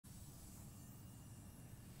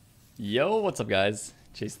Yo, what's up guys?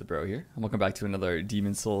 Chase the Bro here, and welcome back to another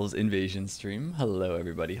Demon Souls Invasion stream. Hello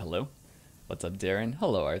everybody, hello. What's up Darren?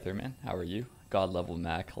 Hello Arthur, man. How are you? God Level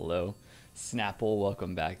Mac, hello. Snapple,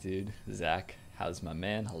 welcome back dude. Zach, how's my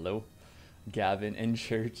man? Hello. Gavin in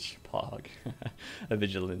church, Pog. A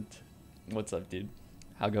Vigilant. What's up dude?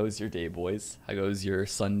 How goes your day boys? How goes your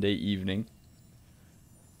Sunday evening?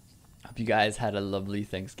 Hope you guys had a lovely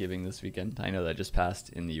Thanksgiving this weekend. I know that just passed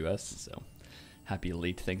in the US, so happy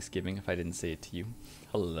late Thanksgiving if I didn't say it to you.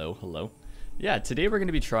 Hello, hello. Yeah, today we're going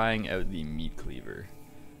to be trying out the Meat Cleaver.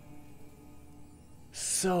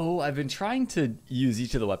 So, I've been trying to use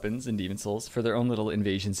each of the weapons in Demon Souls for their own little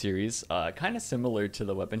invasion series. Kind of similar to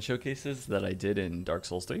the weapon showcases that I did in Dark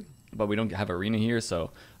Souls 3. But we don't have arena here,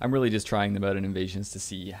 so I'm really just trying them out in invasions to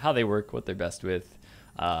see how they work, what they're best with,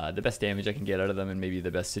 the best damage I can get out of them, and maybe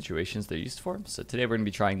the best situations they're used for. So today we're going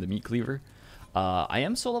to be trying the Meat Cleaver. I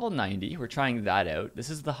am soul level 90. We're trying that out. This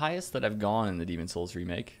is the highest that I've gone in the Demon Souls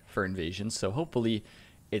remake for invasion, so hopefully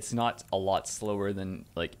it's not a lot slower than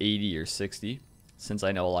like 80 or 60, since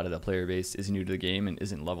I know a lot of the player base is new to the game and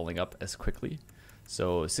isn't leveling up as quickly.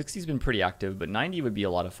 So 60's been pretty active, but 90 would be a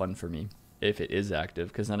lot of fun for me if it is active,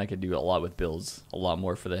 because then I could do a lot with builds, a lot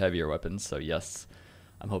more for the heavier weapons. So yes,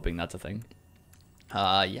 I'm hoping that's a thing.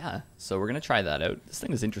 Yeah, so we're gonna try that out. This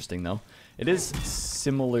thing is interesting though. It is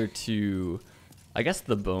similar to, I guess,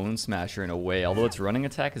 the Bone Smasher in a way, although its running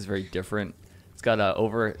attack is very different. It's got a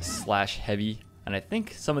over/heavy, and I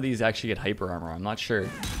think some of these actually get hyper armor. I'm not sure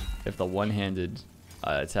if the one-handed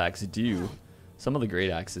attacks do. Some of the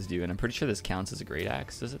great axes do, and I'm pretty sure this counts as a great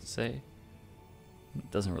axe. Does it say?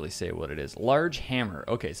 It doesn't really say what it is. Large hammer.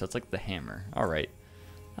 Okay, so it's like the hammer. All right,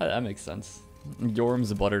 that makes sense.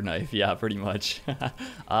 Yorm's butter knife, yeah, pretty much.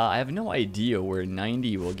 I have no idea where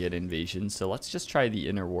 90 will get invasion, so let's just try the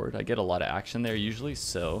inner ward. I get a lot of action there usually,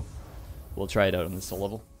 so we'll try it out on this soul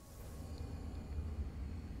level.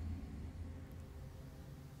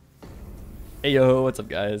 Hey yo, what's up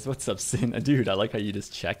guys? What's up Sin? Dude, I like how you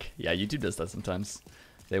just check. Yeah, YouTube does that sometimes.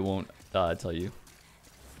 They won't tell you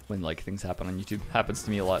when like things happen on YouTube. Happens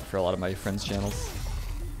to me a lot for a lot of my friends' channels.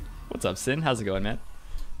 What's up Sin? How's it going, man?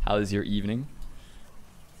 How's your evening?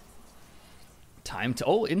 Time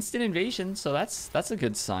to instant invasion, so that's a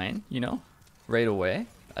good sign, you know, right away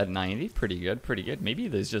at 90. Pretty good, pretty good. Maybe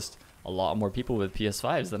there's just a lot more people with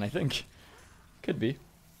PS5s than I think. Could be.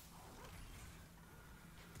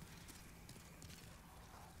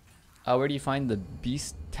 Where do you find the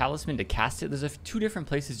beast talisman to cast it? There's two different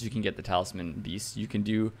places you can get the talisman beast. You can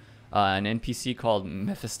do an NPC called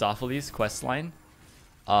Mephistopheles questline.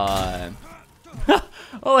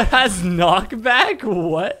 Oh, it has knockback?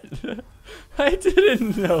 What? I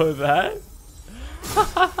didn't know that.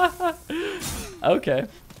 Okay.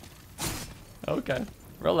 Okay.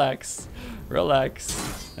 Relax.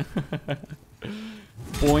 Relax.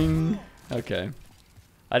 Boing. Okay.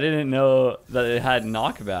 I didn't know that it had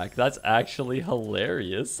knockback. That's actually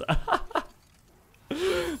hilarious.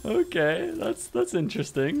 Okay, that's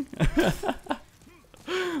interesting.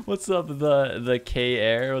 What's up, the K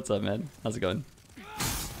Air? What's up, man? How's it going?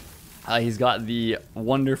 He's got the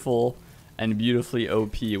wonderful and beautifully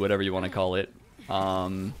OP, whatever you want to call it.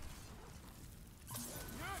 Oh,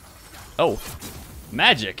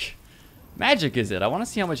 magic. Magic is it? I want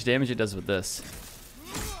to see how much damage it does with this.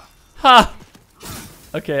 Ha!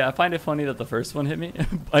 Okay, I find it funny that the first one hit me.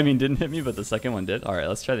 I mean, didn't hit me, but the second one did. All right,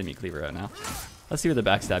 let's try the Meat Cleaver out now. Let's see what the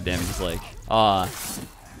backstab damage is like.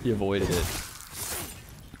 He avoided it.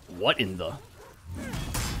 What in the?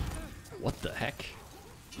 What the heck?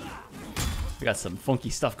 We got some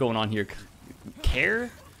funky stuff going on here.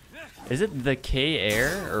 Care? Is it the K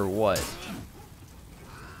Air or what?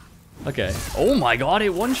 Okay. Oh my god,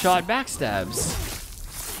 it one-shot backstabs.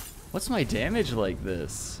 What's my damage like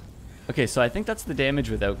this? Okay, so I think that's the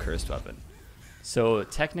damage without Cursed Weapon. So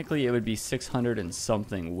technically it would be 600 and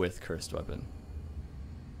something with Cursed Weapon.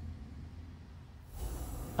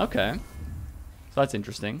 Okay. So that's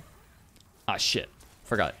interesting. Ah, shit.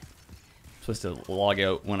 Forgot. I'm supposed to log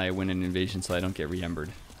out when I win an invasion so I don't get re-embered.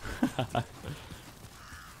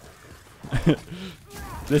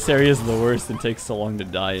 This area is the worst and takes so long to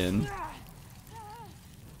die in.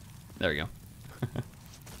 There we go.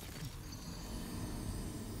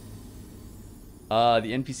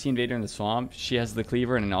 The NPC invader in the swamp, she has the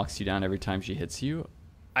cleaver and it knocks you down every time she hits you.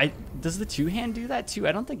 Does the two-hand do that too?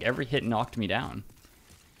 I don't think every hit knocked me down.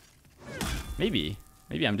 Maybe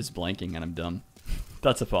I'm just blanking and I'm dumb.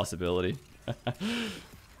 That's a possibility.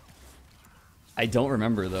 I don't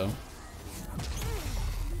remember though.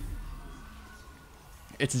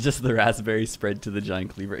 It's just the raspberry spread to the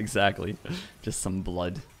giant cleaver. Exactly. Just some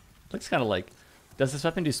blood. Looks kind of like Does this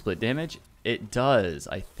weapon do split damage? It does,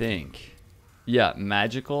 I think. Yeah,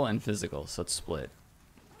 magical and physical, so it's split.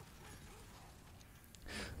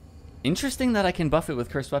 Interesting that I can buff it with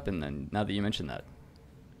cursed weapon then, now that you mention that.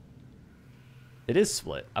 It is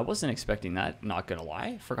split. I wasn't expecting that, not gonna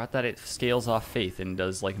lie. Forgot that it scales off faith and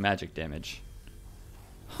does like magic damage.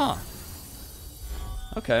 Huh.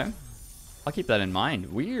 Okay. I'll keep that in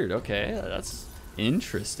mind. Weird, okay. That's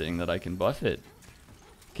interesting that I can buff it.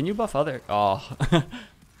 Can you buff other... Oh.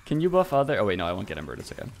 Can you buff other... Oh wait, no, I won't get embered.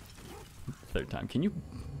 It's okay. Third time. Can you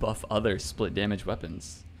buff other split damage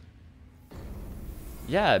weapons?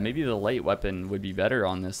 Yeah, maybe the light weapon would be better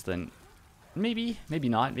on this than... Maybe. Maybe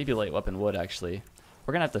not. Maybe light weapon would, actually.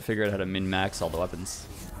 We're gonna have to figure out how to min-max all the weapons.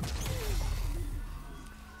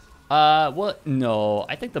 Well, no.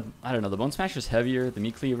 I think I don't know, the Bone Smasher's heavier. The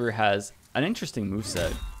Meat Cleaver has an interesting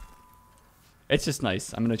moveset. It's just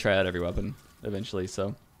nice. I'm gonna try out every weapon eventually,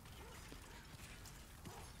 so...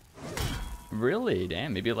 Really?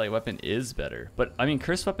 Damn, maybe a light weapon is better. But, I mean,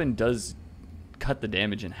 Cursed Weapon does cut the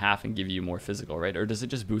damage in half and give you more physical, right? Or does it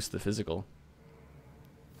just boost the physical?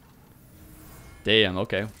 Damn,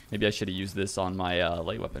 okay. Maybe I should have used this on my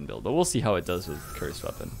light weapon build. But we'll see how it does with Cursed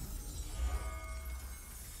Weapon.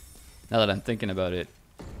 Now that I'm thinking about it.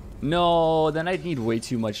 No, then I'd need way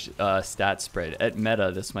too much stat spread. At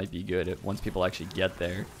meta, this might be good once people actually get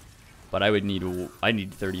there. But I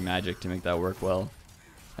need 30 magic to make that work well.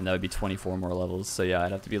 And that would be 24 more levels. So yeah,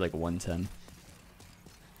 I'd have to be like 110.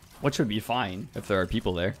 Which would be fine if there are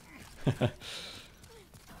people there.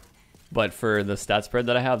 But for the stat spread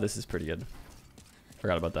that I have, this is pretty good.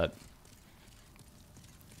 Forgot about that.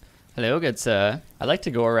 Hello, good sir. I like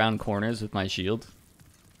to go around corners with my shield.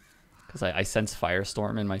 Because I sense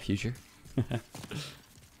Firestorm in my future.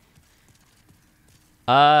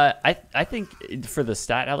 I think for the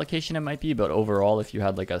stat allocation it might be, but overall if you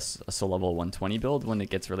had like a soul level 120 build when it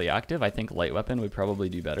gets really active, I think light weapon would probably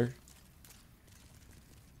do better.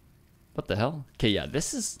 What the hell? Okay, yeah,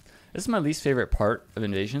 this is my least favorite part of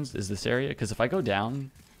invasions is this area, because if I go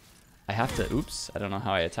down, I have to, oops, I don't know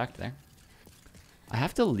how I attacked there. I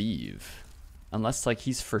have to leave, unless like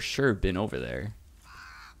he's for sure been over there.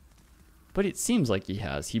 But it seems like he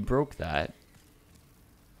has. He broke that.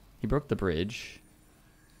 He broke the bridge.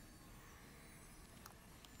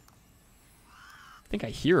 I think I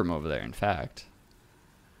hear him over there, in fact.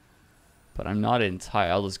 But I'm not entirely...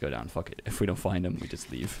 I'll just go down. Fuck it. If we don't find him, we just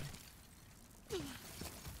leave.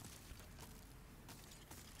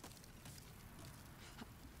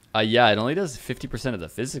 Yeah, it only does 50% of the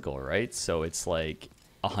physical, right? So it's like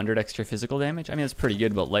 100 extra physical damage. I mean, that's pretty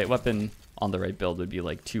good, but light weapon on the right build would be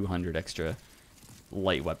like 200 extra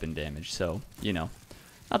light weapon damage. So, you know,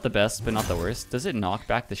 not the best, but not the worst. Does it knock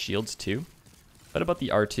back the shields too? What about the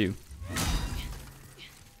R2?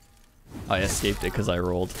 I escaped it because I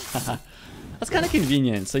rolled. That's kind of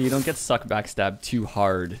convenient, so you don't get suck backstab too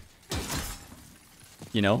hard.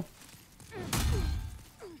 You know?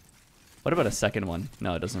 What about a second one?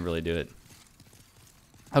 No, it doesn't really do it.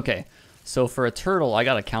 Okay, so for a turtle, I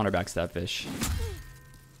got a counter backstab fish.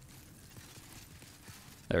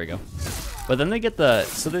 There we go. But then they get the...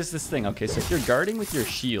 So there's this thing. Okay, so if you're guarding with your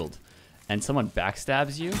shield and someone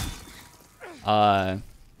backstabs you...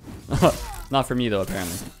 not for me, though,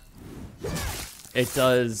 apparently. It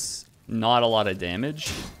does not a lot of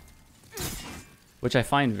damage, which I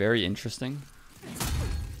find very interesting.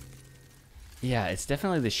 Yeah, it's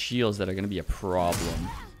definitely the shields that are going to be a problem.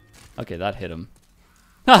 Okay, that hit him.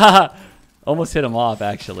 Almost hit him off,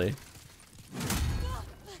 actually.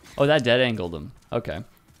 Oh, that dead angled him. Okay.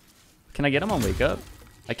 Can I get him on wake up?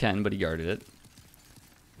 I can, but he guarded it.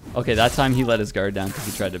 Okay, that time he let his guard down because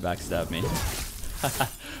he tried to backstab me.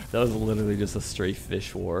 That was literally just a straight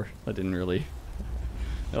fish war. That didn't really...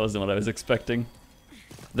 That wasn't what I was expecting.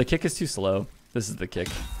 The kick is too slow. This is the kick.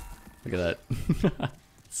 Look at that.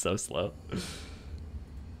 So slow.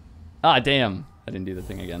 Ah, damn. I didn't do the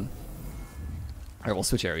thing again. Alright, we'll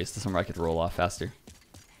switch areas to somewhere I could roll off faster.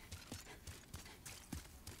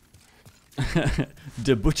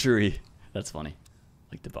 Debauchery. That's funny.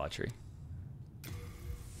 Like debauchery.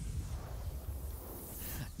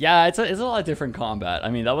 Yeah, it's a lot of different combat. I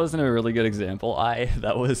mean, that wasn't a really good example.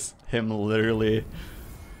 That was him literally...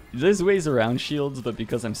 There's ways around shields, but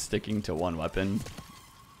because I'm sticking to one weapon,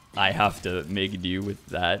 I have to make do with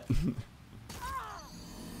that.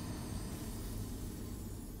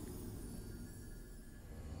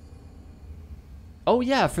 Oh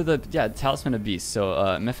yeah, for the Talisman of Beasts.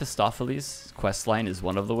 So Mephistopheles questline is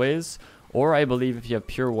one of the ways. Or I believe if you have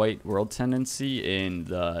pure white world tendency in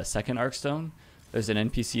the second Arkstone, there's an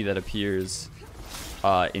NPC that appears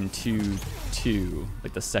in 2.2,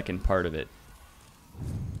 like the second part of it.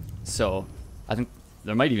 So I think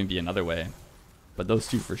there might even be another way, but those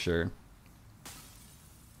two for sure.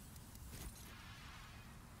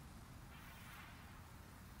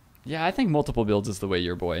 Yeah, I think multiple builds is the way,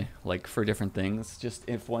 your boy. Like, for different things. Just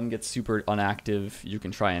if one gets super unactive, you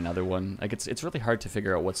can try another one. Like, it's really hard to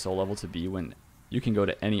figure out what soul level to be when you can go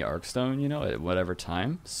to any Arkstone, you know, at whatever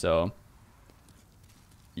time. So,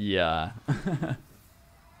 yeah.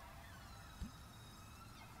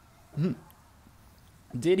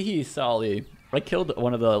 Did he, Solly? I killed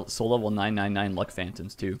one of the soul level 999 Luck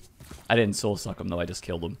Phantoms, too. I didn't soul suck him, though. I just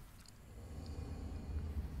killed him.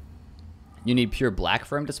 You need pure black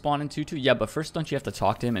for him to spawn in 2-2? Yeah, but first don't you have to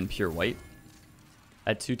talk to him in pure white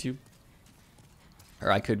at 2-2?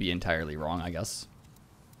 Or I could be entirely wrong, I guess.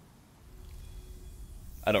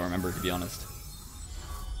 I don't remember, to be honest.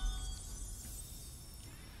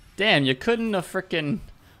 Damn, you couldn't have frickin'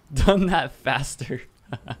 done that faster.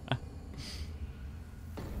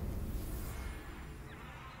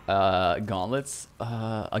 Gauntlets?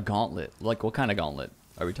 A gauntlet. Like, what kind of gauntlet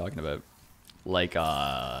are we talking about? Like,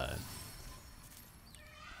 a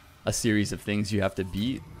series of things you have to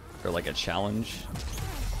beat, or like a challenge.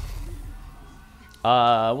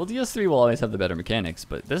 Well, DS3 will always have the better mechanics,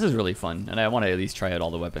 but this is really fun, and I want to at least try out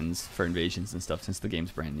all the weapons for invasions and stuff since the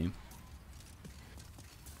game's brand new.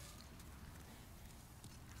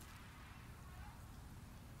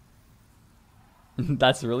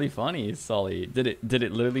 That's really funny, Solly. Did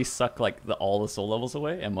it literally suck like all the soul levels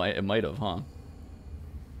away? It might have, huh?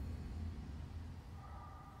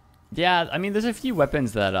 Yeah, I mean, there's a few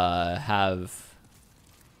weapons that have...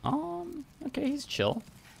 okay, he's chill.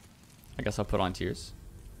 I guess I'll put on Tears.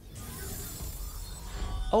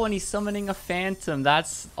 Oh, and he's summoning a Phantom.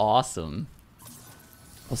 That's awesome.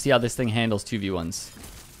 We'll see how this thing handles 2v1s.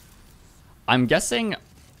 I'm guessing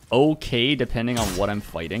okay, depending on what I'm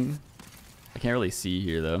fighting. I can't really see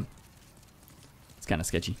here, though. It's kind of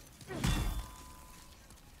sketchy.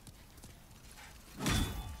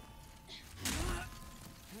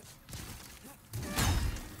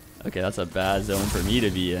 Okay, that's a bad zone for me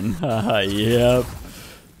to be in. Yep.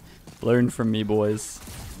 Learn from me, boys.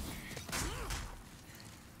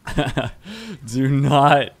 Do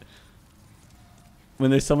not...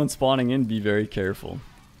 When there's someone spawning in, be very careful.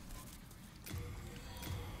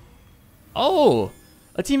 Oh!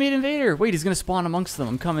 A teammate invader! Wait, he's gonna spawn amongst them.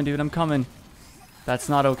 I'm coming, dude. I'm coming. That's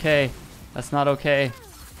not okay. That's not okay.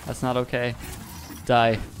 That's not okay.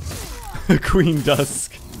 Die. Queen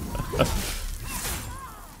Dusk.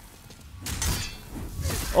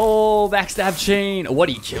 Oh, backstab chain. What,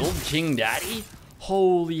 he killed King Daddy?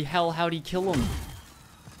 Holy hell, how'd he kill him?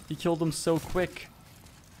 He killed him so quick.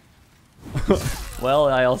 Well,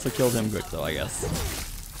 I also killed him quick though, I guess.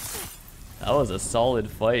 That was a solid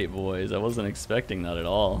fight, boys. I wasn't expecting that at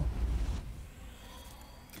all.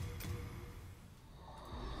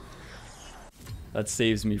 That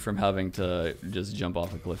saves me from having to just jump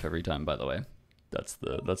off a cliff every time, by the way. That's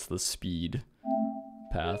the speed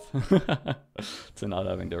path to not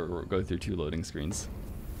having to go through 2 loading screens.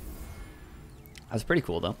 That's pretty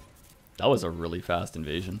cool though. That was a really fast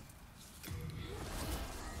invasion.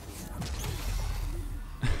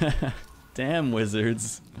 Damn,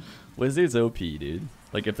 wizards. Wizards OP, dude.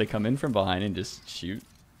 Like, if they come in from behind and just shoot,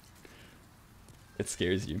 it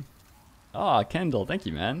scares you. Ah, Kendall, thank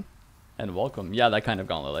you, man. And welcome. Yeah, that kind of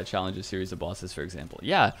gauntlet, like challenge a series of bosses, for example.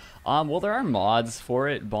 Yeah, well, there are mods for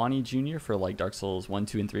it, Bonnie Jr., for like Dark Souls 1,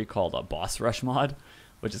 2, and 3, called a boss rush mod,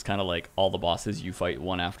 which is kind of like all the bosses you fight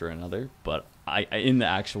one after another. But in the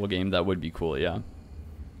actual game, that would be cool, yeah.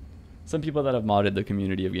 Some people that have modded the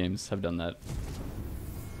community of games have done that.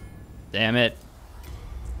 Damn it.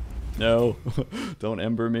 No, don't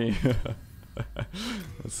ember me.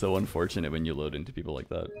 It's so unfortunate when you load into people like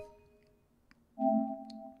that.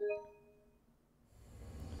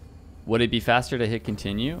 Would it be faster to hit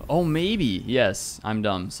continue? Oh, maybe. Yes, I'm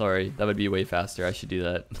dumb. Sorry. That would be way faster. I should do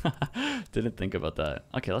that. Didn't think about that.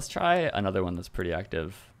 Okay, let's try another one that's pretty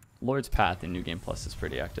active. Lord's Path in New Game Plus is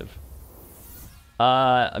pretty active.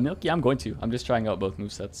 Milk? Yeah, I'm going to. I'm just trying out both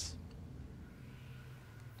movesets.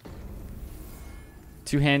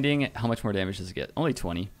 Two-handing, how much more damage does it get? Only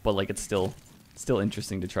 20, but like it's still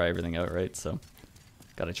interesting to try everything out, right? So,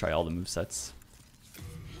 gotta try all the movesets.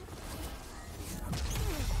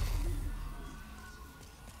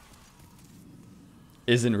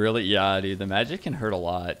 Isn't really? Yeah, dude, the magic can hurt a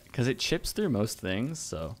lot because it chips through most things,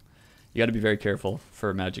 so you gotta be very careful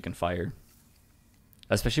for magic and fire.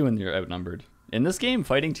 Especially when you're outnumbered. In this game,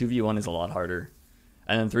 fighting 2v1 is a lot harder.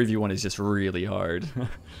 And then 3v1 is just really hard.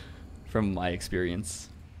 From my experience.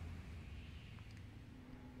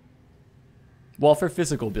 Well, for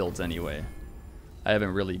physical builds anyway. I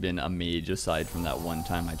haven't really been a mage aside from that one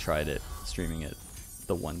time I tried it, streaming it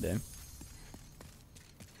the one day.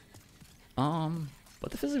 But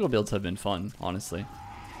the physical builds have been fun, honestly.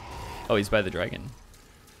 Oh, he's by the dragon.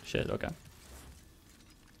 Shit, okay.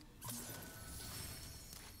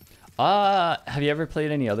 Have you ever played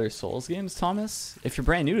any other Souls games, Thomas? If you're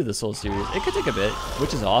brand new to the Souls series, it could take a bit,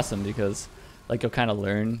 which is awesome because like you'll kind of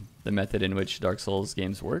learn the method in which Dark Souls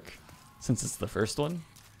games work since it's the first one.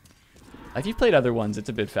 If you've played other ones, it's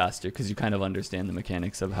a bit faster because you kind of understand the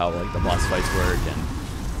mechanics of how like the boss fights work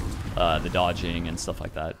and the dodging and stuff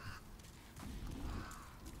like that.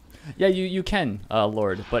 Yeah, you can,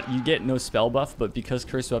 Lord, but you get no spell buff, but because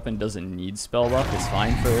Cursed Weapon doesn't need spell buff, it's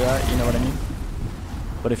fine for that, you know what I mean?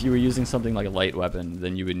 But if you were using something like a light weapon,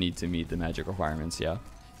 then you would need to meet the magic requirements, yeah.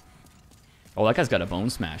 Oh, that guy's got a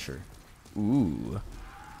Bone Smasher. Ooh.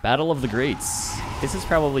 Battle of the Greats. This is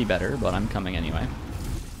probably better, but I'm coming anyway.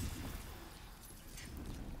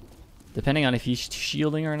 Depending on if he's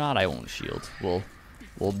shielding or not, I won't shield. We'll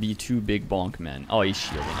be two big bonk men. Oh, he's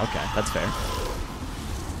shielding. Okay, that's fair.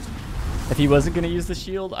 If he wasn't going to use the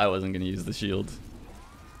shield, I wasn't going to use the shield.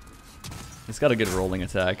 It's got a good rolling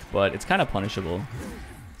attack, but it's kind of punishable.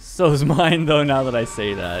 So is mine, though, now that I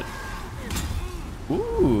say that.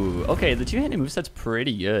 Ooh, okay, the two-handed moveset's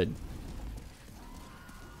pretty good.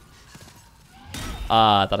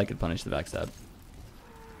 I thought I could punish the backstab.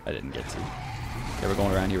 I didn't get to. Okay, we're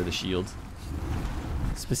going around here with a shield.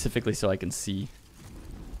 Specifically so I can see.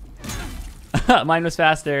 Mine was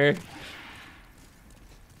faster.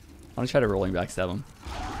 I'm gonna try to rolling backstab him.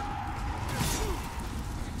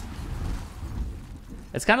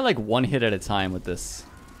 It's kind of like one hit at a time with this.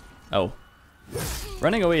 Oh.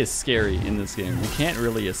 Running away is scary in this game. You can't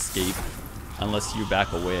really escape unless you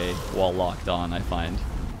back away while locked on, I find.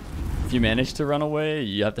 If you manage to run away,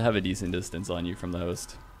 you have to have a decent distance on you from the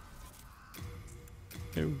host.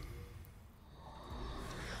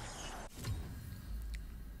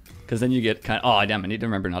 Because then you get kind of... Oh, damn, I need to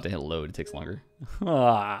remember not to hit load. It takes longer.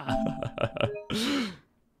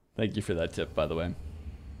 Thank you for that tip, by the way.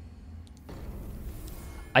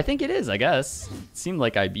 I think it is, I guess. It seemed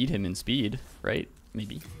like I beat him in speed, right?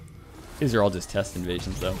 Maybe. These are all just test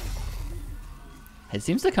invasions, though. It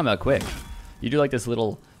seems to come out quick. You do like this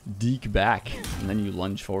little deke back, and then you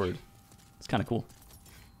lunge forward. It's kind of cool.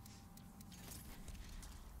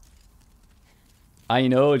 I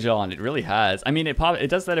know, John. It really has. I mean, it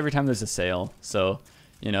does that every time there's a sale. So,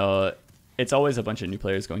 you know, it's always a bunch of new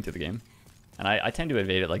players going through the game. And I tend to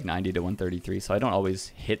evade at like 90 to 133, so I don't always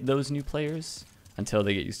hit those new players until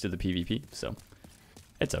they get used to the PvP, so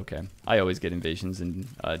it's okay. I always get invasions in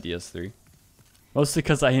DS3. Mostly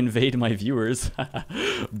because I invade my viewers,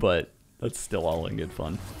 but that's still all in good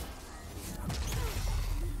fun.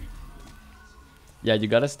 Yeah, you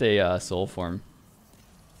gotta stay soul form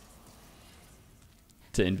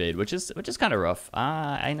to invade, which is kind of rough.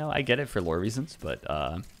 I know, I get it for lore reasons, but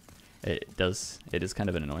it is kind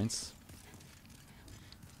of an annoyance.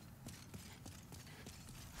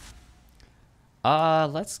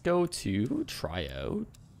 Let's go to tryout.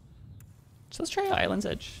 So let's try out Island's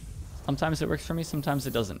Edge. Sometimes it works for me, sometimes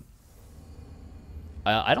it doesn't.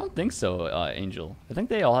 I don't think so, Angel. I think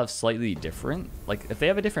they all have slightly different. Like, if they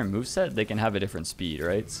have a different moveset, they can have a different speed,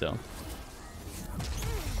 right? So.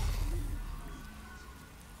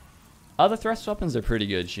 The thrust weapons are pretty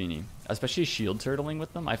good, Sheeny. Especially shield turtling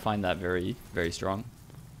with them. I find that very, very strong.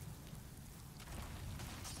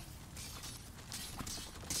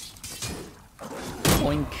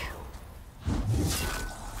 Boink.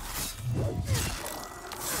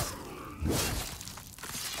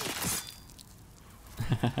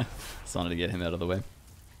 Just wanted to get him out of the way.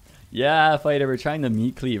 Yeah, fighter, we're trying the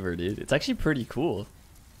meat cleaver, dude. It's actually pretty cool.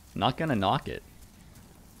 Not gonna knock it.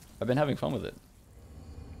 I've been having fun with it.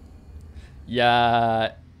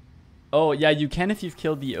 Yeah. Oh, yeah, you can if you've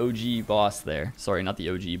killed the OG boss there. Sorry, not the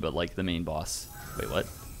OG, but like the main boss. Wait, what?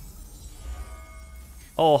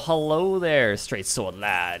 Oh, hello there, straight sword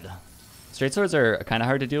lad. Straight swords are kind of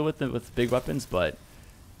hard to deal with big weapons, but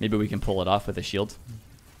maybe we can pull it off with a shield.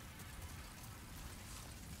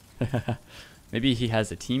 Maybe he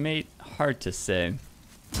has a teammate? Hard to say.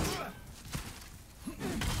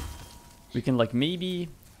 We can like maybe...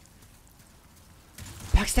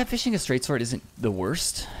 Backstab fishing a straight sword isn't the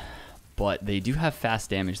worst, but they do have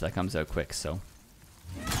fast damage that comes out quick, so...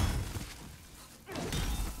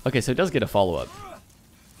 Okay, so it does get a follow-up.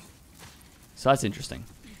 So that's interesting.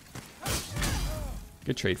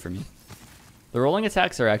 Good trade for me. The rolling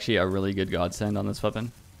attacks are actually a really good godsend on this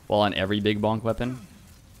weapon. Well, on every big bonk weapon.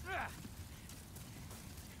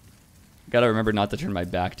 Gotta remember not to turn my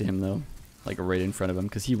back to him, though. Like right in front of him,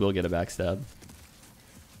 because he will get a backstab.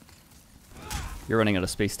 You're running out of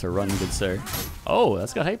space to run, good sir. Oh,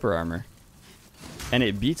 that's got hyper armor. And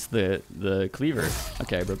it beats the Cleaver.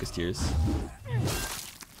 Okay, I broke his tears.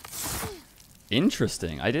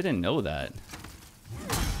 Interesting. I didn't know that.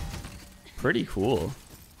 Pretty cool.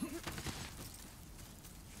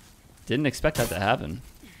 Didn't expect that to happen.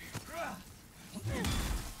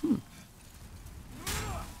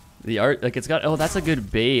 The art, like it's got, oh, that's a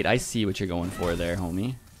good bait. I see what you're going for there,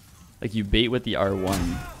 homie. Like you bait with the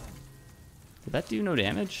R1. Did that do no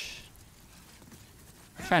damage?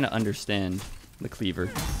 I'm trying to understand the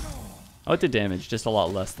Cleaver. Oh, it did damage, just a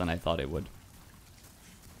lot less than I thought it would.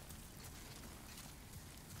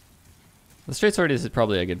 The straight sword is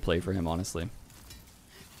probably a good play for him, honestly.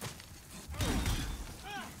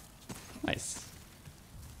 Nice.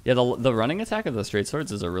 Yeah, the running attack of the straight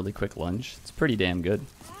swords is a really quick lunge. It's pretty damn good.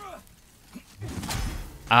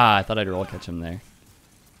 Ah, I thought I'd roll catch him there.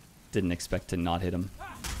 Didn't expect to not hit him.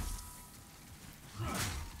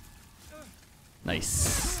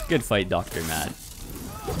 Nice. Good fight, Dr. Matt.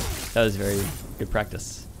 That was very good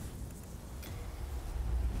practice.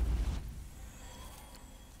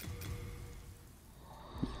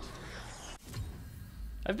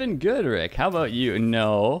 I've been good, Rick. How about you?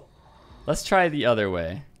 No. Let's try the other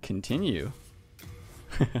way. Continue.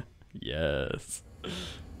 Yes.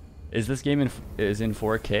 Is this game in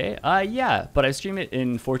 4K? Yeah, but I stream it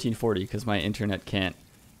in 1440 because my internet can't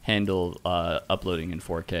handle uploading in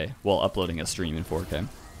 4K. Well, uploading a stream in 4K.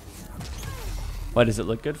 Why does it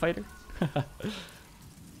look good, fighter? I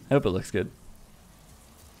hope it looks good.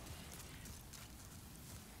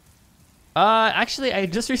 Actually, I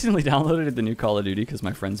just recently downloaded the new Call of Duty because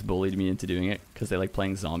my friends bullied me into doing it because they like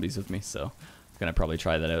playing zombies with me. So I'm gonna probably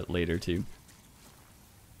try that out later too.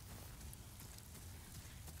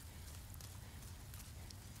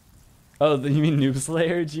 Oh, you mean Noob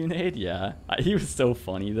Slayer, Junaid? Yeah, he was so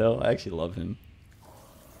funny though. I actually love him.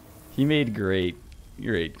 He made great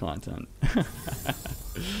content.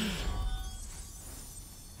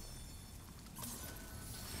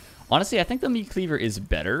 Honestly, I think the meat cleaver is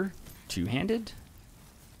better two-handed,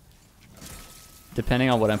 depending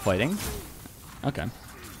on what I'm fighting. Okay,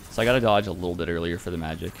 so I gotta dodge a little bit earlier for the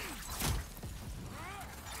magic.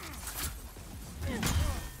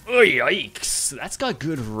 Oh, yikes! That's got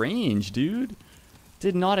good range, dude.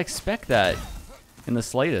 Did not expect that in the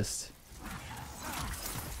slightest.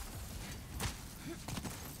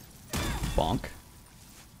 Bonk.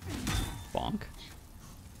 Bonk.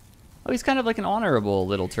 Oh, he's kind of like an honorable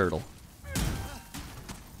little turtle.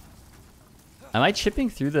 Am I chipping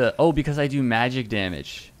through the... Oh, because I do magic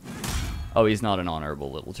damage. Oh, he's not an honorable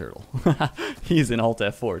little turtle. He's an Alt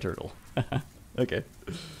F4 turtle. Okay.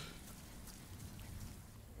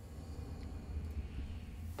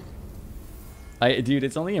 Dude,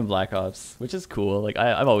 it's only in Black Ops, which is cool. Like,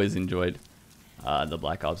 I've always enjoyed the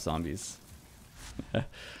Black Ops zombies.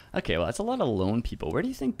 Okay, well, that's a lot of lone people. Where do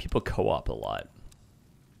you think people co-op a lot?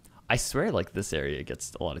 I swear, like, this area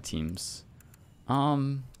gets a lot of teams.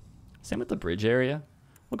 Same with the bridge area.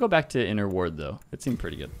 We'll go back to Inner Ward, though. It seemed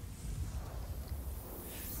pretty good.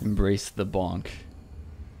 Embrace the bonk.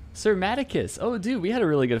 Sir Maticus. Oh, dude, we had a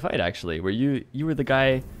really good fight, actually. Where you were the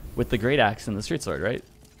guy with the great axe and the straight sword, right?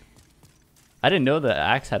 I didn't know the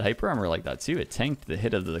axe had hyper armor like that, too. It tanked the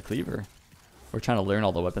hit of the cleaver. We're trying to learn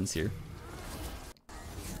all the weapons here.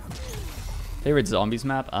 Favorite zombies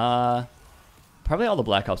map? Probably all the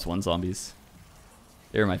Black Ops 1 zombies.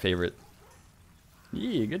 They were my favorite.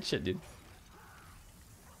 Yeah, good shit, dude.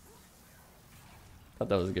 Thought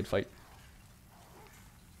that was a good fight.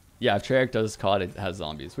 Yeah, if Treyarch does COD, it has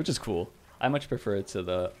zombies, which is cool. I much prefer it to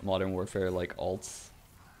the Modern Warfare, like, alts.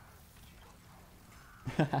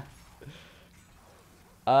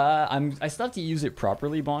 I still have to use it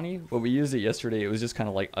properly, Bonnie. When we used it yesterday, it was just kind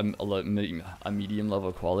of like a medium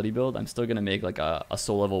level quality build. I'm still gonna make like a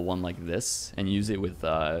soul level 1 like this and use it with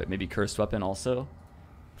maybe cursed weapon also,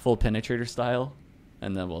 full penetrator style,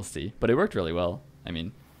 and then we'll see. But it worked really well. I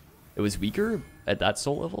mean, it was weaker at that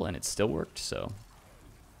soul level and it still worked. So,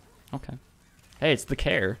 okay. Hey, it's the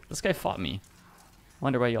care. This guy fought me.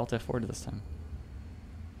 Wonder why you alt F4'd this time.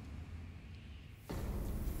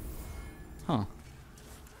 Huh.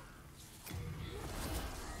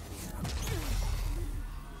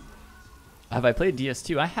 Have I played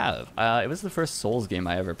DS2? I have. It was the first Souls game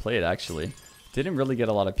I ever played, actually. Didn't really get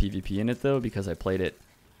a lot of PvP in it, though, because I played it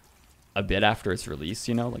a bit after its release,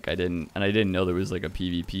 you know? Like, I didn't know there was, like, a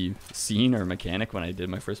PvP scene or mechanic when I did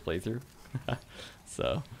my first playthrough.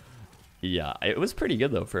 So, yeah. It was pretty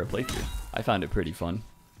good, though, for a playthrough. I found it pretty fun.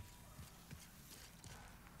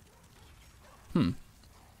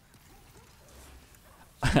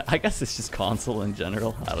 I guess it's just console in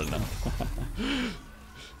general. I don't know.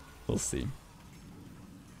 We'll see.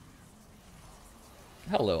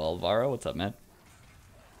 Hello, Alvaro. What's up, man?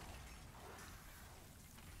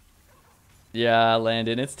 Yeah,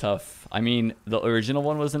 Landon, it's tough. I mean, the original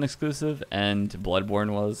one was an exclusive, and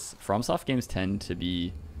Bloodborne was. FromSoft games tend to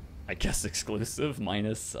be, I guess, exclusive,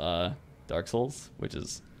 minus Dark Souls, which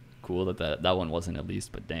is cool that that one wasn't at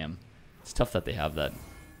least, but damn. It's tough that they have that.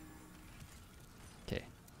 Okay.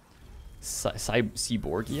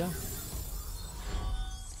 Cyborgia?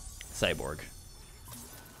 Cyborg.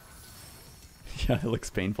 Yeah, it looks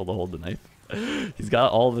painful to hold the knife. He's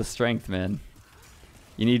got all the strength, man.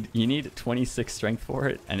 You need 26 strength for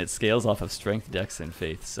it, and it scales off of strength, dex, and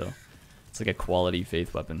faith, so it's like a quality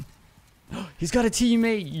faith weapon. He's got a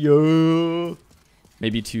teammate! Yo!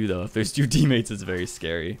 Maybe 2, though. If there's 2 teammates, it's very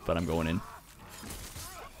scary, but I'm going in.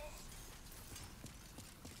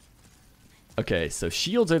 Okay, so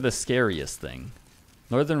shields are the scariest thing.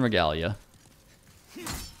 Northern Regalia.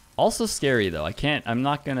 Also scary, though. I'm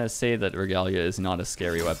not gonna say that Regalia is not a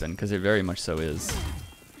scary weapon, because it very much so is.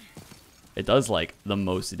 It does, like, the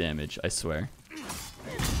most damage, I swear.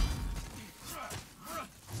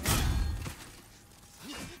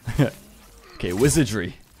 Okay,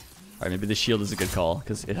 wizardry. Alright, maybe the shield is a good call,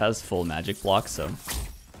 because it has full magic block, so...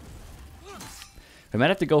 I might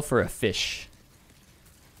have to go for a fish.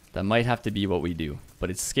 That might have to be what we do.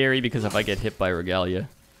 But it's scary, because if I get hit by Regalia,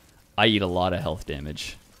 I eat a lot of health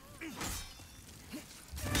damage.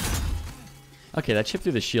 Okay, that chipped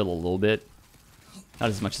through the shield a little bit. Not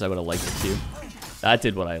as much as I would have liked it to. That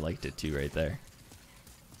did what I liked it to right there.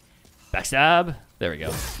 Backstab. There we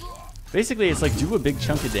go. Basically, it's like do a big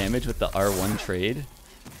chunk of damage with the R1 trade.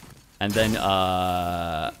 And then,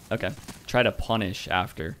 okay. Try to punish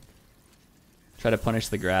after. Try to punish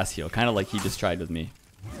the grass heal. Kind of like he just tried with me.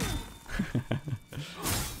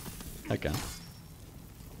 Okay.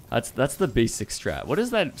 That's the basic strat. What does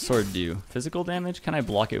that sword do? Physical damage? Can I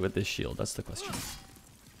block it with this shield? That's the question.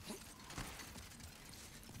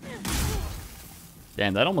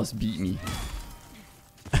 Damn, that almost beat me.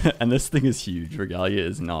 And this thing is huge. Regalia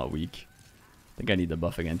is not weak. I think I need the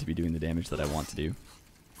buff again to be doing the damage that I want to do. You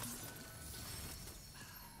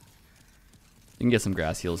can get some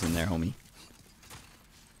grass heals in there, homie.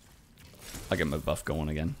 I'll get my buff going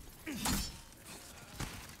again.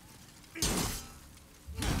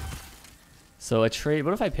 So a trade,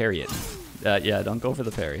 what if I parry it? Yeah, don't go for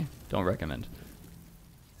the parry. Don't recommend.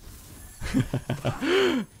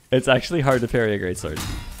 It's actually hard to parry a greatsword.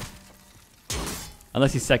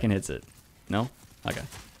 Unless he second hits it. No? Okay.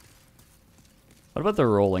 What about the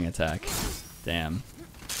rolling attack? Damn.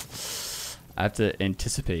 I have to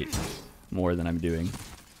anticipate more than I'm doing.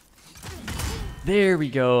 There we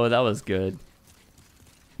go. That was good.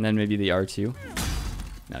 And then maybe the R2.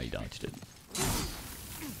 No, you dodged it.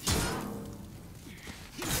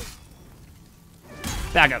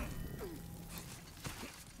 Back up.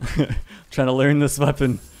 Trying to learn this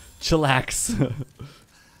weapon. Chillax.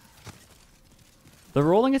 The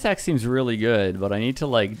rolling attack seems really good, but I need to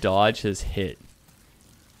like dodge his hit.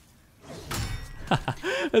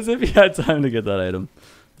 As if he had time to get that item.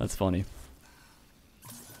 That's funny.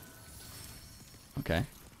 Okay.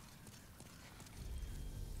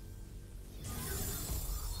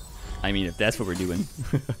 I mean, if that's what we're doing,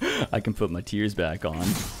 I can put my tears back on.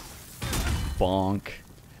 Bonk.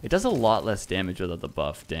 It does a lot less damage without the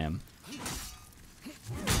buff, damn.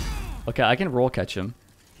 Okay, I can roll catch him.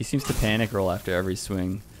 He seems to panic roll after every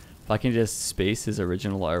swing. If I can just space his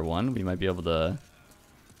original R1, we might be able to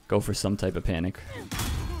go for some type of panic.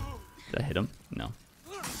 Did I hit him? No.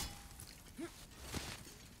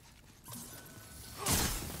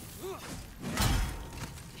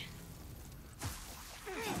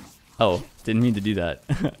 Oh, didn't mean to do that.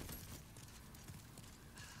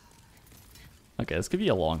 Okay, this could be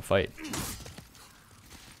a long fight.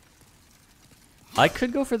 I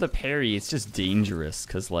could go for the parry, it's just dangerous,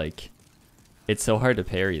 because, like, it's so hard to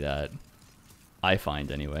parry that. I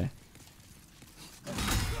find, anyway.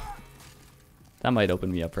 That might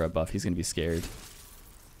open me up for a buff, he's gonna be scared.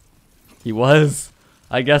 He was!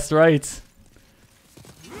 I guessed right!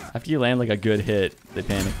 After you land, like, a good hit, they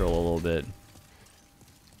panic roll a little bit.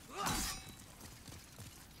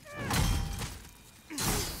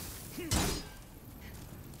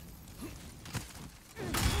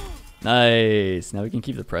 Nice. Now we can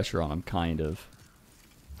keep the pressure on him, kind of.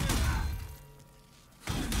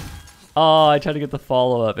 Oh, I tried to get the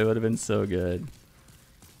follow-up. It would have been so good.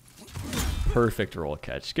 Perfect roll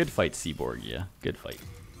catch. Good fight, Cyborg. Yeah, good fight.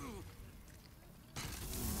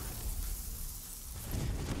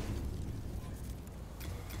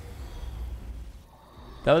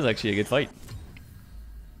 That was actually a good fight.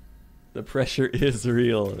 The pressure is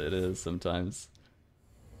real. It is sometimes.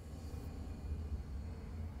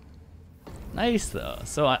 Nice though.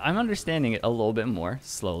 So I'm understanding it a little bit more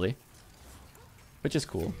slowly, which is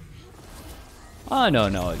cool. Oh no,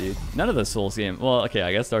 dude. None of the Souls game. Well, okay,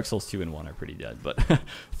 I guess Dark Souls 2 and 1 are pretty dead, but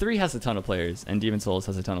 3 has a ton of players, and Demon Souls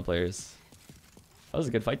has a ton of players. That was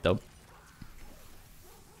a good fight though.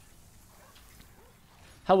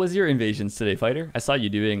 How was your invasions today, Fighter? I saw you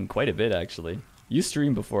doing quite a bit actually. You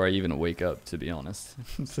stream before I even wake up, to be honest.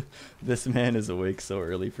 This man is awake so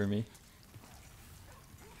early for me.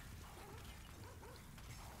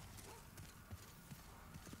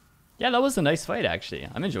 Yeah, that was a nice fight actually.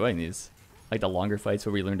 I'm enjoying these. Like the longer fights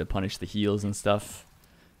where we learn to punish the heals and stuff.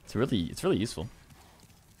 It's really useful.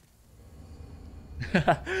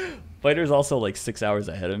 Fighter's also like 6 hours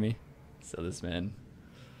ahead of me. So this man,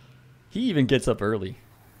 he even gets up early.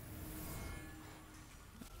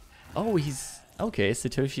 Oh, he's okay.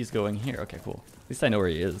 Satoshi's going here. Okay, cool. At least I know where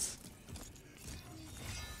he is.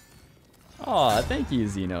 Aw, thank you,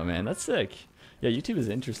 Zeno, man. That's sick. Yeah, YouTube is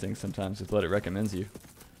interesting sometimes with what it recommends you.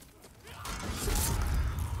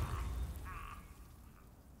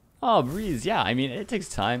 Oh, Breeze, yeah, I mean, it takes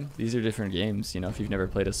time. These are different games, you know, if you've never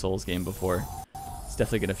played a Souls game before, it's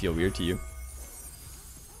definitely going to feel weird to you.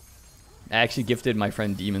 I actually gifted my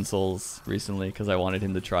friend Demon Souls recently because I wanted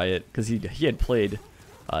him to try it, because he had played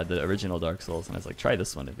the original Dark Souls, and I was like, try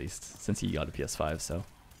this one at least, since he got a PS5, so.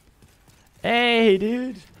 Hey,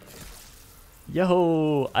 dude!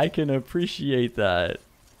 Yo, I can appreciate that.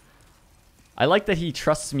 I like that he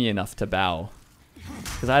trusts me enough to bow.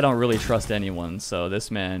 Because I don't really trust anyone, so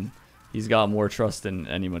this man, he's got more trust in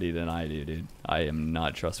anybody than I do, dude. I am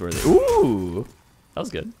not trustworthy. Ooh! That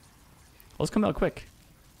was good. Let's come out quick.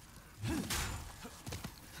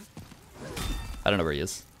 I don't know where he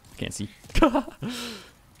is. Can't see.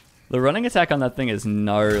 The running attack on that thing is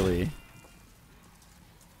gnarly.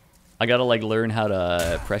 I gotta like learn how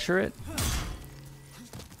to pressure it.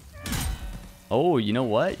 Oh, you know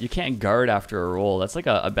what? You can't guard after a roll. That's like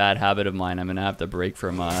a bad habit of mine. I'm gonna have to break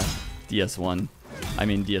from DS1. I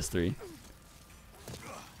mean DS3.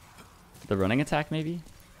 The running attack, maybe?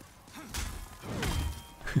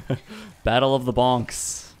 Battle of the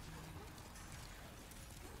bonks.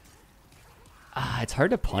 Ah, it's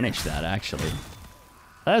hard to punish that, actually.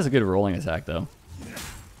 That is a good rolling attack, though.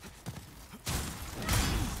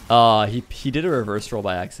 He did a reverse roll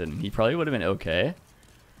by accident. He probably would have been okay.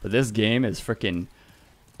 But this game is freaking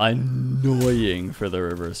annoying for the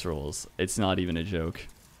reverse rolls. It's not even a joke.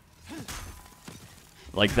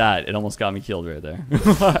 Like that, it almost got me killed right there.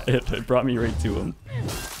 It brought me right to him.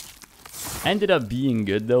 Ended up being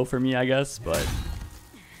good though for me, I guess, but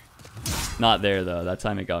not there though. That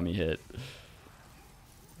time it got me hit.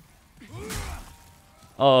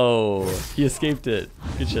 Oh, he escaped it.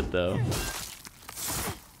 Good shit though.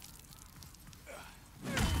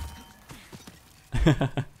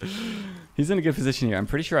 He's in a good position here. I'm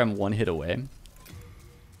pretty sure I'm one hit away.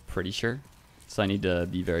 Pretty sure. So I need to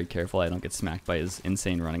be very careful I don't get smacked by his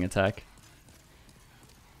insane running attack.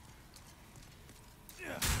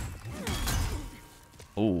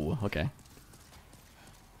 Oh, okay.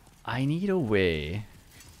 I need a way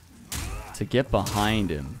to get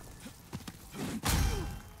behind him.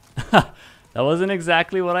 That wasn't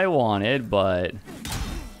exactly what I wanted, but...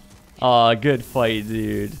 Aw, good fight,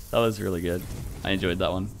 dude. That was really good. I enjoyed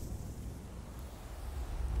that one.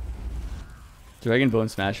 Dragon Bone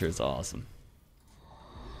Smasher is awesome.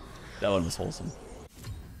 That one was wholesome.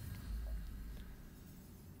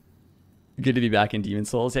 Good to be back in Demon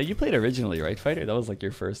Souls. Yeah, you played originally, right, Fighter? That was like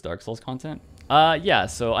your first Dark Souls content? Yeah,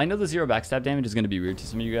 so I know the 0 backstab damage is going to be weird to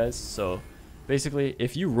some of you guys. So basically,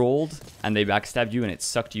 if you rolled and they backstabbed you and it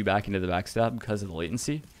sucked you back into the backstab because of the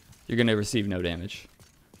latency, you're going to receive no damage.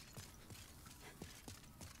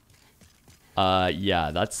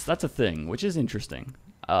 Yeah, that's a thing, which is interesting.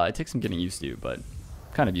 It takes some getting used to, but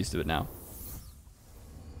I'm kind of used to it now.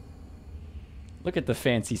 Look at the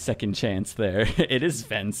fancy second chance there. It is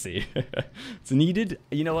fancy. It's needed.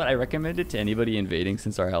 You know what? I recommend it to anybody invading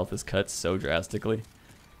since our health is cut so drastically.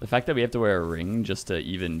 The fact that we have to wear a ring just to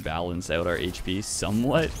even balance out our HP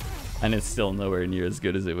somewhat, and it's still nowhere near as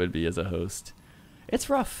good as it would be as a host. It's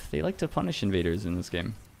rough. They like to punish invaders in this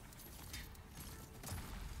game.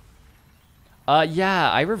 Yeah,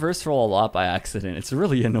 I reverse roll a lot by accident. It's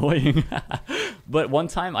really annoying. But one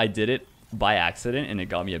time I did it by accident and it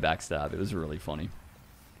got me a backstab. It was really funny.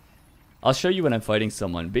 I'll show you when I'm fighting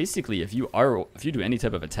someone. Basically, if you do any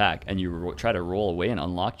type of attack and you try to roll away and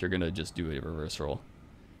unlock, you're gonna just do a reverse roll.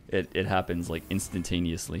 It happens like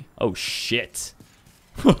instantaneously. Oh shit!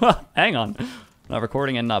 Hang on, not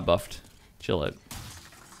recording and not buffed. Chill out.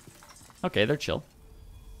 Okay, they're chill.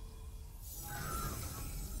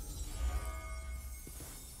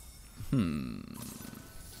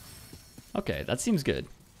 Okay, that seems good.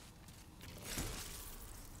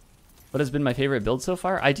 What has been my favorite build so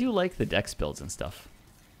far? I do like the Dex builds and stuff.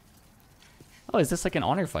 Oh, is this like an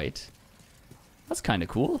honor fight? That's kind of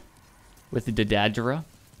cool. With the Dadadra.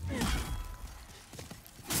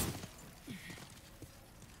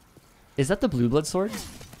 Is that the blue blood sword?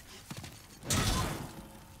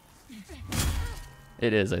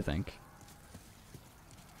 It is, I think.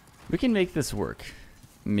 We can make this work.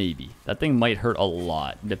 Maybe. That thing might hurt a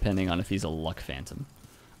lot, depending on if he's a luck phantom.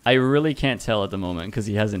 I really can't tell at the moment, because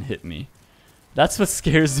he hasn't hit me. That's what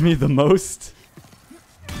scares me the most.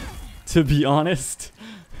 To be honest.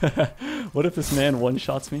 What if this man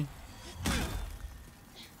one-shots me?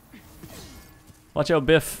 Watch out,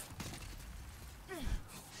 Biff.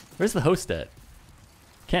 Where's the host at?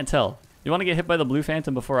 Can't tell. You want to get hit by the blue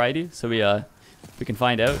phantom before I do? So we can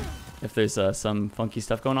find out if there's some funky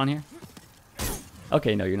stuff going on here.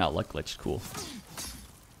 Okay, no, you're not luck glitched. Cool.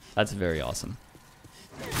 That's very awesome.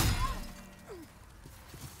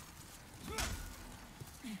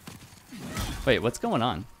 Wait, what's going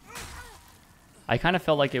on? I kind of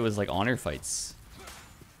felt like it was like honor fights.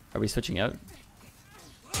 Are we switching out?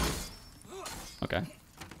 Okay.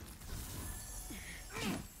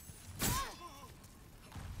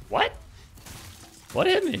 What? What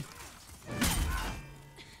hit me?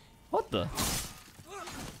 What the?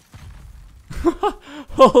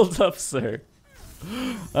 Hold up, sir.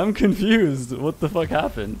 I'm confused. What the fuck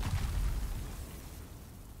happened?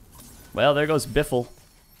 Well, there goes Biffle.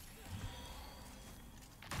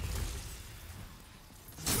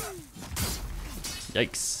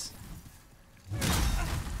 Yikes.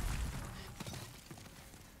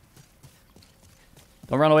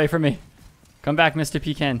 Don't run away from me. Come back, Mr.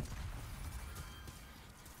 Pecan.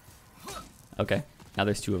 Okay, now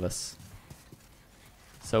there's two of us.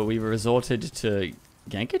 So we resorted to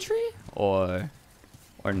Gankatry or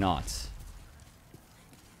not?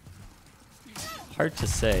 Hard to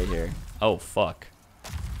say here. Oh fuck.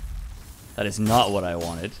 That is not what I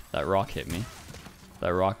wanted. That rock hit me.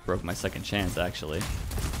 That rock broke my second chance actually.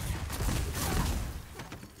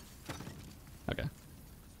 Okay.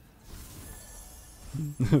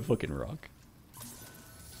 Fucking rock.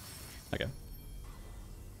 Okay.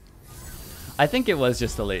 I think it was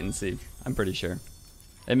just a latency. I'm pretty sure.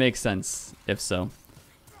 It makes sense, if so.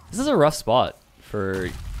 This is a rough spot for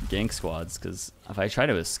gank squads, because if I try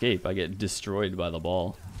to escape, I get destroyed by the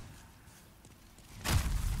ball.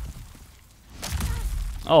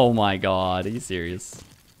 Oh my god, are you serious?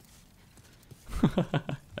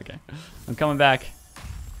 Okay, I'm coming back.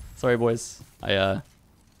 Sorry, boys. I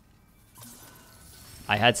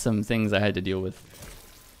had some things I had to deal with.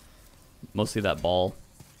 Mostly that ball.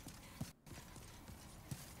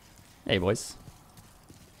 Hey, boys.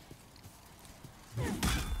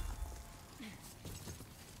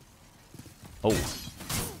 Oh.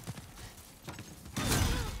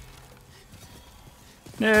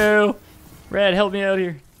 No! Red, help me out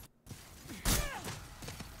here.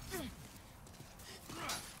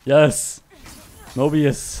 Yes!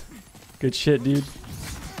 Mobius. Good shit, dude.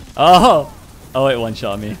 Oh! Oh, it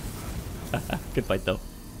one-shot me. Good fight, though.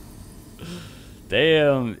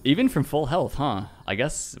 Damn. Even from full health, huh? I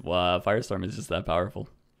guess Firestorm is just that powerful.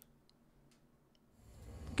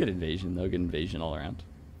 Good invasion, though. Good invasion all around.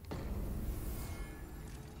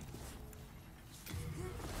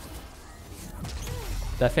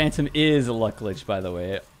 That Phantom is a luck glitch, by the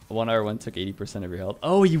way. 1R1 took 80% of your health.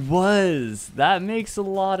 Oh, he was! That makes a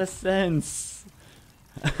lot of sense.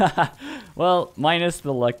 Well, minus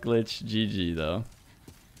the luck glitch. GG, though.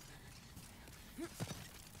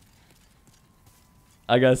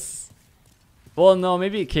 I guess. Well, no,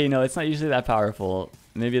 maybe. Okay, no, it's not usually that powerful.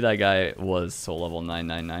 Maybe that guy was soul level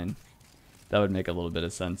 999. That would make a little bit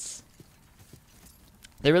of sense.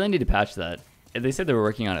 They really need to patch that. They said they were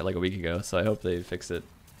working on it like a week ago, so I hope they fix it.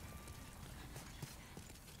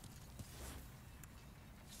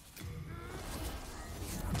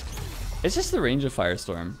 It's just the range of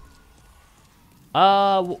Firestorm.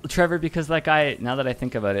 Trevor, because that guy, now that I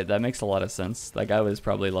think about it, that makes a lot of sense. That guy was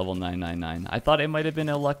probably level 999. I thought it might have been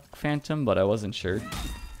a luck phantom, but I wasn't sure.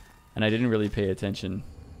 And I didn't really pay attention.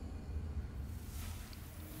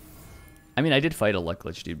 I mean, I did fight a luck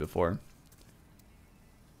glitch dude before.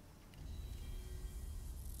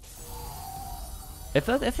 If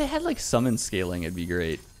they had like summon scaling, it'd be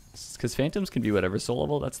great. Because phantoms can be whatever soul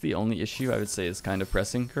level. That's the only issue I would say is kind of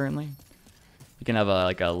pressing currently. You can have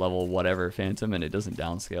like a level whatever phantom and it doesn't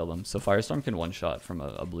downscale them. So Firestorm can one-shot from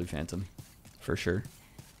a blue phantom. For sure.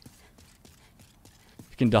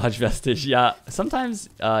 can dodge Vestige. Yeah, sometimes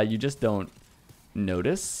you just don't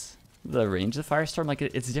notice the range of Firestorm. Like,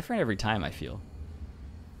 it's different every time, I feel.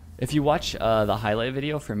 If you watch the highlight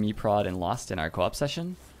video from me, Prod, and Lost in our co-op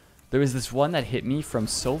session, there was this one that hit me from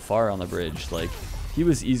so far on the bridge. Like, he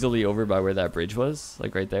was easily over by where that bridge was,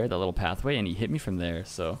 like right there, that little pathway, and he hit me from there,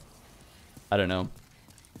 so I don't know.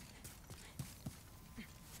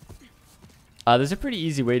 There's a pretty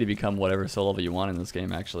easy way to become whatever soul level you want in this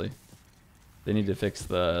game, actually. They need to fix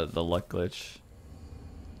the luck glitch.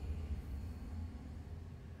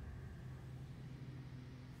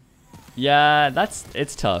 Yeah,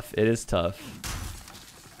 it's tough. It is tough.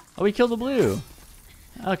 Oh, we killed the blue.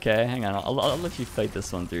 Okay, hang on. I'll let you fight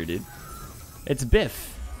this one through, dude. It's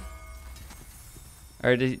Biff.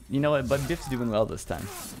 Alright, you know what? But Biff's doing well this time.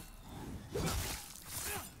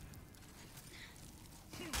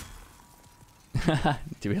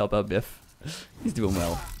 Do we help out Biff? He's doing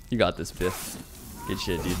well. You got this, Biff. Good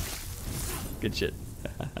shit, dude. Good shit.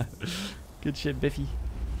 Good shit, Biffy.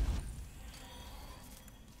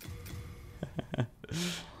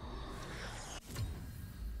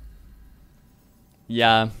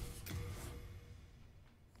 Yeah.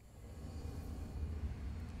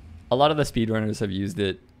 A lot of the speedrunners have used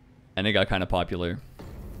it, and it got kind of popular.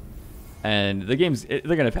 And the game's, they're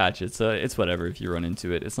going to patch it, so it's whatever if you run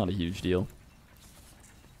into it. It's not a huge deal.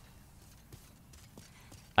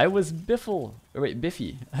 I was Biffle. Or wait,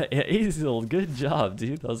 Biffy. Hazel, good job,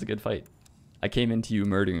 dude. That was a good fight. I came into you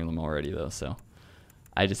murdering them already, though, so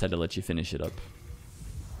I just had to let you finish it up.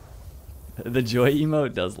 The joy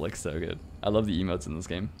emote does look so good. I love the emotes in this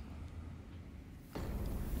game.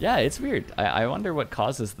 Yeah, it's weird. I wonder what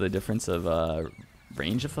causes the difference of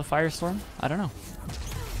range of the Firestorm. I don't know.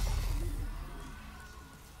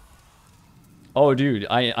 Oh, dude,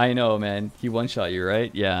 I know, man. He one-shot you, right?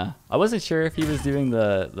 Yeah. I wasn't sure if he was doing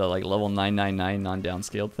the like level 999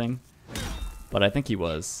 non-downscaled thing, but I think he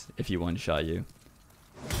was. If he one-shot you.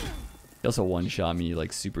 He also one-shot me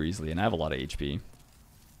like super easily, and I have a lot of HP.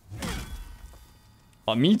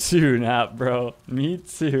 Oh, me too, Nap, bro. Me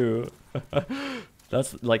too.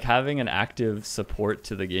 That's like having an active support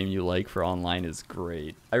to the game you like for online is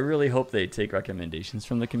great. I really hope they take recommendations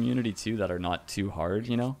from the community too that are not too hard,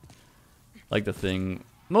 you know? Like the thing,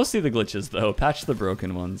 mostly the glitches though, patch the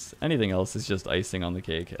broken ones. Anything else is just icing on the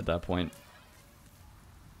cake at that point.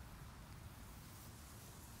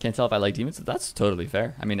 Can't tell if I like demons? That's totally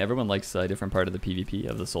fair. I mean, everyone likes a different part of the PvP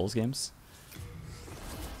of the Souls games.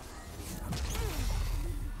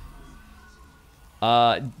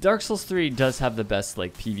 Dark Souls 3 does have the best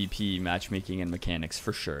like PvP matchmaking and mechanics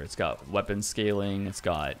for sure. It's got weapon scaling, it's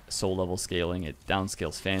got soul level scaling, it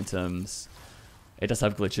downscales phantoms. It does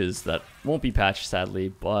have glitches that won't be patched sadly,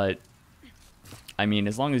 but I mean,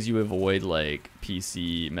 as long as you avoid like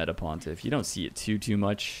PC meta pontiff, you don't see it too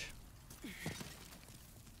much.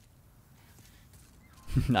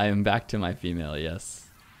 I am back to my female, yes.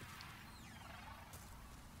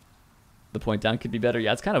 The point down could be better.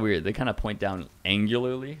 Yeah, it's kind of weird. They kind of point down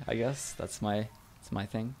angularly, I guess. That's my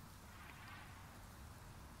thing.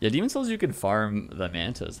 Yeah, Demon Souls you can farm the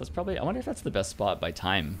mantas. That's probably, I wonder if that's the best spot by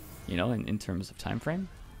time, you know, in terms of time frame.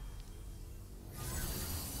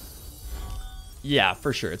 Yeah,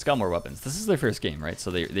 for sure. It's got more weapons. This is their first game, right?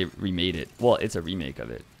 So they remade it. Well, it's a remake of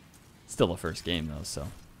it. Still the first game though, so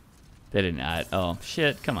they didn't add. Oh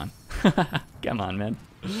shit! Come on, come on, man,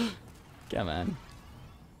 come on.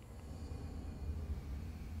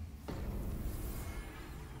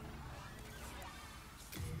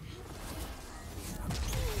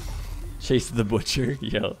 Chase the Butcher,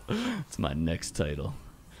 yo, it's my next title.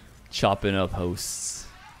 Chopping up hosts.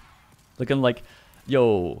 Looking like,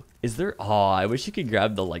 yo, is there, oh, I wish you could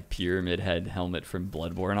grab the like pyramid head helmet from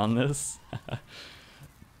Bloodborne on this.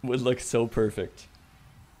 Would look so perfect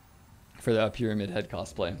for that pyramid head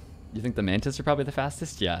cosplay. You think the mantis are probably the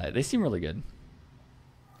fastest? Yeah, they seem really good.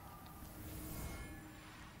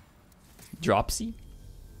 Dropsy?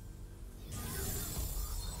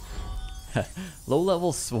 Low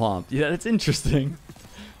level swamp. Yeah, that's interesting.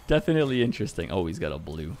 Definitely interesting. Oh, he's got a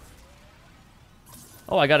blue.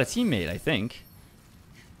 Oh, I got a teammate, I think.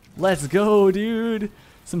 Let's go, dude.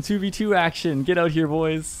 Some 2v2 action. Get out here,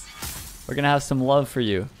 boys. We're gonna have some love for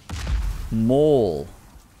you. Mole.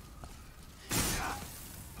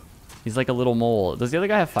 He's like a little mole. Does the other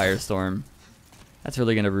guy have Firestorm? That's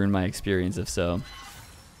really gonna ruin my experience if so.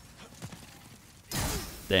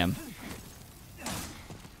 Damn.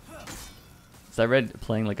 Is that Red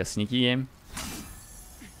playing like a sneaky game?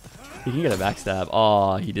 He can get a backstab.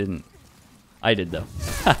 Oh, he didn't. I did though.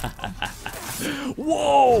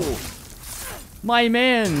 Whoa! My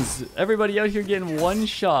mans! Everybody out here getting one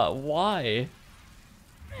shot. Why?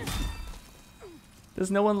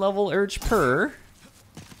 Does no one level Urge Per?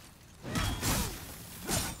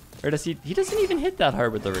 Or does he? He doesn't even hit that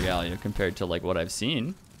hard with the Regalia compared to like what I've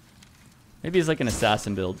seen. Maybe he's like an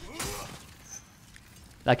assassin build.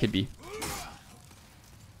 That could be.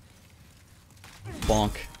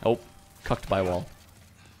 Bonk. Oh, cucked by wall.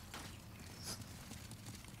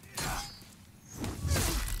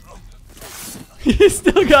 He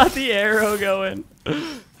still got the arrow going.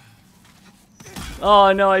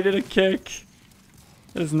 Oh no, I did a kick.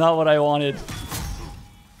 That is not what I wanted.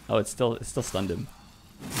 Oh, it still stunned him.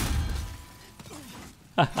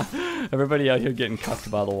 Everybody out here getting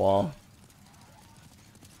cucked by the wall.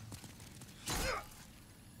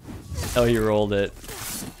 Oh, he rolled it.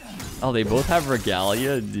 Oh, they both have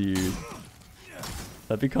Regalia? Dude.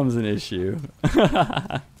 That becomes an issue.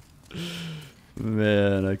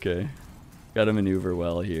 Man, okay. Gotta maneuver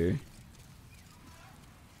well here.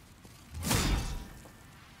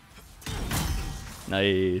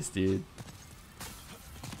 Nice, dude.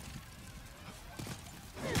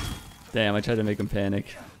 Damn, I tried to make him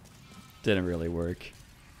panic. Didn't really work.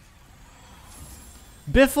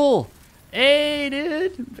 Biffle! Hey,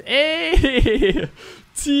 dude! Hey!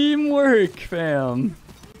 Teamwork, fam!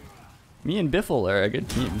 Me and Biffle are a good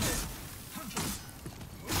team.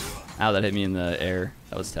 Ow, that hit me in the air.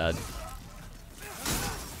 That was tad.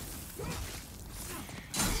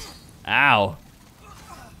 Ow!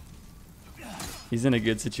 He's in a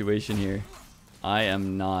good situation here. I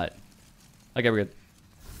am not. Okay, we're good.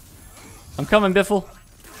 I'm coming, Biffle.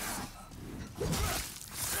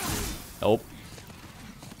 Oh.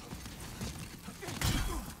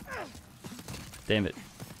 Damn it.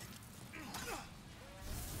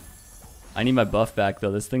 I need my buff back,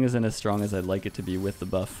 though. This thing isn't as strong as I'd like it to be with the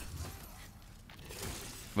buff.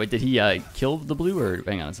 Wait, did he kill the blue, or...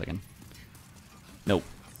 Hang on a second. Nope.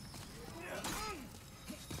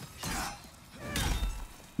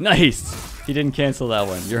 Nice! He didn't cancel that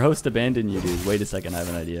one. Your host abandoned you, dude. Wait a second, I have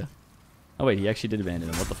an idea. Oh wait, he actually did abandon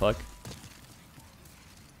him. What the fuck?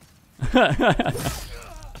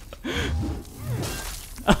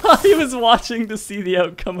 He was watching to see the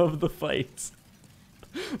outcome of the fight.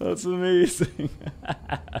 That's amazing.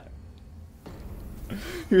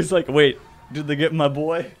 He was like, wait, did they get my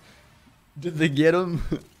boy? Did they get him?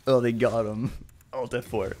 Oh, they got him. Alt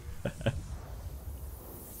F4.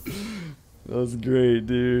 That was great,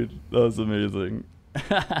 dude. That was amazing.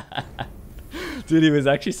 Dude, he was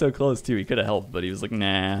actually so close, too. He could have helped, but he was like,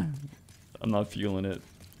 nah. I'm not feeling it.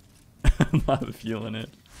 I'm not feeling it.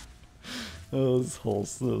 That was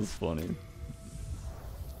wholesome. That was funny.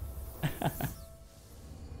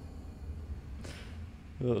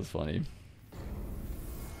 That was funny.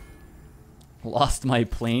 Lost my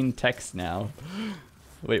plain text now.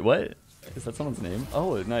 Wait, what? Is that someone's name?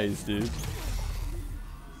 Oh, nice, dude.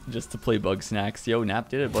 Just to play Bug Snacks. Yo, Nap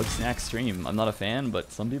did a Bug Snacks stream. I'm not a fan,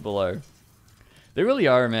 but some people are. They really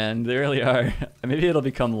are, man. They really are. Maybe it'll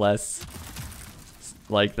become less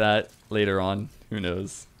like that later on. Who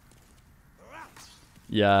knows?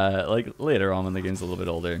 Yeah, like later on when the game's a little bit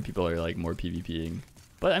older and people are like more PvPing.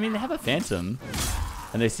 But I mean, they have a Phantom,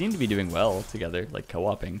 and they seem to be doing well together, like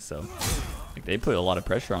co-oping. So, like, they put a lot of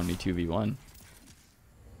pressure on me 2v1.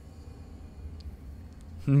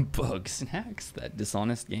 Bug Snacks, that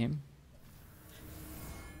dishonest game.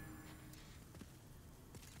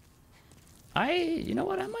 You know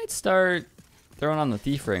what? I might start throwing on the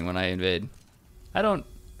Thief Ring when I invade. I don't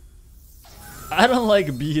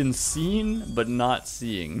like being seen, but not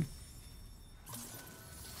seeing.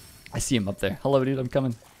 I see him up there. Hello, dude. I'm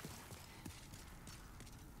coming.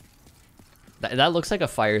 That looks like a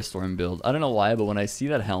Firestorm build. I don't know why, but when I see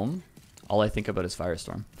that helm, all I think about is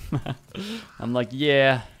Firestorm. I'm like,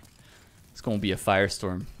 yeah, it's gonna be a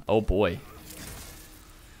Firestorm. Oh boy.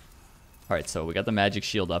 Alright, so we got the magic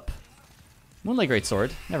shield up. Moonlight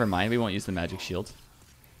Greatsword. Never mind, we won't use the magic shield,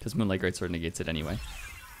 because Moonlight Greatsword negates it anyway.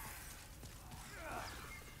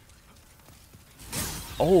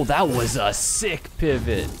 Oh, that was a sick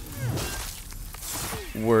pivot.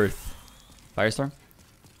 Worth. Firestorm?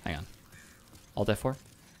 Hang on. Alt F4?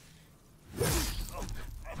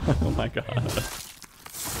 Oh my god.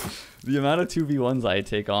 The amount of 2v1s I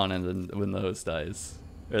take on and then when the host dies,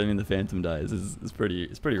 or I mean the Phantom dies, is pretty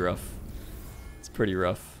rough. It's pretty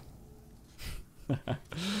rough.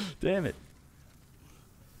 Damn it.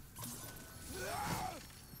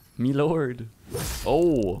 Me lord.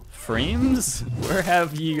 Oh, frames? Where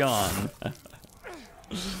have ye gone?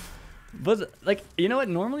 But, like, you know what?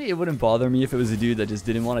 Normally it wouldn't bother me if it was a dude that just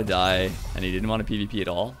didn't want to die and he didn't want to PvP at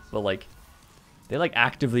all. But, like, they, like,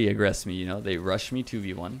 actively aggress me, you know? They rush me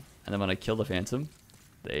 2v1. And then when I kill the Phantom,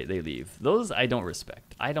 They leave. Those I don't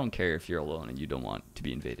respect. I don't care if you're alone and you don't want to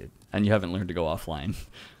be invaded and you haven't learned to go offline.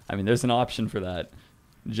 I mean, there's an option for that.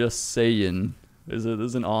 Just saying. There's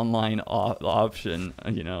an online option,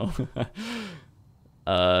 you know.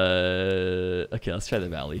 Okay, let's try the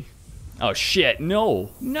valley. Oh shit!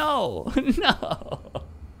 No! No! No!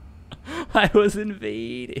 I was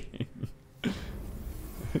invading.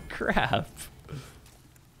 Crap.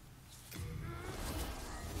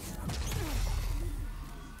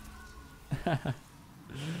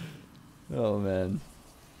 Oh man.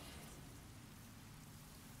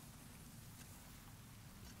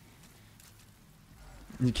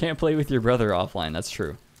 You can't play with your brother offline, that's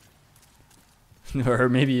true. Or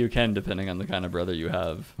maybe you can, depending on the kind of brother you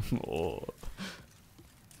have. Oh.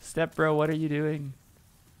 Step bro, what are you doing?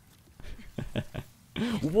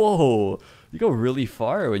 Whoa! You go really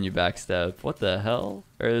far when you backstep. What the hell?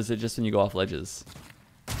 Or is it just when you go off ledges?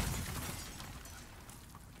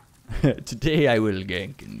 Today I will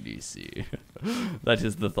gank in DC. That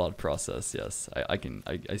is the thought process, yes.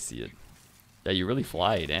 I see it. Yeah, you really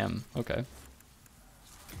fly, damn. Okay.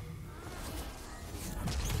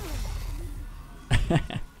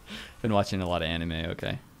 Been watching a lot of anime,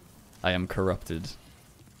 okay. I am corrupted.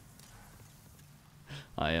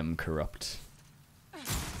 I am corrupt.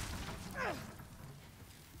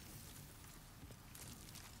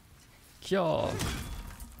 Kyo.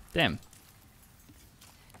 Damn.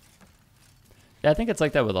 Yeah, I think it's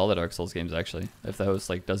like that with all the Dark Souls games, actually. If the host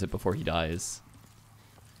like does it before he dies.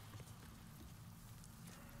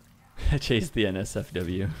 Chase the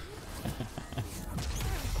NSFW.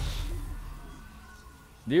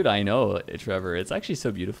 Dude, I know, Trevor. It's actually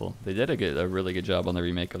so beautiful. They did a really good job on the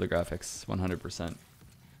remake of the graphics, 100%.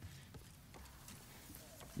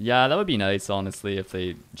 Yeah, that would be nice, honestly, if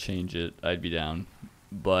they change it. I'd be down.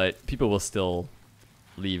 But people will still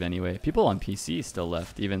leave anyway. People on PC still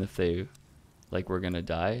left, even if they like were gonna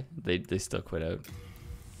die. They still quit out.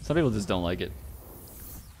 Some people just don't like it.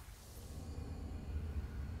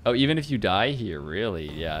 Oh, even if you die here, really?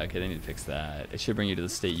 Yeah, okay, they need to fix that. It should bring you to the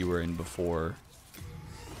state you were in before.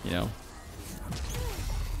 You know?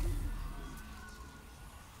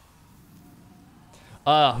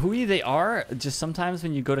 Who they are, just sometimes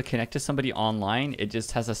when you go to connect to somebody online, it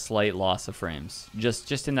just has a slight loss of frames.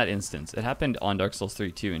 Just in that instance. It happened on Dark Souls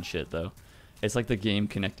 3 too and shit, though. It's like the game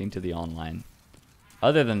connecting to the online.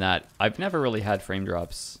 Other than that, I've never really had frame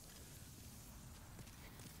drops.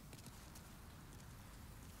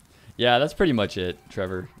 Yeah, that's pretty much it,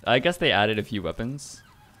 Trevor. I guess they added a few weapons.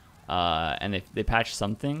 And they patched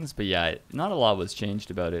some things, but yeah, not a lot was changed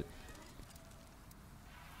about it.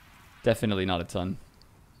 Definitely not a ton.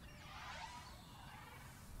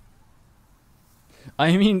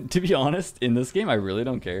 I mean, to be honest, in this game, I really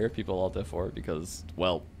don't care if people alt F4 because,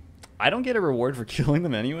 well, I don't get a reward for killing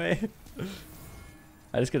them anyway.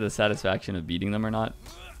 I just get the satisfaction of beating them or not.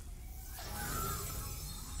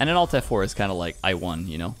 And an alt F4 is kind of like, I won,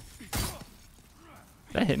 you know?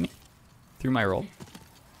 Did that hit me? Through my roll?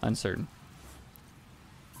 Uncertain.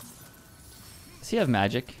 Does he have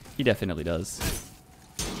magic? He definitely does.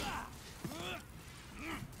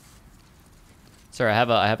 Sir, I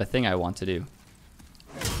have a thing I want to do.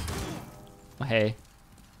 Oh, hey.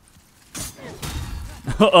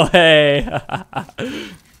 Oh, hey.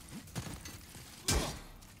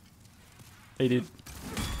 Hey, dude.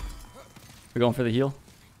 We're going for the heal?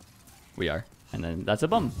 We are. And then that's a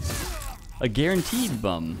bum. A guaranteed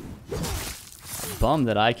bum. A bum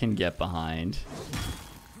that I can get behind.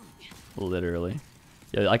 Literally.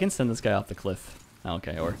 Yeah, I can send this guy off the cliff.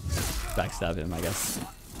 Okay, or backstab him, I guess.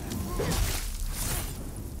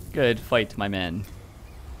 Good fight, my man.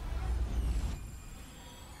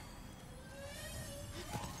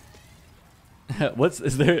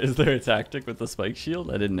 Is there a tactic with the spike shield?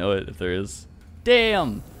 I didn't know it. If there is,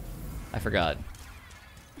 damn, I forgot.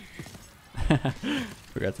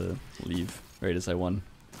 Forgot to leave right as I won.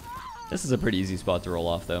 This is a pretty easy spot to roll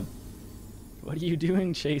off, though. What are you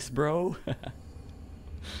doing, Chase, bro?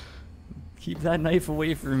 Keep that knife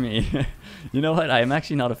away from me. You know what? I am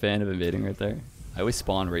actually not a fan of invading right there. I always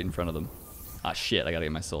spawn right in front of them. Ah, shit, I gotta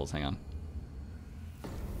get my souls. Hang on.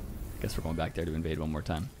 Guess we're going back there to invade one more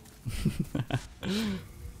time.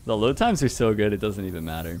 The load times are so good, it doesn't even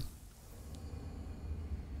matter.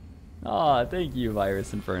 Aw, thank you,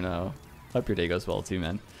 Virus Inferno. Hope your day goes well too,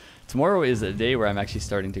 man. Tomorrow is a day where I'm actually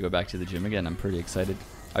starting to go back to the gym again. I'm pretty excited.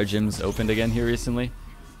 Our gym's opened again here recently.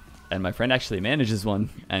 And my friend actually manages one,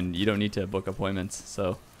 and you don't need to book appointments,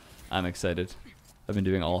 so I'm excited. I've been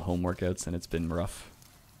doing all home workouts, and it's been rough.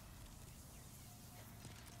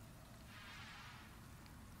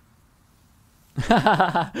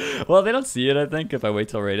 Well, they don't see it, I think, if I wait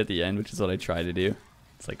till right at the end, which is what I try to do.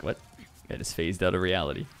 It's like, what? I just phased out of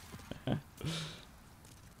reality.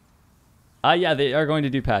 Yeah, they are going to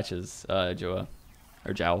do patches, Joa.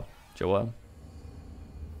 Or Joa.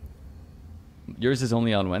 Yours is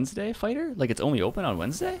only on Wednesday, Fighter? Like, it's only open on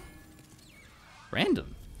Wednesday?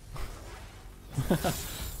 Random.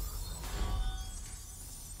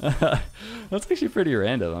 That's actually pretty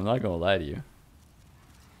random, I'm not gonna lie to you.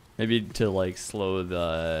 Maybe to, like, slow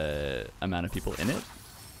the amount of people in it?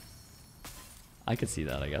 I could see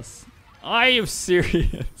that, I guess. Are you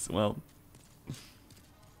serious?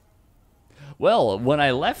 Well, when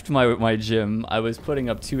I left my gym, I was putting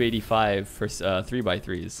up 285 for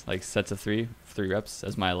 3x3s, like sets of 3 reps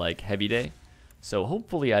as my like heavy day. So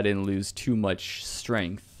hopefully I didn't lose too much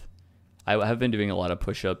strength. I have been doing a lot of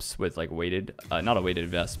push-ups with like weighted, not a weighted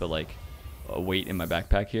vest, but like a weight in my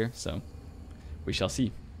backpack here. So we shall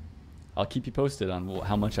see. I'll keep you posted on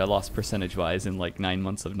how much I lost percentage-wise in like 9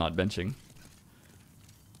 months of not benching.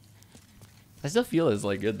 I still feel it's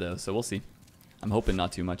like good though, so we'll see. I'm hoping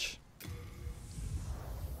not too much.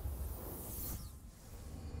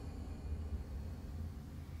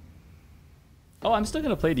 Oh, I'm still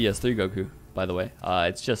gonna play DS3 Goku, by the way.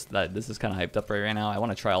 It's just that this is kind of hyped up right now. I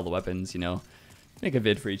want to try all the weapons, you know, make a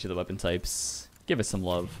vid for each of the weapon types, give it some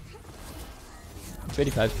love.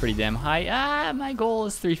 285 is pretty damn high. My goal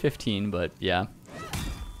is 315, but yeah.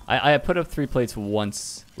 I put up 3 plates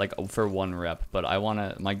once, like for 1 rep, but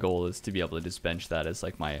my goal is to be able to just bench that as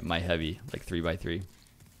like my heavy, like 3x3.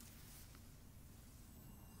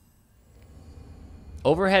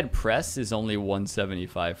 Overhead press is only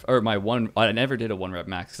 175, or I never did a 1 rep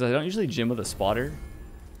max because I don't usually gym with a spotter.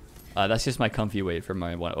 That's just my comfy weight for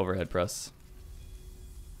my overhead press.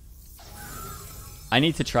 I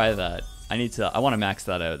need to try that. I want to max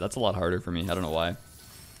that out. That's a lot harder for me. I don't know why.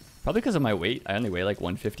 Probably because of my weight. I only weigh like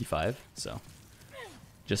 155, so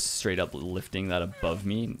just straight up lifting that above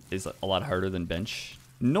me is a lot harder than bench.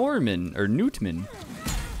 Newtman.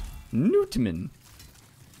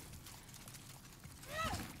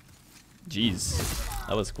 Jeez,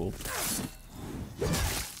 that was cool.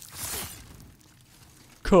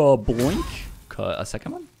 Kabloink. A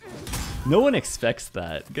second one? No one expects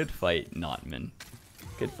that. Good fight, Notman.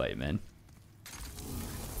 Good fight, man.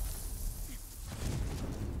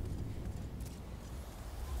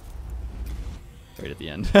 Right at the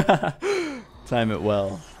end. Time it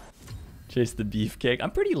well. Chase the beefcake.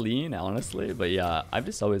 I'm pretty lean, honestly, but yeah, I've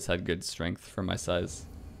just always had good strength for my size.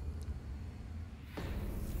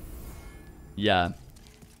 Yeah.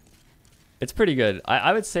 It's pretty good.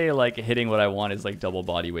 I would say like hitting what I want is like double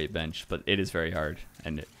body weight bench, but it is very hard.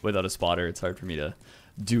 And without a spotter, it's hard for me to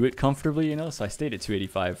do it comfortably, you know? So I stayed at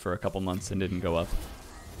 285 for a couple months and didn't go up.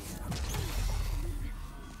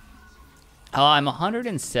 I'm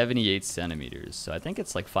 178 centimeters, so I think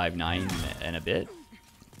it's like 5'9" and a bit.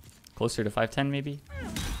 Closer to 5'10" maybe?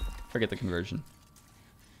 Forget the conversion.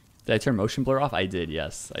 Did I turn motion blur off? I did,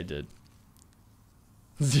 yes, I did.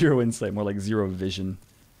 0 insight, more like 0 vision.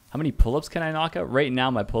 How many pull-ups can I knock out? Right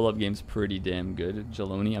now, my pull-up game's pretty damn good,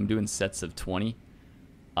 Jaloni. I'm doing sets of 20,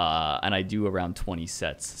 and I do around 20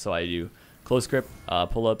 sets. So I do close grip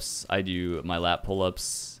pull-ups, I do my lat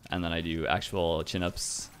pull-ups, and then I do actual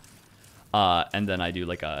chin-ups. And then I do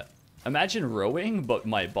like imagine rowing, but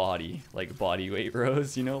my body, like body weight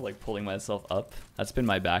rows, you know, like pulling myself up. That's been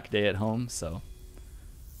my back day at home, so.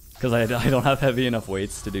 Because I don't have heavy enough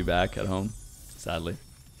weights to do back at home, sadly.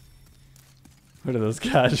 What are those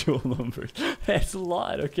casual numbers? Hey, it's a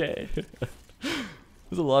lot, okay.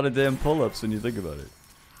 There's a lot of damn pull-ups when you think about it.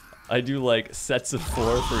 I do like sets of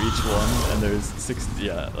 4 for each one, and there's 16.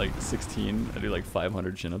 I do like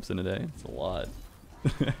 500 chin-ups in a day. It's a lot.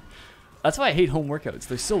 That's why I hate home workouts.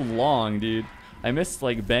 They're so long, dude. I miss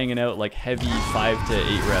like banging out like heavy 5 to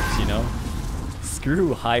 8 reps, you know?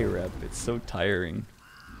 Screw high rep. It's so tiring.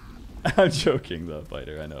 I'm joking though,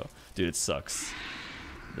 Fighter. I know. Dude, it sucks.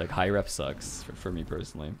 Like high rep sucks for me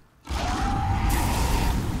personally.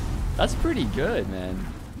 That's pretty good, man.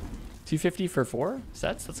 250 for 4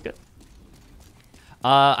 sets? That's good.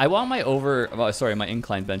 I want my my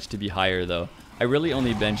incline bench to be higher though. I really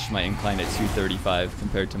only bench my incline at 235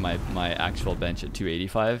 compared to my actual bench at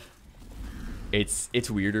 285. It's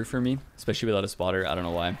weirder for me, especially without a spotter. I don't know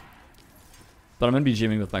why. But I'm gonna be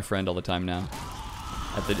gymming with my friend all the time now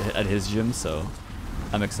at his gym, so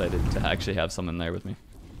I'm excited to actually have someone there with me.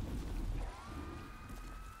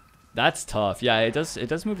 That's tough. Yeah, it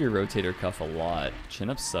does move your rotator cuff a lot.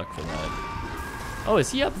 Chin-ups suck for that. Oh,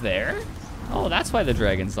 is he up there? Oh, that's why the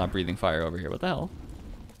dragon's not breathing fire over here. What the hell?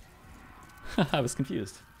 I was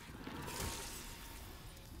confused.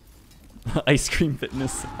 Ice cream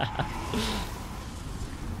fitness.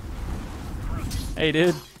 Hey,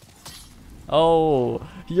 dude. Oh,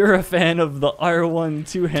 you're a fan of the R1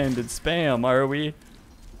 two-handed spam, are we?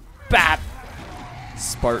 Bap!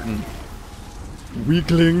 Spartan.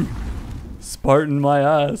 Weakling. Spartan my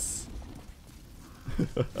ass.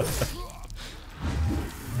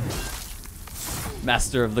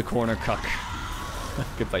 Master of the corner cuck.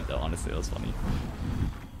 Good fight though, honestly, that was funny.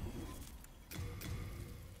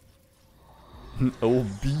 Oh,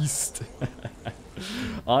 beast.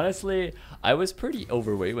 Honestly, I was pretty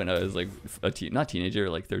overweight when I was like not teenager,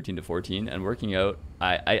 like 13 to 14, and working out.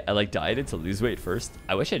 I like dieted to lose weight first.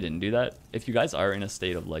 I wish I didn't do that. If you guys are in a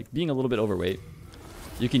state of like being a little bit overweight,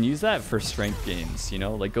 you can use that for strength gains, you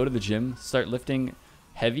know, like go to the gym, start lifting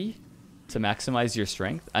heavy to maximize your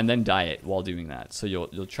strength, and then diet while doing that. So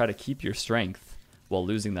you'll try to keep your strength while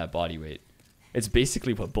losing that body weight. It's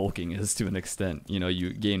basically what bulking is to an extent. You know,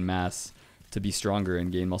 you gain mass to be stronger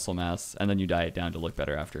and gain muscle mass, and then you diet down to look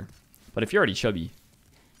better after. But if you're already chubby,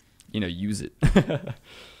 you know, use it. Did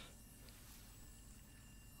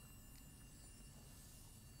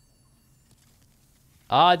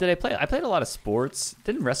I play? I played a lot of sports.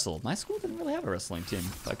 Didn't wrestle. My school didn't really have a wrestling team.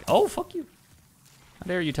 Like, oh, fuck you. How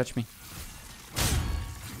dare you touch me?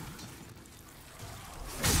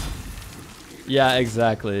 Yeah,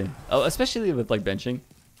 exactly. Oh, especially with like benching,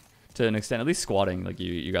 to an extent. At least squatting, like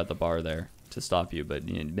you got the bar there to stop you. But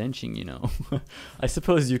benching, you know, I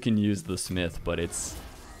suppose you can use the Smith, but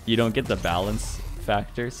you don't get the balance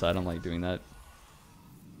factor, so I don't like doing that.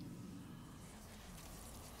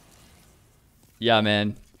 Yeah,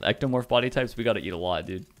 man. Ectomorph body types, we gotta eat a lot,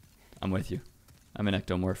 dude. I'm with you. I'm an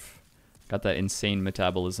ectomorph. Got that insane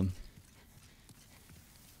metabolism.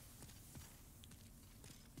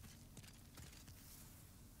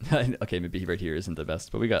 Okay, maybe right here isn't the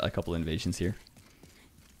best, but we got a couple invasions here.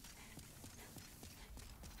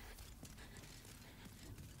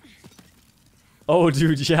 Oh,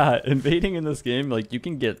 dude, yeah. Invading in this game, like, you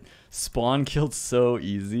can get spawn killed so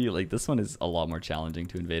easy. Like, this one is a lot more challenging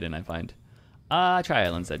to invade in, I find. Try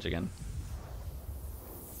Island's Edge again.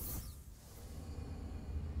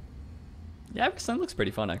 Yeah, Everson looks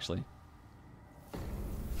pretty fun, actually.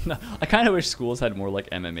 I kind of wish schools had more, like,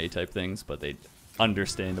 MMA type things, but they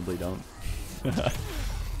understandably don't.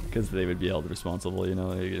 Because they would be held responsible, you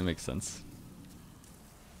know? It makes sense.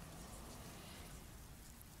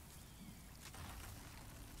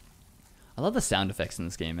 I love the sound effects in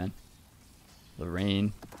this game, man. The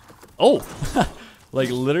rain. Oh! Like,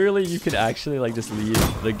 literally, you could actually, like, just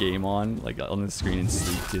leave the game on, like, on the screen and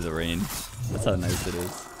sleep to the rain. That's how nice it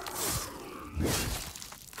is.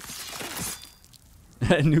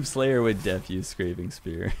 Noob Slayer would def use Scraping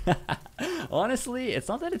Spear. Honestly, it's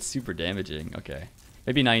not that it's super damaging. Okay.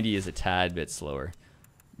 Maybe 90 is a tad bit slower.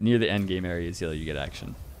 Near the end game areas, you get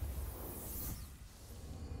action.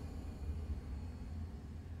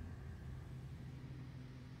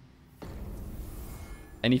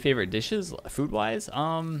 Any favorite dishes, food-wise?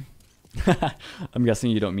 I'm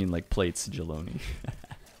guessing you don't mean like plates, Jaloni.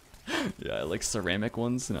 Yeah, like ceramic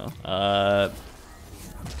ones, no.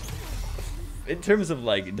 In terms of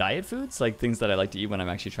like diet foods, like things that I like to eat when I'm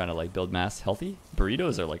actually trying to like build mass healthy,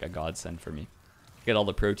 burritos are like a godsend for me. Get all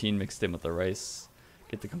the protein mixed in with the rice,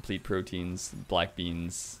 get the complete proteins, black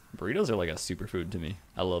beans. Burritos are like a superfood to me.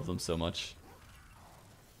 I love them so much.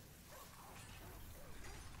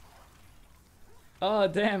 Oh,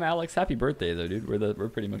 damn, Alex. Happy birthday, though, dude. We're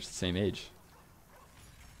pretty much the same age.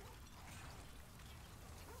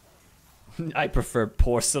 I prefer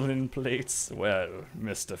porcelain plates. Well,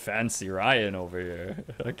 Mr. Fancy Ryan over here.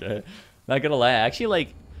 Okay. Not gonna lie.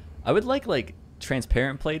 Actually, I would like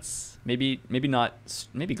transparent plates. Maybe not,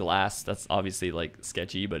 maybe glass. That's obviously, like,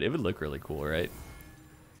 sketchy, but it would look really cool, right?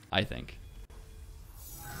 I think.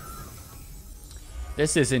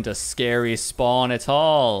 This isn't a scary spawn at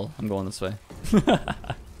all. I'm going this way.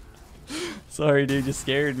 Sorry, dude, you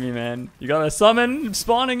scared me, man. You got a summon,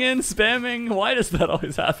 spawning in, spamming. Why does that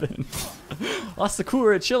always happen?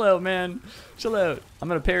 Asakura, chill out, man. Chill out. I'm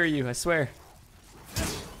gonna parry you, I swear.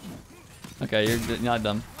 Okay, you're not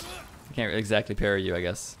dumb. I can't exactly parry you, I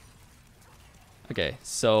guess. Okay,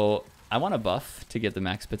 so I want a buff to get the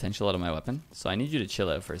max potential out of my weapon. So I need you to chill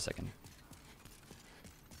out for a second.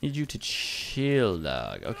 Need you to chill,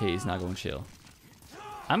 dog. Okay, he's not going to chill.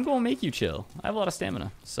 I'm going to make you chill. I have a lot of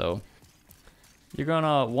stamina, so you're going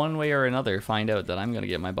to, one way or another, find out that I'm going to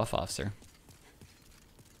get my buff off, sir.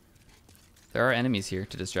 There are enemies here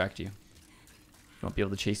to distract you. You won't be able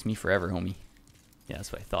to chase me forever, homie. Yeah,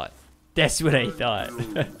 that's what I thought. That's what I thought.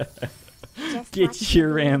 Get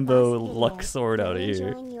your Rambo luck sword out of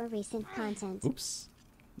here. Oops.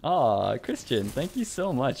 Aw, Christian, thank you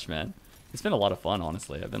so much, man. It's been a lot of fun,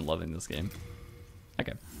 honestly. I've been loving this game.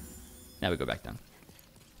 Okay. Now we go back down.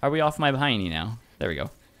 Are we off my behindy now? There we go.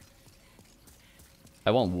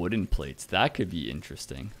 I want wooden plates. That could be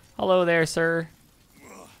interesting. Hello there, sir.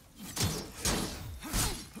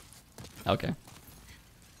 Okay.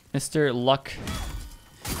 Mr. Luck.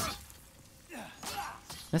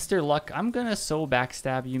 Mr. Luck, I'm gonna so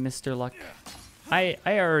backstab you, Mr. Luck. I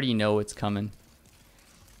already know it's coming.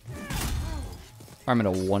 Or I'm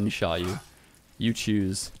gonna one-shot you. You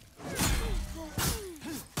choose.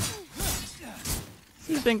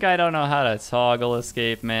 You think I don't know how to toggle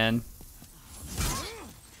escape, man?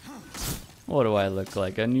 What do I look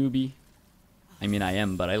like, a newbie? I mean, I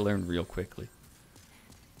am, but I learned real quickly.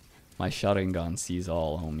 My shotgun gun sees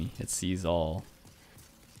all, homie. It sees all.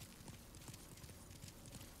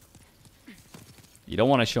 You don't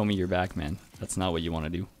want to show me your back, man. That's not what you want to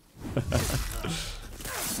do.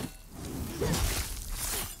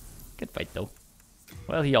 Good fight, though.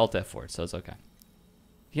 Well, he alt F4, so it's okay.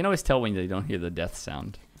 You can always tell when they don't hear the death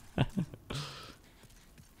sound.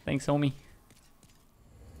 Thanks, homie.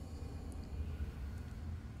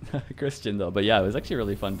 Christian, though. But yeah, it was actually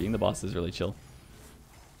really fun. Being the boss is really chill.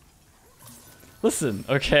 Listen,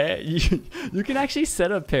 okay? You can actually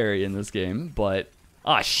set up parry in this game, but...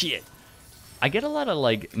 Ah, shit! I get a lot of,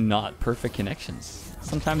 like, not perfect connections.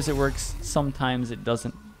 Sometimes it works, sometimes it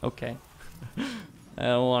doesn't. Okay. I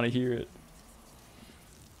don't want to hear it.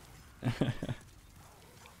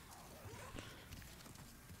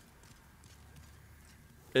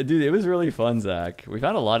 Dude, it was really fun, Zach. We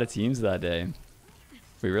found a lot of teams that day.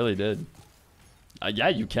 We really did. Yeah,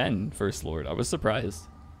 you can, First Lord. I was surprised.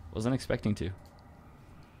 Wasn't expecting to.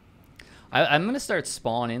 I'm going to start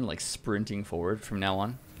spawning, like, sprinting forward from now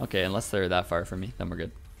on. Okay, unless they're that far from me, then we're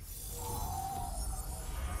good.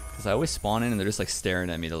 Because I always spawn in and they're just, like, staring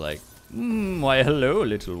at me to, like, why, hello,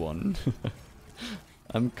 little one.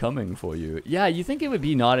 I'm coming for you. Yeah, you think it would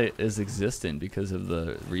be not as existent because of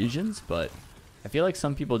the regions, but I feel like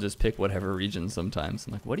some people just pick whatever region sometimes.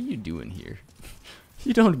 I'm like, what are you doing here?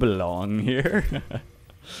 You don't belong here.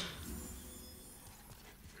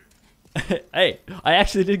 Hey, I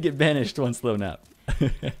actually did get banished once though, Nap.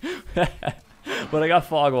 But I got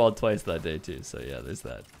fog walled twice that day too, so yeah, there's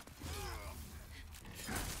that.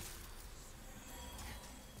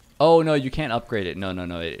 Oh no, you can't upgrade it. No,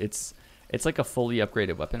 it's like a fully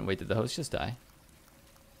upgraded weapon. Wait, did the host just die?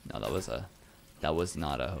 No, that was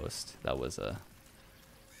not a host. That was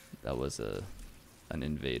an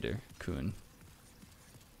invader, Kun.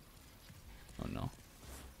 Oh no.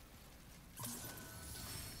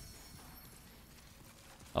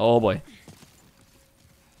 Oh boy.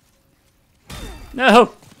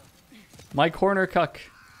 No! My corner cuck.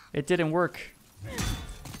 It didn't work.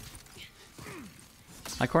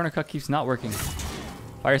 My corner cuck keeps not working.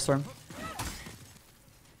 Firestorm.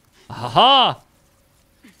 Haha!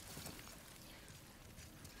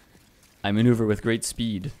 I maneuver with great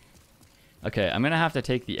speed. Okay, I'm gonna have to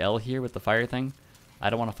take the L here with the fire thing. I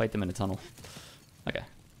don't want to fight them in a tunnel. Okay.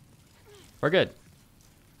 We're good.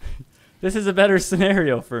 This is a better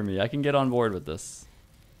scenario for me. I can get on board with this.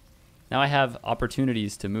 Now I have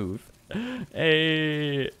opportunities to move.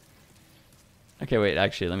 Hey. Okay, wait.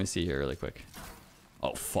 Actually, let me see here really quick.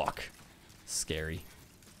 Oh, fuck. Scary.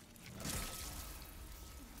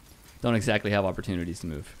 Don't exactly have opportunities to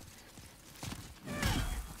move.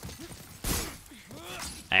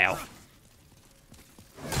 Ow.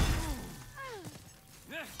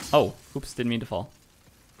 Oh, oops, didn't mean to fall.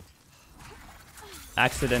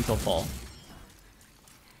 Accidental fall.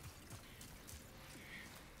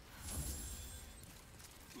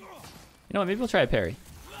 You know what, maybe we'll try a parry.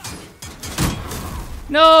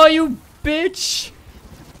 No, you bitch!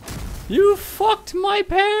 You fucked my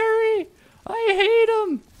parry! I hate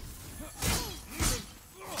him!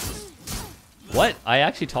 What? I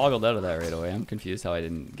actually toggled out of that right away. I'm confused how I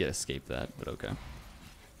didn't get escape that, but okay.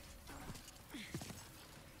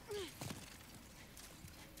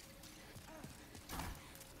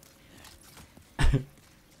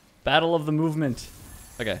 Battle of the movement.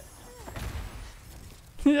 Okay.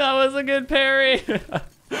 That was a good parry.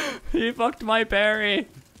 He fucked my parry.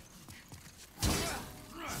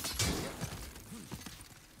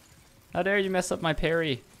 How dare you mess up my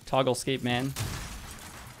parry, toggle escape man.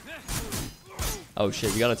 Oh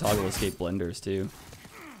shit, you gotta toggle escape blenders too.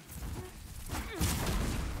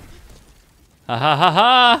 Ha ha ha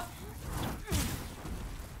ha!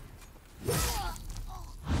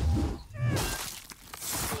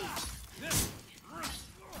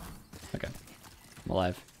 Okay, I'm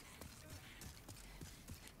alive.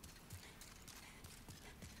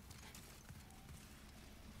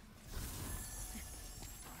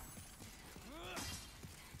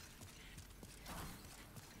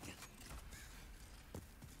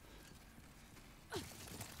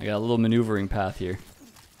 I got a little maneuvering path here.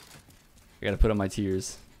 I gotta put on my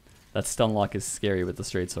tears. That stun lock is scary with the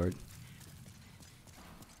straight sword.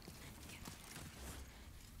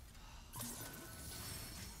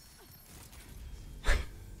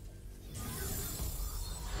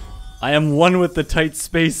 I am one with the tight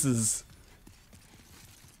spaces.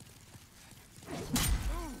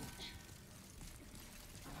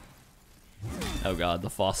 Oh god, the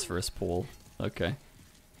phosphorus pool. Okay.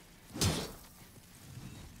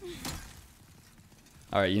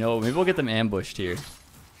 Alright, you know what? Maybe we'll get them ambushed here.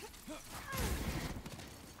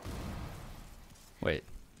 Wait.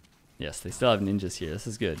 Yes, they still have ninjas here. This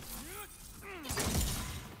is good.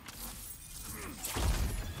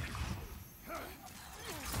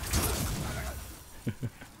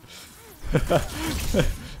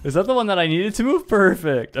 Is that the one that I needed to move?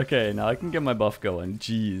 Perfect. Okay, now I can get my buff going.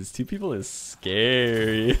 Jeez, 2 people is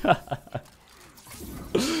scary.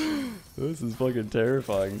 This is fucking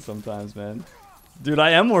terrifying sometimes, man. Dude,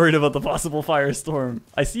 I am worried about the possible firestorm.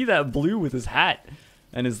 I see that blue with his hat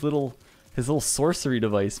and his little sorcery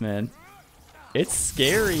device, man. It's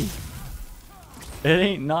scary. It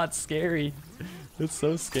ain't not scary. It's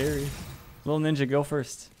so scary. Little ninja, go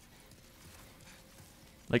first.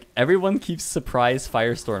 Like, everyone keeps surprise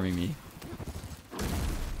firestorming me.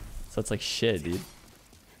 So it's like shit, dude.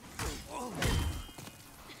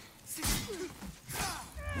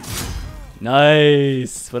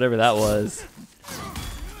 Nice! Whatever that was.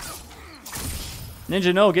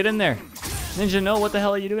 Ninja, no, get in there. Ninja, no, what the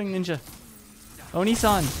hell are you doing, Ninja? Oh,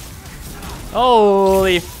 Nissan.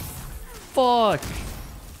 Holy fuck.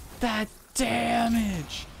 That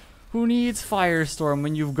damage. Who needs Firestorm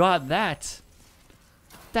when you've got that?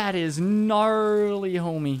 That is gnarly,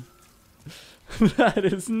 homie. That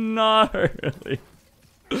is gnarly.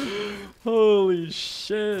 Holy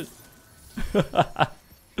shit.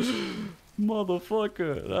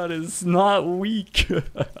 Motherfucker, that is not weak.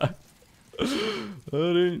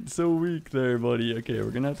 That ain't so weak there, buddy. Okay,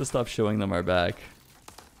 we're gonna have to stop showing them our back.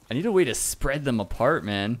 I need a way to spread them apart,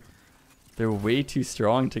 man. They're way too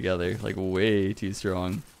strong together, like way too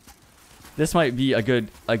strong. This might be a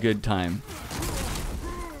good time.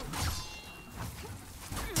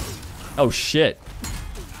 Oh shit.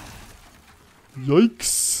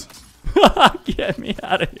 Yikes. Get me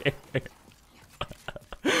out of here.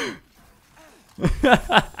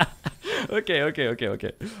 Okay.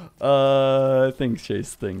 Think,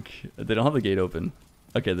 Chase, think. They don't have the gate open.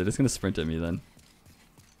 Okay, they're just gonna sprint at me then.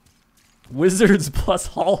 Wizards plus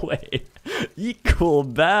hallway equal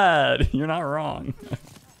bad. You're not wrong.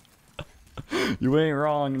 You ain't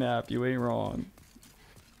wrong, Nap. You ain't wrong.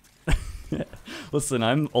 Listen,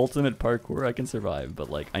 I'm ultimate parkour. I can survive, but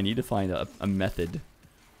like, I need to find a method.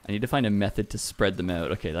 I need to find a method to spread them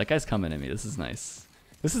out. Okay, that guy's coming at me. This is nice.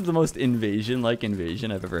 This is the most invasion-like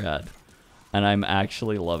invasion I've ever had. And I'm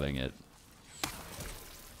actually loving it.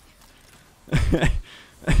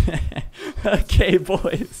 Okay,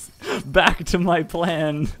 boys. Back to my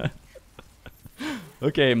plan.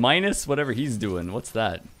 Okay, minus whatever he's doing. What's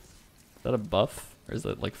that? Is that a buff? Or is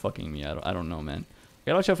that like fucking me? I don't know, man.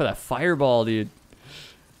 Gotta watch out for that fireball, dude.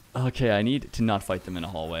 Okay, I need to not fight them in a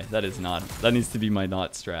hallway. That needs to be my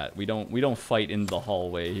not strat. We don't fight in the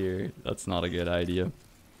hallway here. That's not a good idea.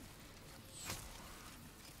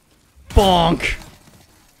 Bonk!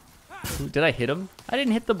 Ooh, did I hit him? I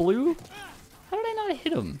didn't hit the blue? How did I not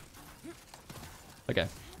hit him? Okay.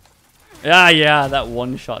 Yeah, that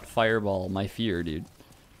one-shot fireball. My fear, dude.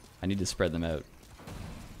 I need to spread them out.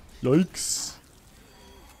 Yikes.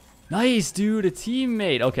 Nice, dude. A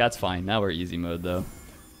teammate. Okay, that's fine. Now we're easy mode, though.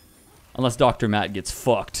 Unless Dr. Matt gets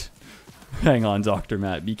fucked. Hang on, Dr.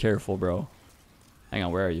 Matt. Be careful, bro. Hang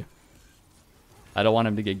on, where are you? I don't want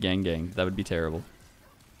him to get gang-ganged. That would be terrible.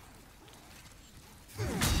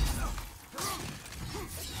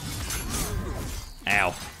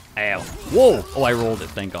 Ow. Ow. Whoa! Oh, I rolled it.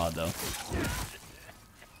 Thank God, though.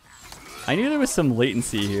 I knew there was some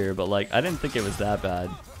latency here, but, like, I didn't think it was that bad.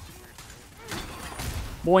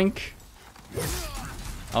 Boink.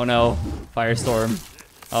 Oh, no. Firestorm.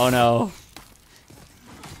 Oh, no.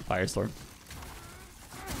 Firestorm.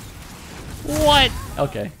 What?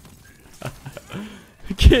 Okay.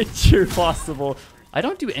 Get your possible... I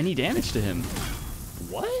don't do any damage to him.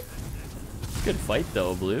 What? Good fight,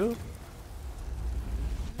 though, Blue.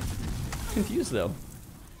 Confused, though.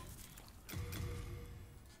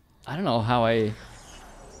 I don't know how I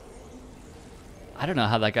don't know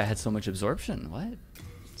how that guy had so much absorption. What?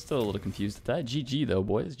 Still a little confused at that. GG, though,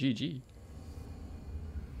 boys. GG.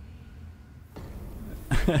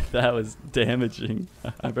 That was damaging.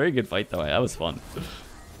 A very good fight, though. That was fun.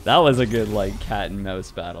 That was a good, like, cat and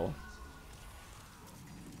mouse battle.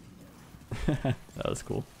 That was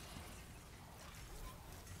cool.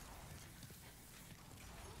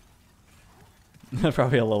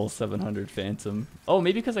 Probably a level 700 Phantom. Oh,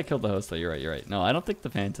 maybe because I killed the host though. You're right, you're right. No, I don't think the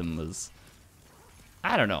Phantom was...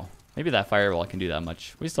 I don't know. Maybe that Fireball can do that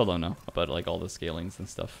much. We still don't know about like all the scalings and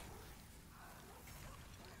stuff.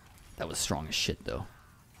 That was strong as shit though.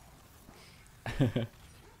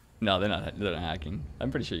 No, they're not hacking.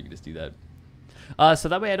 I'm pretty sure you can just do that. So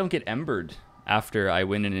that way I don't get embered after I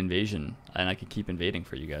win an invasion, and I can keep invading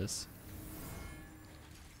for you guys.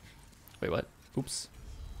 Wait, what? Oops.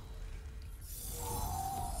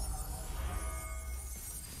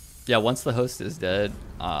 Yeah, once the host is dead,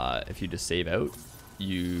 if you just save out,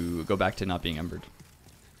 you go back to not being embered.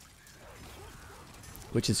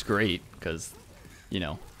 Which is great, because, you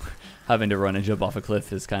know, having to run and jump off a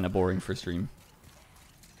cliff is kind of boring for stream.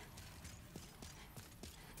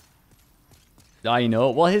 I know.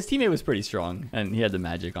 Well, his teammate was pretty strong, and he had the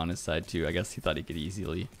magic on his side too. I guess he thought he could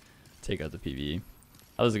easily take out the PvE.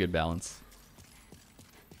 That was a good balance.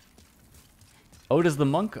 Oh, does the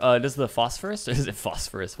monk, does the phosphorus, or is it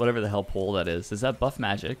phosphorus? Whatever the hell pole that is. Does that buff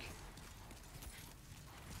magic?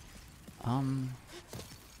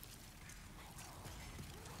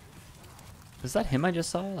 Is that him I just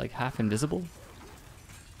saw? Like half invisible?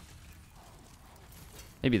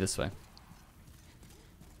 Maybe this way.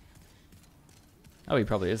 Oh, he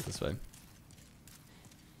probably is this way.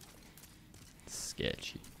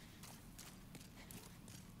 Sketchy.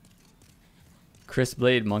 Crisp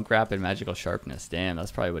Blade, Monk Rapid, Magical Sharpness. Damn,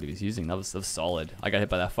 that's probably what he was using. That was so solid. I got hit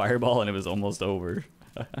by that fireball and it was almost over.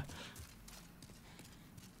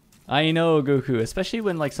 I know, Goku. Especially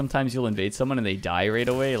when like sometimes you'll invade someone and they die right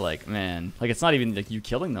away. Like, man. Like it's not even like you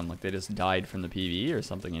killing them. Like they just died from the PvE or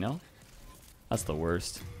something, you know? That's the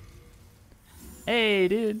worst. Hey,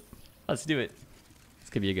 dude. Let's do it.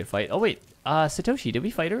 Could be a good fight. Oh wait, Satoshi, did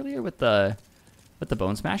we fight earlier with the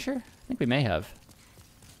Bone Smasher? I think we may have.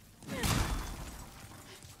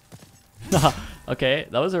 Okay,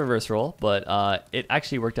 that was a reverse roll, but it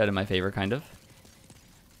actually worked out in my favor, kind of.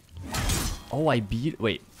 Oh, I beat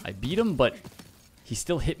him, but he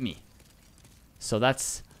still hit me. So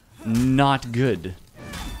that's not good.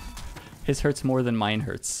 His hurts more than mine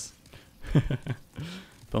hurts.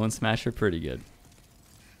 Bone Smasher, pretty good.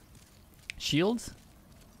 Shields?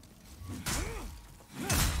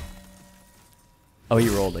 Oh, he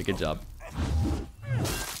rolled it. Good job.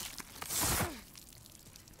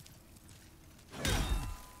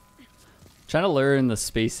 Trying to learn the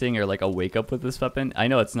spacing or like a wake up with this weapon. I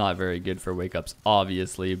know it's not very good for wake ups,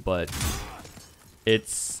 obviously, but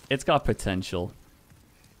it's got potential.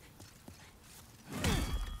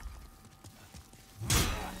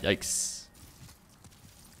 Yikes.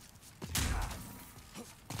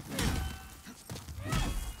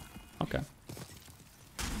 Okay.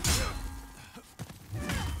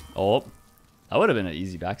 Oh, that would have been an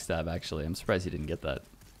easy backstab, actually. I'm surprised he didn't get that.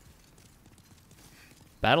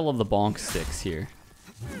 Battle of the Bonk Sticks here.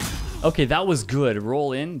 Okay, that was good.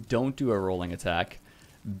 Roll in. Don't do a rolling attack.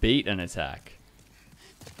 Bait an attack.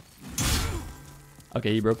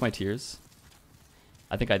 Okay, he broke my tears.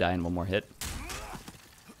 I think I die in one more hit.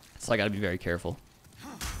 So I gotta be very careful.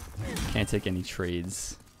 Can't take any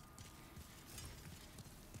trades.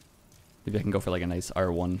 Maybe I can go for like a nice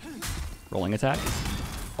R1 rolling attack.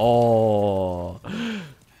 Oh,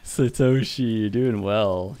 Satoshi, doing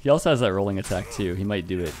well. He also has that rolling attack too. He might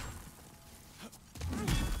do it.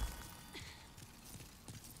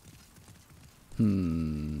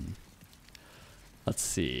 Let's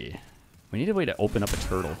see. We need a way to open up a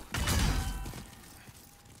turtle.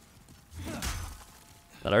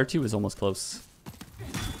 That R2 was almost close.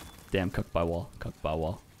 Damn, cooked by wall. Cooked by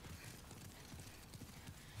wall.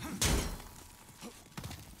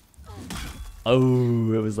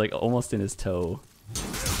 Oh, it was like almost in his toe.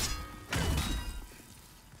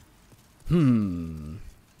 I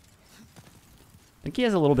think he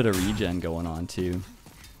has a little bit of regen going on too.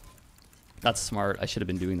 That's smart. I should have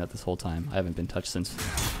been doing that this whole time. I haven't been touched since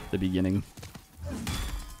the beginning.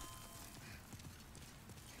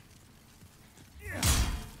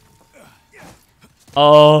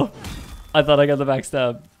 Oh, I thought I got the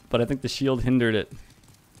backstab, but I think the shield hindered it.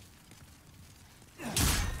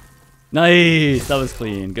 Nice! That was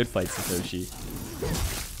clean. Good fight, Satoshi.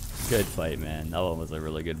 Good fight, man. That one was a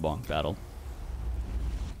really good bonk battle.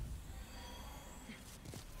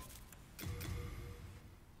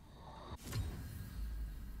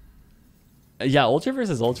 Yeah, Ultra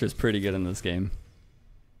versus Ultra is pretty good in this game.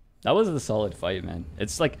 That was a solid fight, man.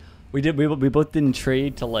 It's like we both didn't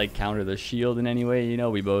trade to like counter the shield in any way, you know.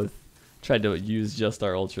 We both tried to use just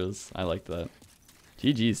our ultras. I liked that.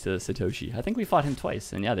 GG's to Satoshi. I think we fought him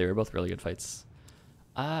twice, and yeah, they were both really good fights.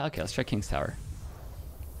 Okay, let's try King's Tower.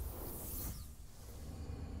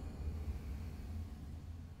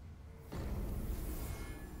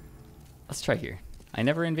 Let's try here. I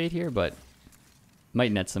never invade here, but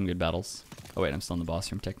might net some good battles. Oh wait, I'm still in the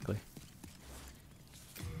boss room technically.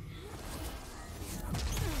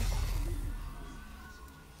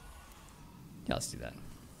 Yeah, let's do that.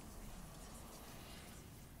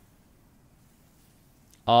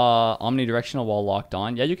 Omnidirectional while locked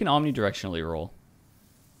on. Yeah, you can omnidirectionally roll.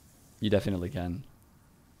 You definitely can.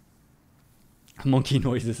 Monkey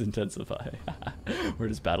noises intensify. We're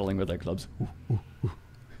just battling with our clubs.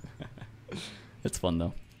 It's fun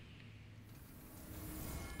though.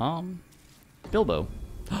 Bilbo.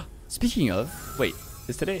 Speaking of, wait,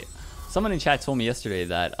 is today? Someone in chat told me yesterday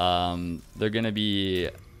that they're gonna be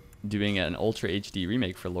doing an Ultra HD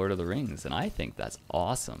remake for Lord of the Rings, and I think that's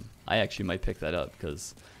awesome. I actually might pick that up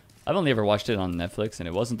because I've only ever watched it on Netflix, and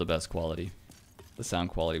it wasn't the best quality. The sound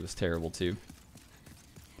quality was terrible too.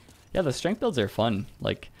 Yeah, the strength builds are fun.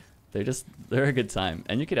 Like, they're a good time,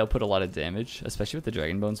 and you could output a lot of damage, especially with the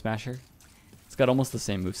Dragon Bone Smasher. It's got almost the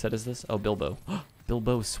same moveset as this. Oh, Bilbo.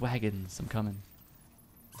 Bilbo Swaggins, I'm coming.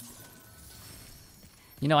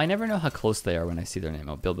 You know, I never know how close they are when I see their name.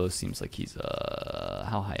 Oh, Bilbo seems like he's,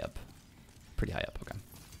 how high up? Pretty high up, okay.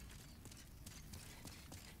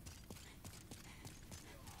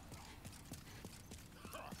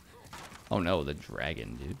 Oh no, the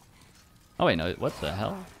dragon, dude. Oh wait, no, what the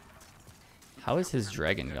hell? How is his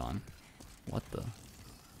dragon gone? What the?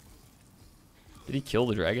 Did he kill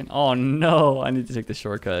the dragon? Oh no, I need to take the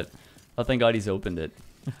shortcut. Oh, thank God he's opened it.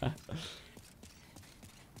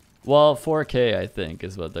 Well, 4K I think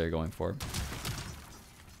is what they're going for.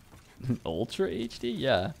 Ultra HD?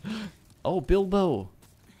 Yeah. Oh, Bilbo.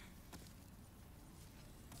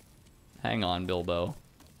 Hang on, Bilbo.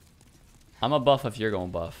 I'm a buff if you're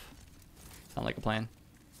going buff. Sound like a plan?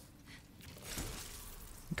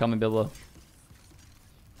 I'm coming, Bilbo.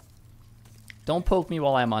 Don't poke me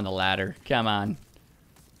while I'm on the ladder. Come on.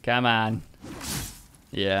 Come on.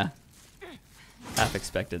 Yeah. Half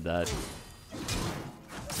expected that.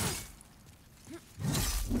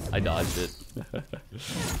 I dodged it.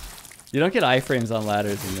 You don't get iframes on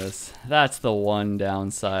ladders in this. That's the one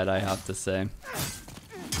downside, I have to say.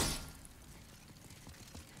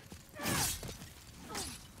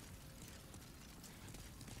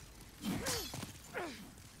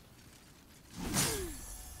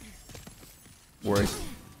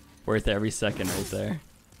 Worth every second right there.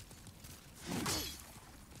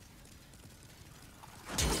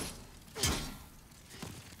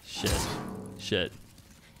 Shit.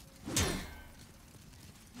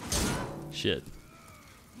 Shit.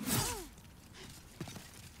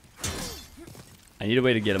 I need a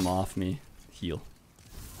way to get him off me. Heal.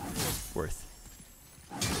 Worth.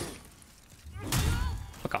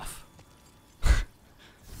 Fuck off.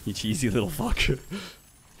 You cheesy little fuck.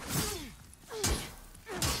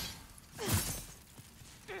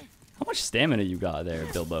 How much stamina you got there,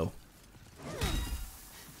 Bilbo?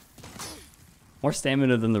 More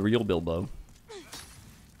stamina than the real Bilbo.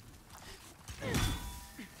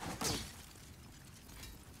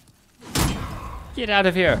 Get out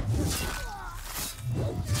of here.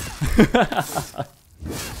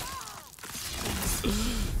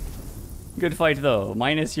 Good fight though.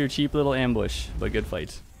 Minus your cheap little ambush, but good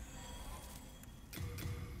fight.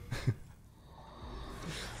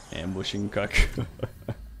 Ambushing cuck.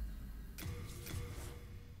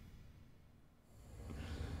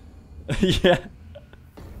 Yeah.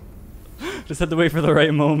 Just had to wait for the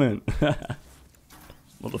right moment.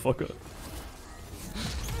 Motherfucker.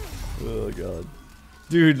 Oh god.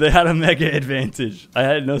 Dude, they had a mega advantage. I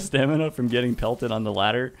had no stamina from getting pelted on the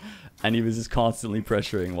ladder, and he was just constantly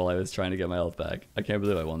pressuring while I was trying to get my health back. I can't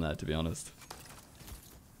believe I won that, to be honest.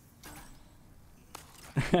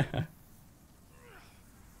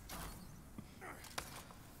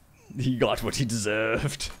 He got what he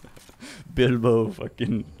deserved. Bilbo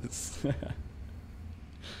fucking...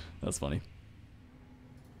 That's funny.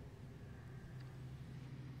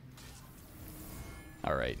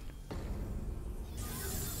 Alright.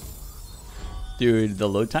 Dude, the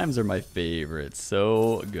load times are my favorite.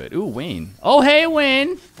 So good. Ooh, Wayne. Oh, hey,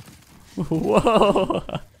 Wayne! Whoa!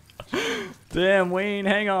 Damn, Wayne,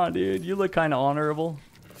 hang on, dude. You look kind of honorable.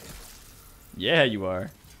 Yeah, you are.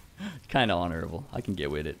 Kind of honorable. I can get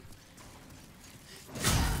with it.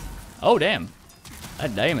 Oh, damn.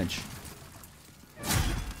 That damage.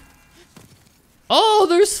 Oh,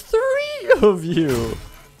 there's 3 of you.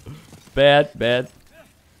 Bad, bad.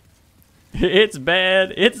 It's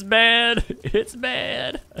bad. It's bad. It's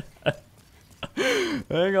bad.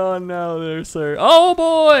 Hang on now there, sir. Oh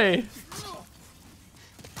boy!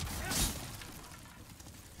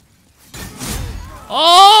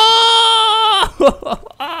 Oh!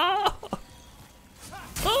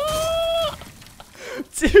 Oh!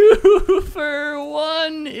 2 for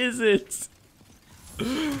 1, is it?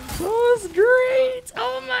 That was great!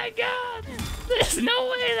 Oh my god! There's no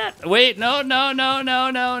way that. Wait, no.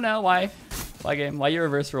 Why? Why game? Why you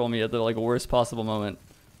reverse roll me at the like worst possible moment?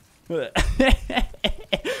 Where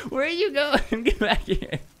are you going? Get back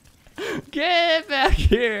here! Get back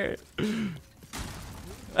here!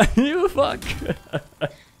 You fuck!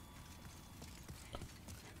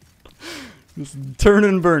 Just turn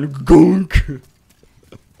and burn. Gunk!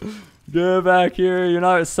 Get back here. You're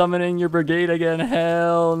not summoning your brigade again.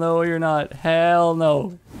 Hell no, you're not. Hell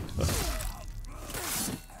no.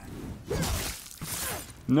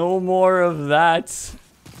 No more of that.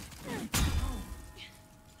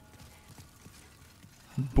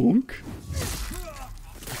 Bonk.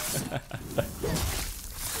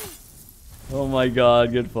 Oh my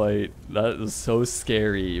god, good fight. That was so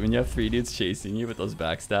scary. When you have 3 dudes chasing you with those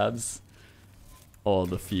backstabs. Oh,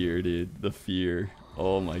 the fear, dude. The fear.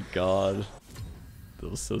 Oh my god.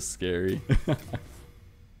 That was so scary.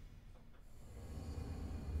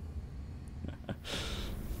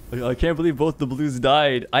 I can't believe both the blues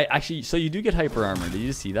died. I actually, so you do get hyper armor. Did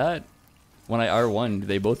you see that? When I R1'd,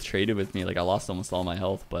 they both traded with me. Like, I lost almost all my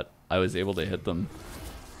health, but I was able to hit them.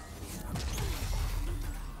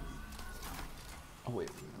 Oh, wait.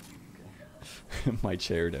 Okay. My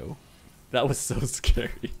chair, though. That was so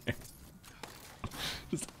scary.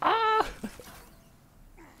 Just, ah!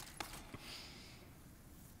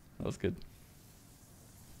 That was good.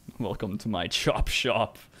 Welcome to my chop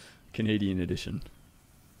shop, Canadian edition.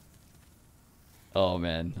 Oh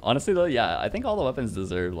man, honestly though, yeah, I think all the weapons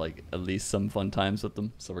deserve like at least some fun times with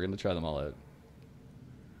them, so we're gonna try them all out.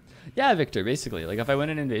 Yeah, Victor, basically, like if I win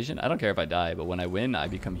an invasion, I don't care if I die, but when I win, I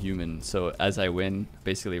become human. So as I win,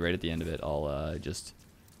 basically right at the end of it, I'll just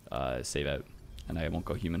save out, and I won't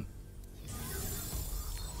go human.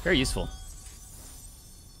 Very useful.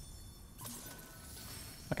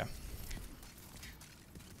 Okay.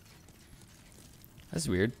 That's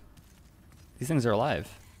weird. These things are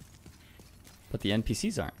alive. But the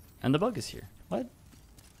NPCs aren't. And the bug is here. What?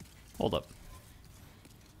 Hold up.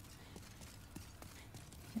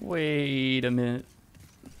 Wait a minute.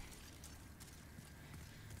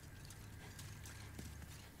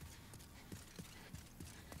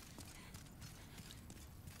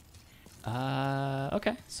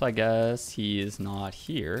 Okay. So I guess he is not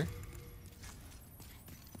here.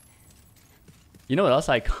 You know what else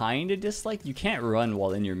I kind of dislike? You can't run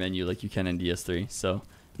while in your menu like you can in DS3. So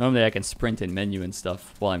normally I can sprint in menu and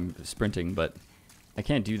stuff while I'm sprinting, but I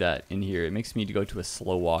can't do that in here. It makes me to go to a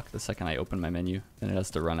slow walk the second I open my menu. Then it has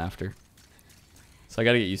to run after. So I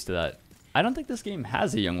gotta get used to that. I don't think this game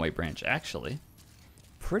has a young white branch, actually.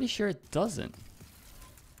 Pretty sure it doesn't.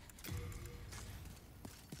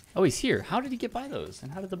 Oh, he's here. How did he get by those?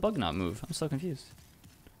 And how did the bug not move? I'm so confused.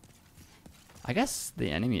 I guess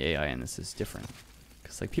the enemy AI in this is different.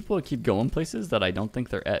 Because like people would keep going places that I don't think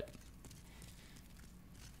they're at.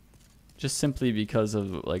 Just simply because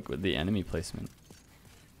of like the enemy placement.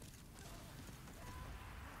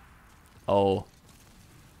 Oh.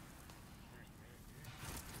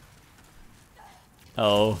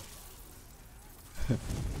 Oh.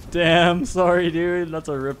 Damn, sorry dude. That's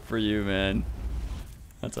a rip for you, man.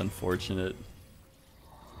 That's unfortunate.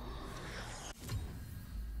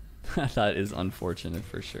 That is unfortunate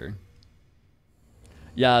for sure.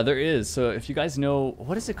 Yeah, there is. So if you guys know,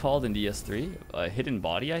 what is it called in DS3? Hidden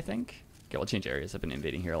body, I think. Okay, we'll change areas. I've been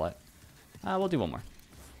invading here a lot. We'll do one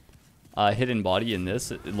more. Hidden body in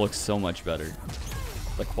this, it looks so much better.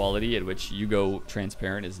 The quality at which you go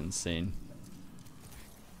transparent is insane.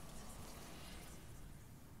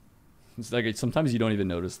 It's like sometimes you don't even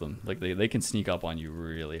notice them. Like they can sneak up on you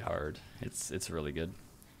really hard. It's really good.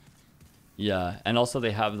 Yeah, and also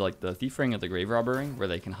they have like the thief ring or the grave robber ring where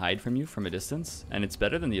they can hide from you from a distance, and it's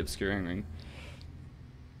better than the obscuring ring.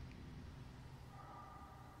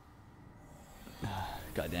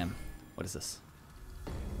 Goddamn, what is this?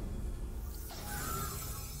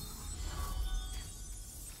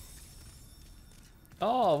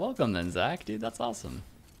 Oh, welcome then, Zach, dude. That's awesome.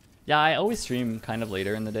 Yeah, I always stream kind of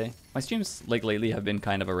later in the day. My streams like lately have been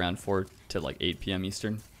kind of around 4 to like 8 p.m.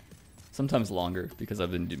 Eastern. Sometimes longer because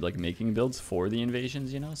I've been like making builds for the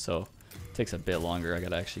invasions, you know, so it takes a bit longer. I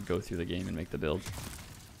gotta actually go through the game and make the build.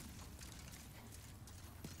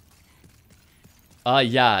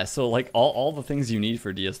 Yeah, so like all the things you need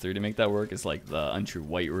for DS3 to make that work is like the untrue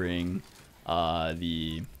white ring,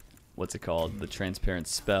 the what's it called? The transparent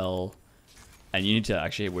spell. And you need to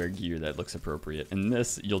actually wear gear that looks appropriate. In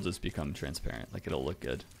this, you'll just become transparent. Like, it'll look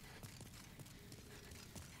good.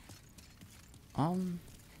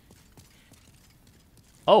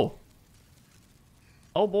 Oh.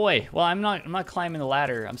 Oh boy. Well, I'm not climbing the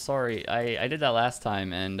ladder. I'm sorry. I did that last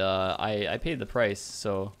time, and I paid the price.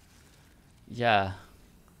 So, yeah,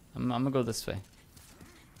 I'm gonna go this way.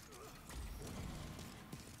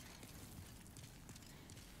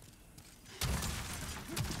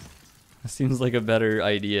 That seems like a better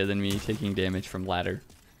idea than me taking damage from ladder.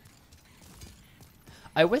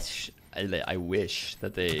 I wish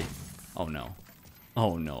that they. Oh no.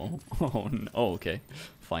 Oh no. Oh no. Oh, okay.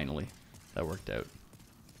 Finally, that worked out.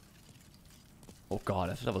 Oh god,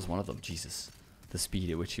 I thought that was one of them. Jesus. The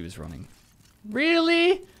speed at which he was running.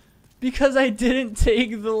 Really? Because I didn't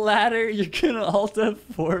take the ladder, you're gonna ult up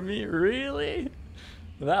for me? Really?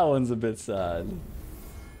 That one's a bit sad.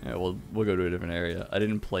 Yeah, we'll go to a different area. I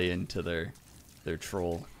didn't play into their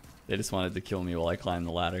troll. They just wanted to kill me while I climbed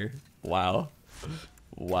the ladder. Wow.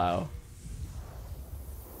 Wow.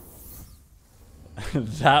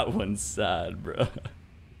 That one's sad, bro.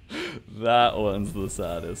 That one's the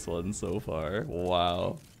saddest one so far.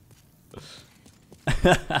 Wow.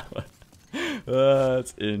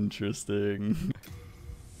 That's interesting.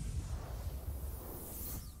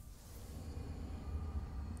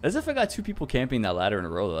 As if I got two people camping that ladder in a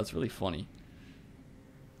row, though. That's really funny.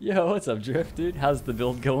 Yo, what's up, Drift, dude? How's the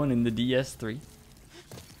build going in the DS3?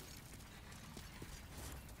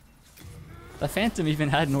 The Phantom even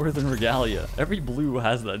had Northern Regalia. Every blue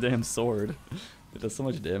has that damn sword. It does so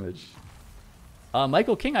much damage.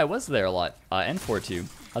 Michael King, I was there a lot. N42.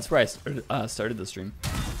 That's where I started the stream.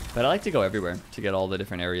 But I like to go everywhere to get all the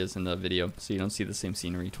different areas in the video, so you don't see the same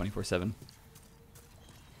scenery 24/7.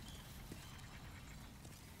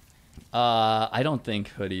 I don't think,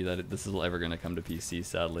 Hoodie, that this is ever going to come to PC,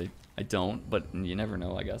 sadly. I don't, but you never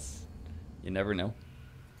know, I guess. You never know.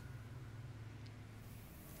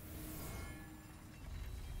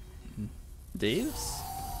 Dave's?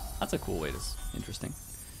 That's a cool way to... Interesting.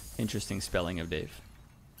 Interesting spelling of Dave.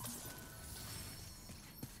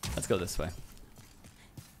 Let's go this way.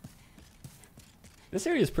 This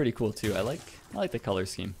area is pretty cool too. I like the color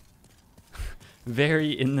scheme.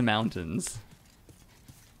 Very in the mountains.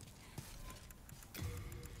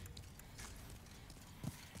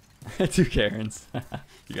 Two Karens.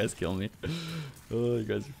 You guys kill me. Oh, you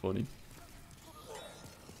guys are funny.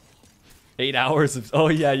 8 hours of... Oh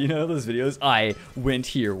yeah, you know those videos? I went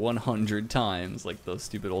here 100 times. Like those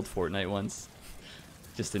stupid old Fortnite ones.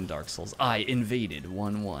 Just in Dark Souls. I invaded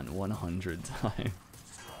 100 times.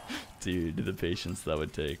 Dude, the patience that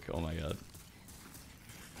would take. Oh my god.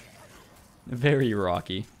 Very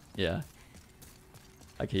rocky. Yeah.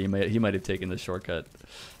 Okay, he might have taken the shortcut.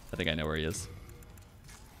 I think I know where he is.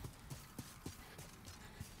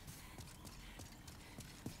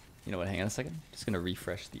 You know what, hang on a second. Just gonna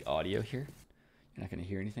refresh the audio here. You're not gonna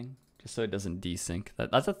hear anything. Just so it doesn't desync.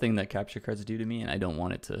 That's a thing that capture cards do to me, and I don't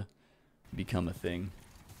want it to become a thing.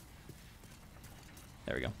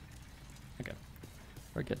 There we go. Okay.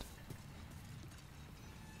 We're good.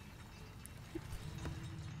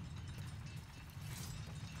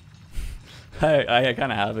 I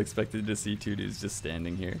kind of have expected to see two dudes just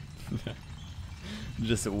standing here.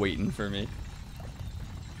 Just waiting for me.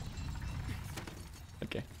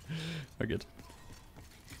 Okay. We're good.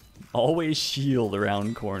 Always shield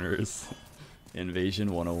around corners.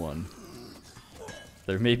 Invasion 101.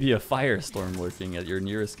 There may be a firestorm lurking at your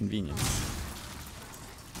nearest convenience.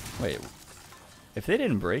 Wait. If they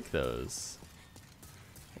didn't break those,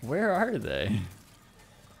 where are they?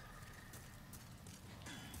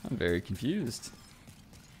 I'm very confused.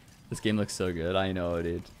 This game looks so good. I know,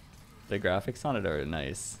 dude. The graphics on it are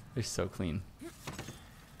nice. They're so clean.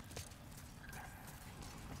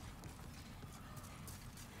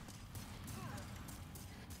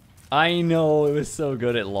 I know, it was so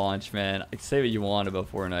good at launch, man. Say what you want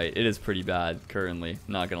about Fortnite. It is pretty bad currently,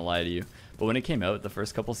 not gonna lie to you. But when it came out, the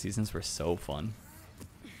first couple seasons were so fun.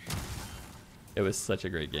 It was such a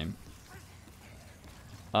great game.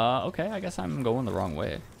 Okay, I guess I'm going the wrong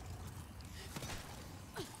way.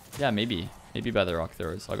 Yeah, maybe. Maybe by the rock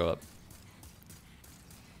throwers. I'll go up.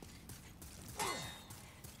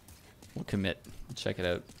 We'll commit. We'll check it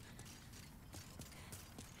out.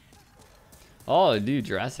 Oh, dude,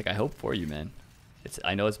 Jurassic, I hope for you, man.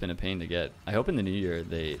 I know it's been a pain to get. I hope in the new year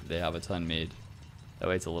they have a ton made. That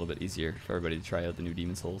way it's a little bit easier for everybody to try out the new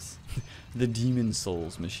Demon Souls. The Demon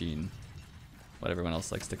Souls machine. What everyone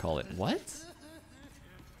else likes to call it. What?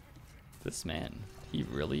 This man. He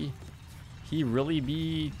really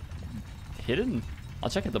be hidden? I'll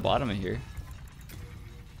check at the bottom of here.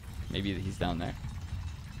 Maybe he's down there.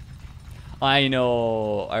 I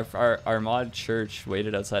know. Our mod church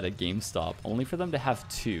waited outside a GameStop only for them to have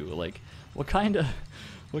 2. Like, what kind of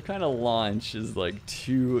launch is like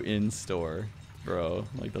 2 in store, bro?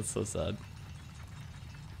 Like, that's so sad.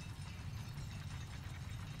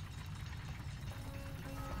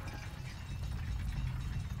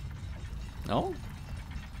 No?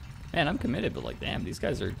 Man, I'm committed, but like, damn, these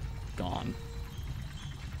guys are gone.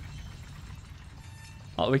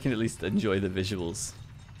 Oh, we can at least enjoy the visuals.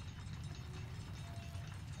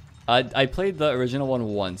 I played the original one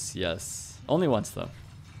once, yes. Only once, though.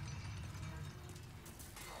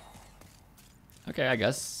 Okay, I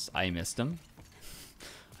guess I missed him.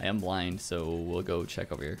 I am blind, so we'll go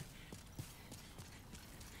check over here.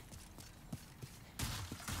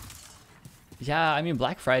 Yeah, I mean,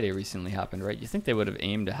 Black Friday recently happened, right? You think they would have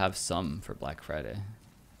aimed to have some for Black Friday.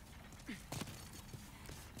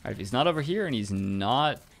 Alright, if he's not over here and he's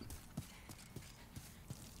not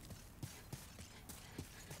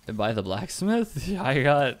by the blacksmith, I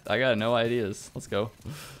got no ideas. Let's go.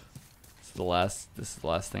 This is the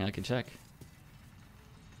last thing I can check.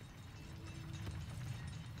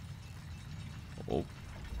 Oh.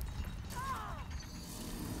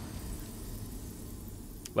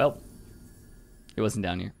 Well, it wasn't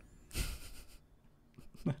down here.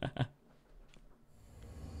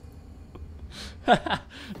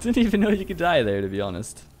 Didn't even know you could die there, to be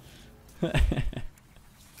honest.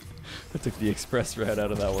 I took the express route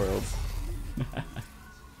out of that world.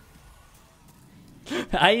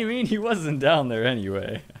 I mean, he wasn't down there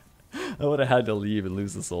anyway. I would have had to leave and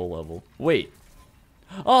lose the soul level. Wait.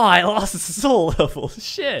 Oh, I lost the soul level.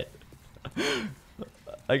 Shit.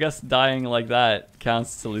 I guess dying like that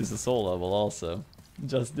counts to lose the soul level also.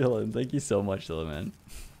 Just Dylan, thank you so much, though, man.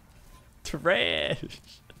 Trash.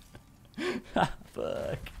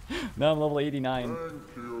 Fuck. Now I'm level 89.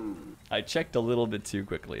 I checked a little bit too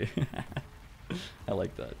quickly. I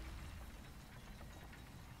like that.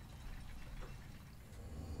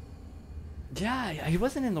 Yeah, he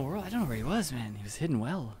wasn't in the world. I don't know where he was, man. He was hidden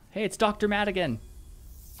well. Hey, it's Dr. Matt again.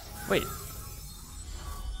 Wait.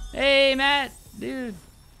 Hey, Matt. Dude.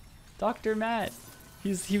 Dr. Matt.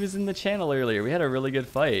 He was in the channel earlier. We had a really good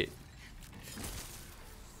fight.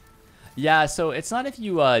 Yeah, so it's not if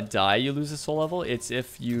you die you lose a soul level. It's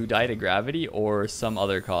if you die to gravity or some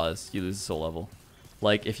other cause you lose a soul level.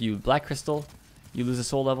 Like if you black crystal, you lose a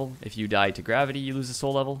soul level. If you die to gravity, you lose a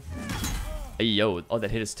soul level. Hey, yo, oh,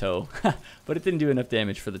 that hit his toe. But it didn't do enough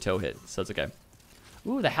damage for the toe hit, so it's okay.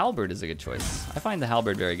 Ooh, the halberd is a good choice. I find the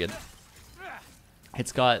halberd very good.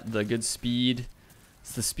 It's got the good speed.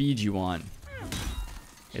 It's the speed you want.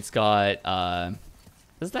 It's got,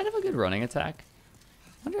 does that have a good running attack?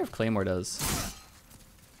 I wonder if Claymore does.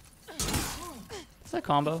 Is that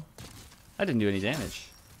combo? That didn't do any damage.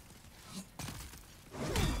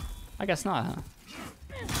 I guess not, huh?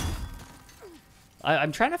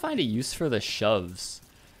 I'm trying to find a use for the shoves.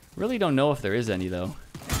 Really don't know if there is any, though.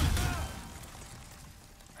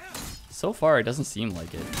 So far, it doesn't seem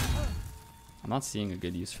like it. I'm not seeing a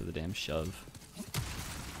good use for the damn shove.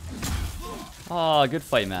 Oh, good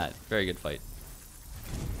fight, Matt. Very good fight.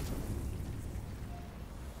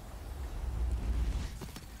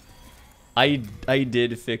 I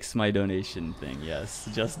did fix my donation thing, yes.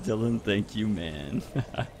 Just Dylan, thank you, man.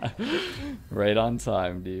 Right on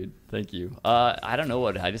time, dude. Thank you. I don't know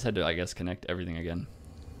what, I just had to, I guess, connect everything again.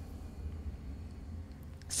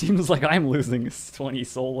 Seems like I'm losing 20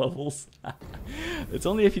 soul levels. It's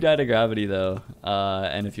only if you die to gravity, though,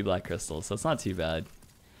 and if you black crystal, so it's not too bad.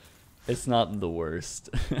 It's not the worst.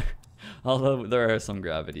 Although there are some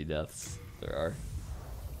gravity deaths. There are.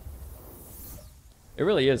 It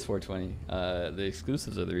really is 420. The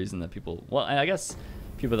exclusives are the reason that people... Well, I guess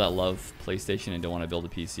people that love PlayStation and don't want to build a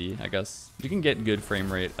PC, I guess you can get good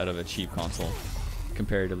frame rate out of a cheap console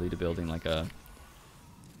comparatively to building like a...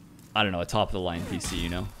 I don't know, a top-of-the-line PC, you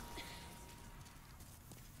know?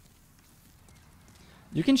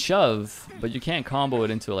 You can shove, but you can't combo it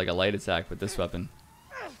into like a light attack with this weapon.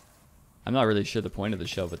 I'm not really sure the point of the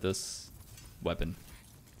shove with this weapon.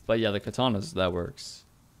 But yeah, the katanas, that works.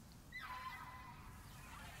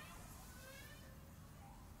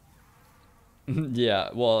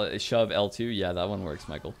 Yeah, well, shove L2, yeah, that one works,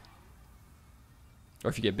 Michael.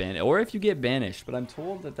 Or if you get banished, but I'm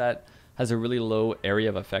told that that has a really low area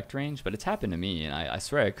of effect range, but it's happened to me, and I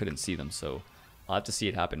swear I couldn't see them, so I'll have to see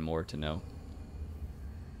it happen more to know.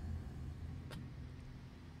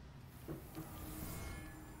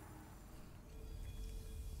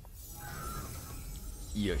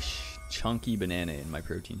 Yush, chunky banana in my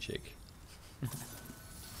protein shake.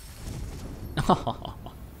 Oh.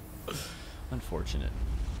 unfortunate.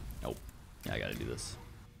 Nope. Yeah, I gotta do this.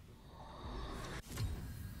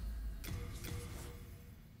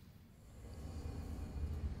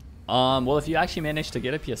 Well, if you actually manage to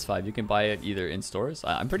get a PS5, you can buy it either in stores.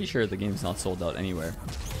 I'm pretty sure the game's not sold out anywhere,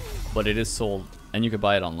 but it is sold, and you can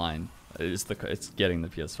buy it online. It's getting the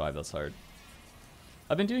PS5 that's hard.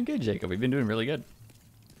 I've been doing good, Jacob. We've been doing really good.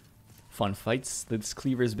 Fun fights. This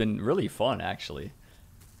Cleaver's been really fun, actually.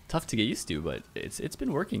 Tough to get used to, but it's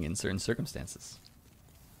been working in certain circumstances.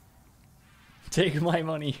 Take my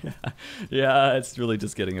money. Yeah, it's really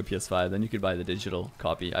just getting a PS5. Then you could buy the digital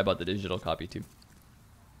copy. I bought the digital copy too.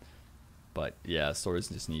 But yeah, stores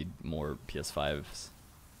just need more PS5s.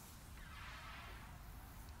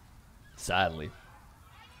 Sadly.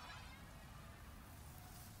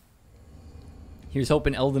 Here's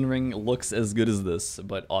hoping Elden Ring looks as good as this,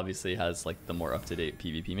 but obviously has like the more up-to-date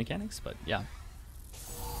PvP mechanics, but yeah.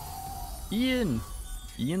 Ian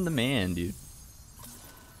the man, dude.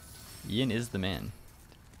 Ian is the man.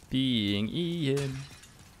 Being Ian.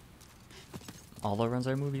 All that runs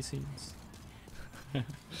our movie scenes.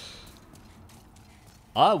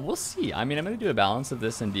 We'll see. I mean, I'm gonna do a balance of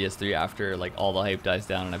this and DS3 after like all the hype dies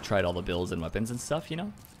down and I've tried all the builds and weapons and stuff, you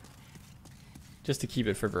know? Just to keep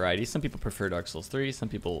it for variety. Some people prefer Dark Souls 3, some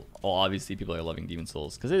people, well, obviously people are loving Demon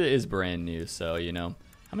Souls because it is brand new, so, you know.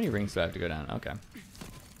 How many rings do I have to go down? Okay.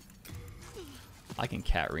 I can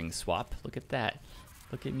cat ring swap. Look at that.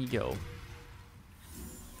 Look at me go.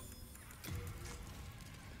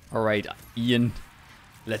 Alright, Ian.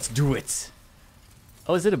 Let's do it.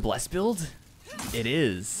 Oh, is it a bless build? It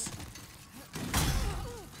is.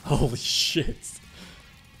 Holy shit.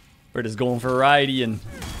 We're just going for a ride, Ian.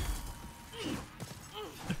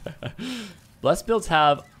 Bless builds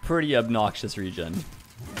have pretty obnoxious regen.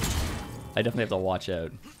 I definitely have to watch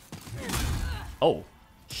out. Oh,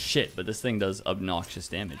 shit, but this thing does obnoxious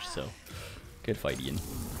damage, so good fight, Ian.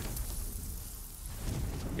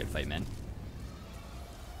 Good fight, man.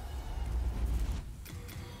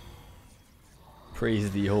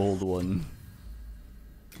 Praise the old one.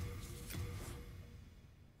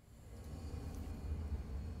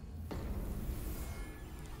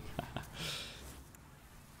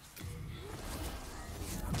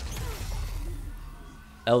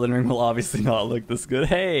 Elden Ring will obviously not look this good.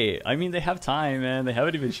 Hey, I mean, they have time, man. They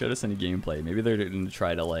haven't even showed us any gameplay. Maybe they're going to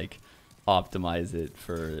try to, like, optimize it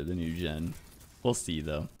for the new gen. We'll see,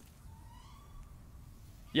 though.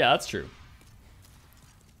 Yeah, that's true.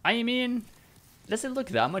 I mean, does it look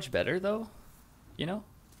that much better, though? You know?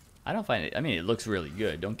 I don't find it... I mean, it looks really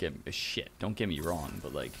good. Don't get me wrong,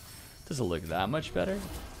 but, like, does it look that much better?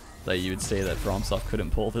 That you would say that FromSoft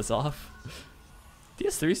couldn't pull this off?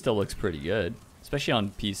 DS3 still looks pretty good. Especially on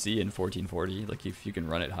PC in 1440, like if you can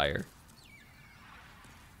run it higher.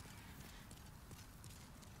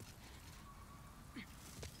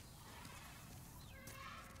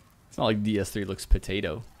 It's not like DS3 looks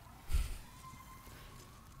potato.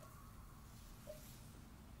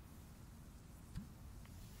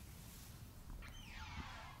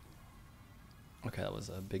 Okay, that was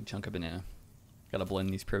a big chunk of banana. Gotta blend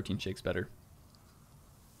these protein shakes better.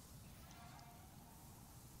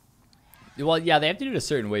 Well, yeah, they have to do it a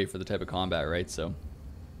certain way for the type of combat, right? So,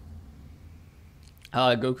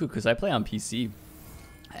 Goku, because I play on PC,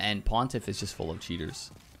 and Pontiff is just full of cheaters,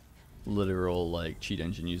 literal like cheat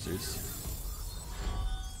engine users.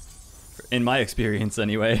 In my experience,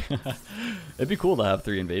 anyway. It'd be cool to have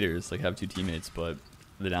 3 invaders, like have 2 teammates, but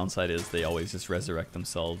the downside is they always just resurrect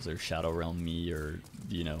themselves or Shadow Realm me or,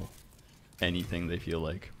 you know, anything they feel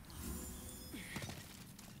like.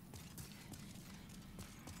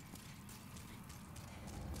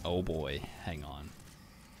 Oh boy, hang on.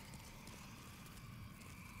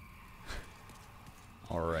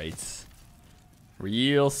 Alright.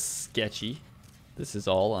 Real sketchy. This is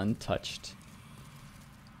all untouched.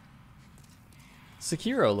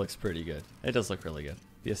 Sekiro looks pretty good. It does look really good.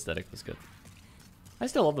 The aesthetic was good. I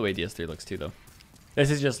still love the way DS3 looks too, though. This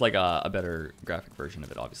is just like a better graphic version of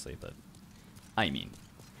it, obviously, but I mean,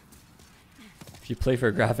 if you play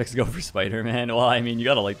for graphics, go for Spider-Man. Well, I mean, you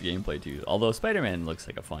gotta like the gameplay too. Although Spider-Man looks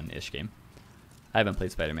like a fun-ish game. I haven't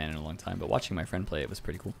played Spider-Man in a long time, but watching my friend play it was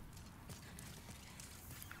pretty cool.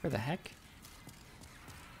 Where the heck?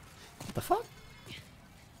 What the fuck?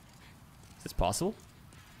 Is this possible?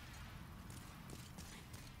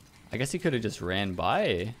 I guess he could have just ran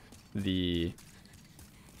by the...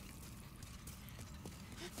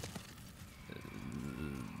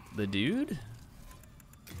 the dude?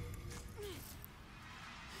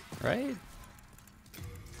 Right?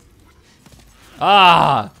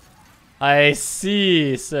 Ah! I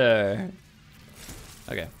see, sir.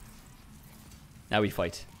 Okay. Now we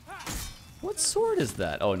fight. What sword is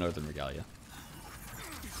that? Oh, Northern Regalia.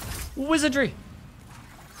 Wizardry!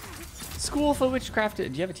 School for Witchcraft. Do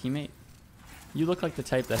you have a teammate? You look like the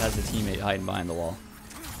type that has a teammate hiding behind the wall.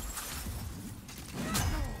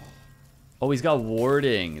 Oh, he's got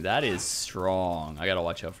warding. That is strong. I gotta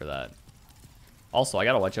watch out for that. Also, I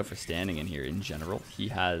gotta watch out for standing in here in general. He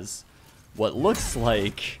has what looks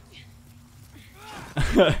like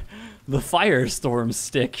the Firestorm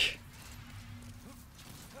stick.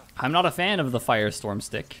 I'm not a fan of the Firestorm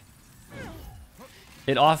stick.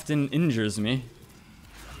 It often injures me.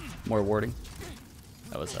 More warding.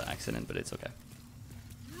 That was an accident, but it's okay.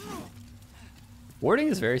 Warding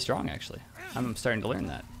is very strong, actually. I'm starting to learn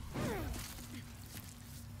that.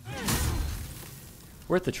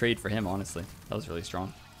 Worth the trade for him, honestly. That was really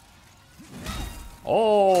strong.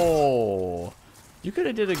 Oh! You could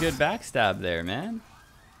have did a good backstab there, man.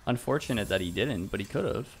 Unfortunate that he didn't, but he could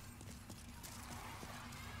have.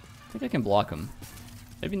 I think I can block him.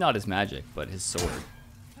 Maybe not his magic, but his sword.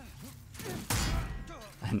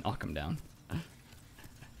 And knock him down.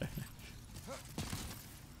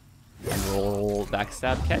 And roll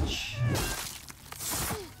backstab catch.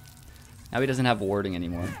 Now he doesn't have warding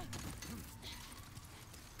anymore.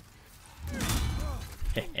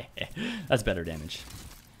 That's better damage.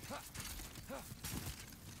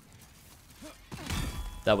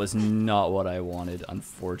 That was not what I wanted,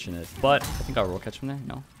 unfortunate. But I think I'll roll catch him there.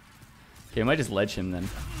 No. Okay, I might just ledge him then.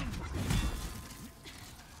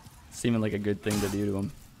 Seeming like a good thing to do to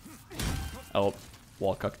him. Oh,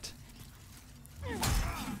 wall cooked.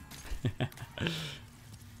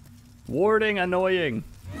 Warding annoying.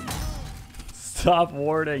 Stop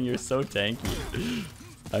warding, you're so tanky.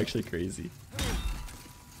 Actually crazy.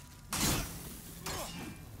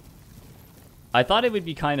 I thought it would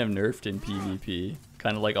be kind of nerfed in PvP.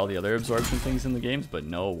 Kind of like all the other absorption things in the games, but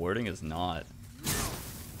no, warding is not.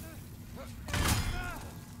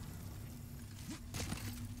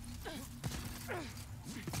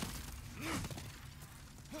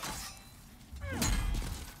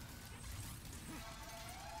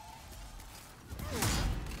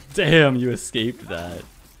 Damn, you escaped that.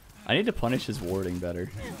 I need to punish his warding better.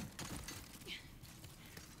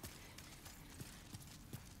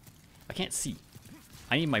 I can't see.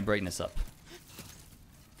 I need my brightness up.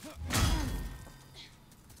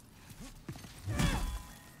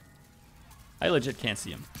 I legit can't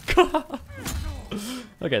see him.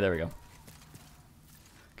 Okay, there we go.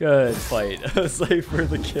 Good fight. Save for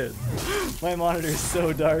the kid. My monitor is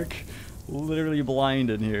so dark. Literally blind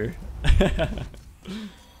in here.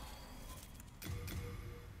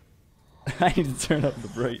 I need to turn up the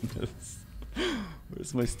brightness.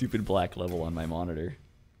 Where's my stupid black level on my monitor?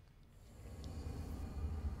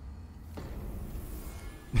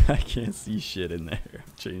 I can't see shit in there.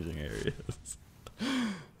 I'm changing areas.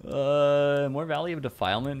 More Valley of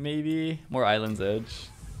Defilement, maybe? More Island's Edge.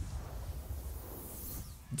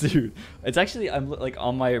 Dude, it's actually, I'm like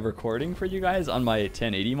on my recording for you guys on my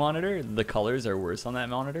 1080 monitor. The colors are worse on that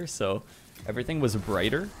monitor, so everything was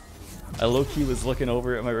brighter. I low-key was looking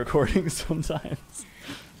over at my recording sometimes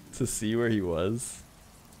to see where he was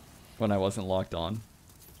when I wasn't locked on.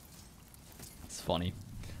 It's funny.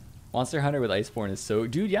 Monster Hunter with Iceborne is so...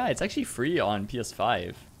 Dude, yeah, it's actually free on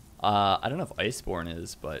PS5. I don't know if Iceborne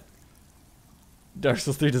is, but... Dark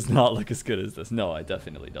Souls 3 does not look as good as this. No, it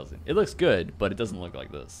definitely doesn't. It looks good, but it doesn't look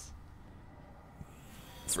like this.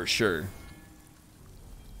 For sure.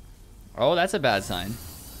 Oh, that's a bad sign.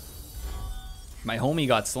 My homie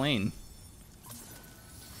got slain.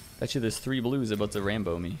 Bet you there's 3 blues about to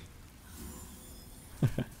Rambo me.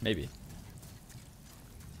 Maybe.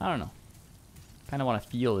 I don't know. Kind of want to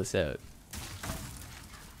feel this out.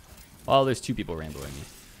 Well, there's 2 people Ramboing me.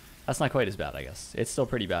 That's not quite as bad, I guess. It's still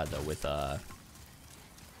pretty bad, though, with,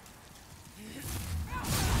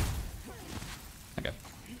 Okay.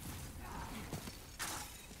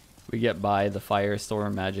 We get by the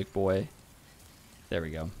Firestorm Magic Boy. There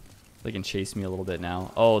we go. They can chase me a little bit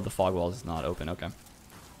now. Oh, the fog wall is not open. Okay.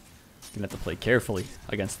 Gonna have to play carefully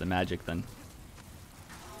against the magic then.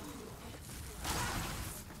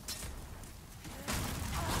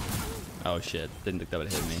 Oh shit, didn't think that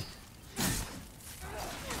would hit me.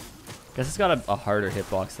 Guess it's got a harder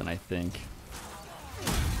hitbox than I think.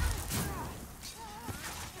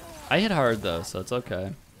 I hit hard though, so it's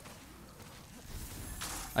okay.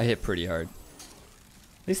 I hit pretty hard.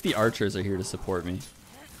 At least the archers are here to support me.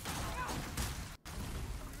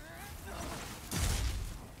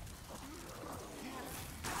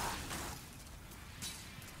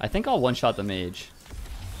 I think I'll one-shot the mage.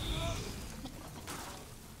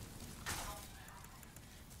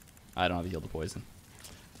 I don't have a heal to poison.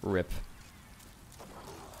 Rip.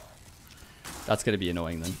 That's gonna be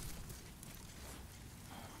annoying then.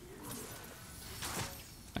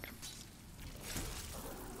 Okay.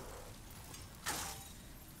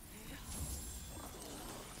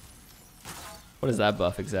 What is that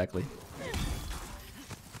buff exactly?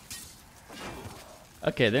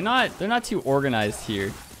 Okay, they're not too organized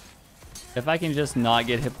here. If I can just not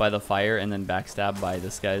get hit by the fire and then backstab by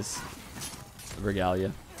this guy's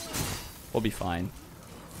regalia, we'll be fine.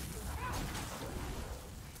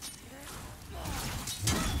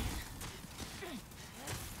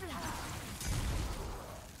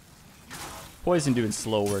 Poison doing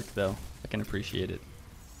slow work though. I can appreciate it.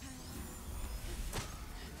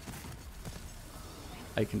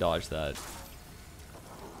 I can dodge that.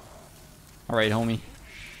 Alright, homie.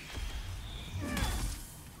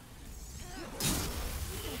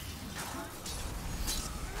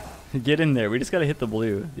 Get in there. We just gotta hit the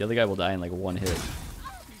blue. The other guy will die in like one hit.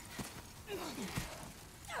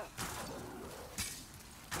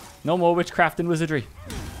 No more witchcraft and wizardry.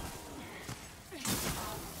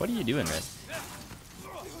 What are you doing, Red?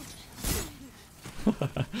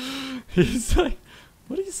 He's like,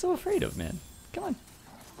 what are you so afraid of, man? Come on.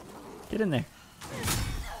 Get in there.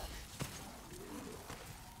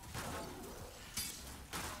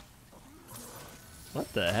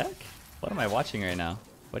 What the heck? What am I watching right now?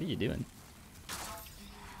 What are you doing?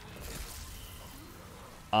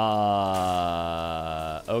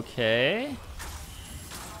 Okay.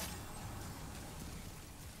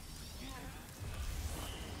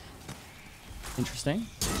 Interesting.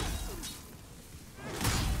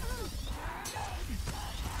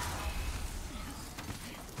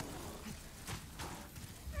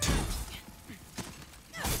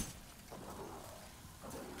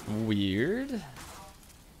 Weird.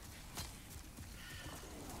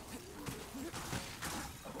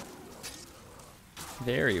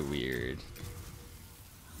 Very weird.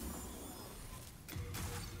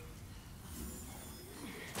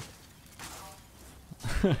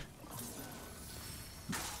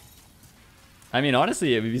 I mean,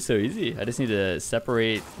 honestly, it would be so easy. I just need to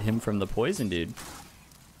separate him from the poison dude.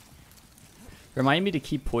 Remind me to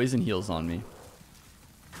keep poison heals on me.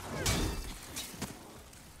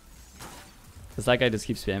 Because that guy just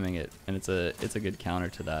keeps spamming it, and it's a good counter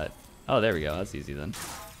to that. Oh, there we go. That's easy then.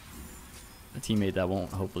 A teammate that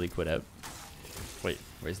won't hopefully quit out. Wait,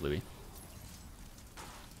 where's Louis?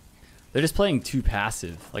 They're just playing too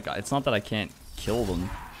passive. Like, it's not that I can't kill them.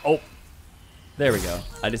 Oh, there we go.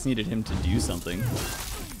 I just needed him to do something.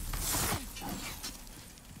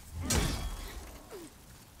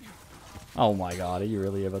 Oh my god, are you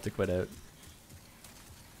really about to quit out?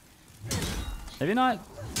 Maybe not.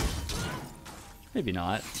 Maybe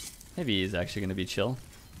not. Maybe he's actually gonna be chill.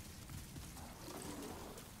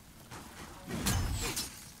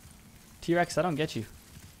 T-Rex, I don't get you.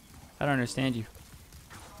 I don't understand you.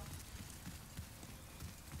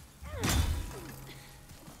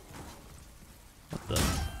 What the?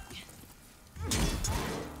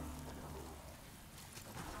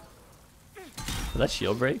 Did that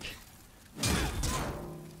shield break?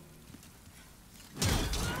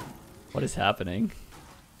 What is happening?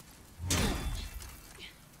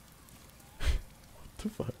 What the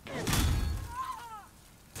fuck?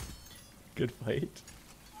 Good fight.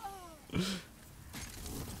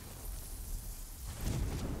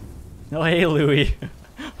 Oh, hey, Louis.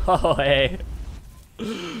 Oh, hey.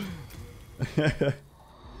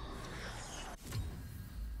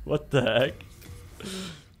 What the heck?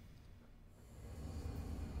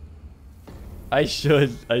 I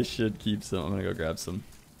should keep some. I'm gonna go grab some.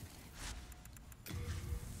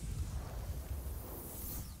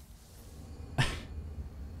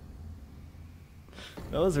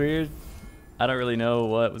 That was weird. I don't really know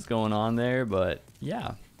what was going on there, but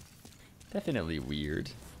yeah, definitely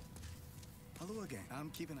weird. Hello again. I'm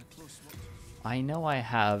keeping a close watch. I know I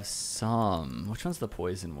have some. Which one's the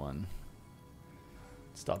poison one?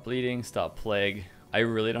 Stop bleeding, stop plague. I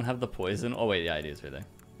really don't have the poison. Oh wait, yeah, it is right there.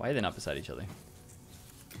 Why are they not beside each other?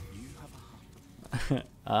 You have a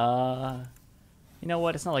hunt. You know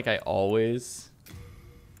what? It's not like I always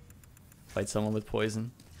fight someone with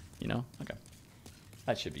poison. You know? Okay.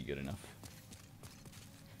 That should be good enough.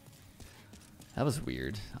 That was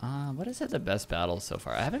weird. What is the best battle so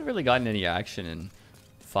far? I haven't really gotten any action in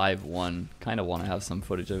 5-1. Kind of want to have some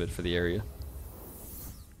footage of it for the area.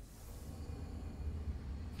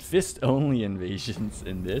 Fist-only invasions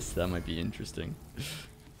in this? That might be interesting.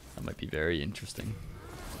 That might be very interesting.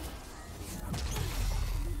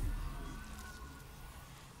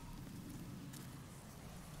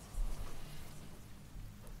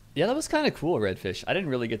 Yeah, that was kind of cool, Redfish. I didn't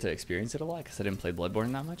really get to experience it a lot because I didn't play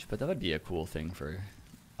Bloodborne that much, but that would be a cool thing for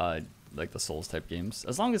like the Souls type games.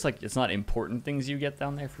 As long as like it's not important things you get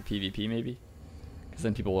down there for PvP maybe. Because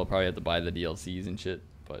then people will probably have to buy the DLCs and shit.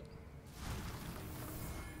 But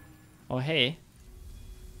oh hey.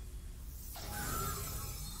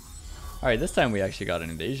 Alright, this time we actually got an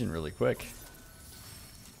invasion really quick.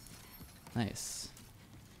 Nice.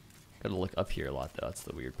 Gotta look up here a lot though, that's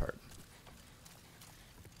the weird part.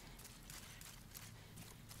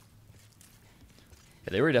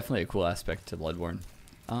 Yeah, they were definitely a cool aspect to Bloodborne.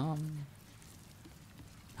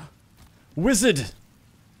 Wizard!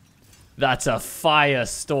 That's a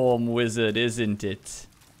firestorm wizard, isn't it?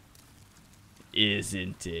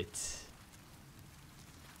 Isn't it?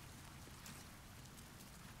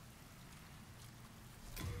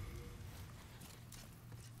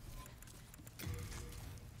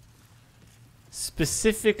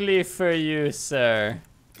 Specifically for you, sir.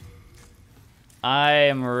 I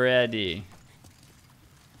am ready.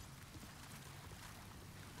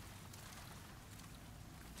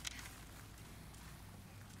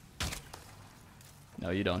 No,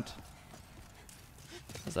 you don't.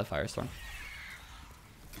 What's that firestorm?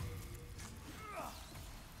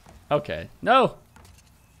 Okay. No!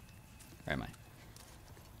 Where am I?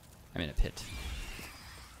 I'm in a pit.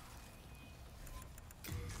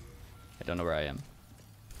 I don't know where I am.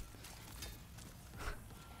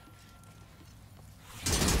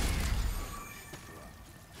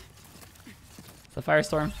 It's a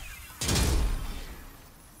firestorm.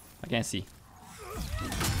 I can't see.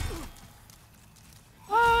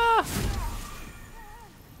 Ah!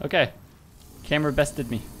 Okay. Camera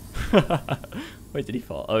bested me. Wait, did he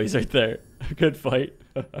fall? Oh, he's right there. Good fight.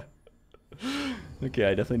 Okay,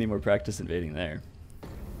 I definitely need more practice invading there.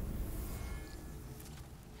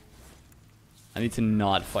 I need to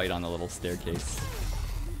not fight on the little staircase.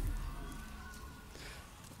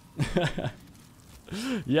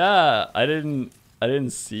 Yeah, I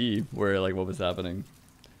didn't see where like what was happening.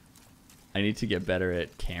 I need to get better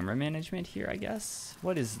at camera management here, I guess.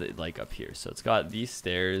 What is it like up here? So it's got these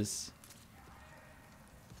stairs.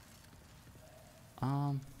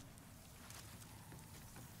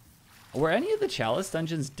 Were any of the Chalice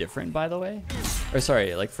dungeons different, by the way? Or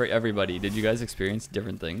sorry, like for everybody, did you guys experience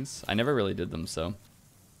different things? I never really did them, so.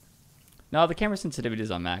 No, the camera sensitivity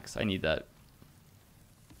is on max. I need that.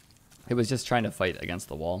 It was just trying to fight against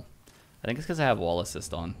the wall. I think it's because I have wall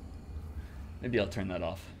assist on. Maybe I'll turn that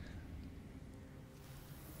off.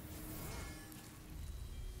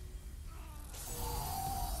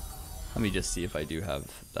 Let me just see if I do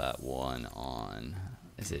have that one on.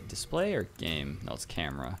 Is it display or game? No, it's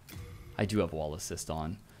camera. I do have wall assist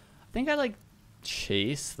on. I think I like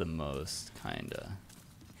chase the most, kinda.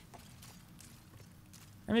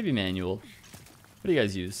 Or maybe manual. What do you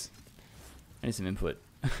guys use? I need some input.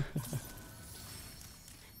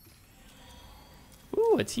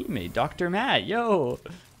 Ooh, a teammate, Dr. Matt. Yo,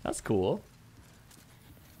 that's cool.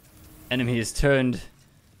 Enemies turned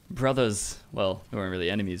brothers. Well, they weren't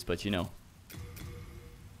really enemies, but you know.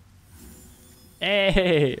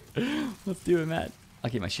 Hey, let's do it, Matt. I'll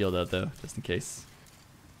keep my shield out though, just in case.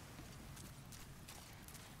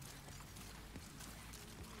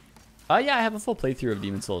 Yeah, I have a full playthrough of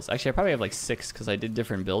Demon Souls. Actually, I probably have like 6 because I did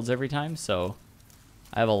different builds every time, so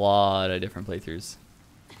I have a lot of different playthroughs.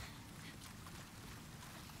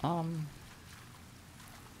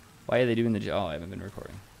 Why are they doing the oh, I haven't been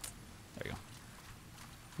recording. There you go.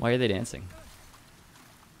 Why are they dancing?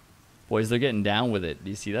 Boys, they're getting down with it. Do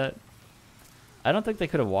you see that? I don't think they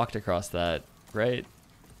could have walked across that, right?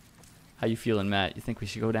 How you feeling, Matt? You think we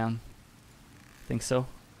should go down? Think so?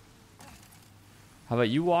 How about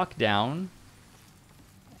you walk down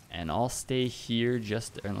and I'll stay here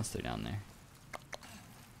just unless they're down there.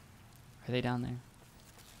 Are they down there?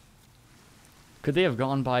 Could they have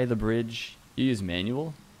gone by the bridge? You use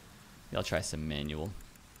manual? Yeah, I'll try some manual.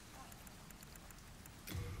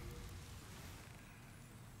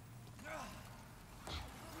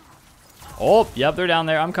 Oh, yep, they're down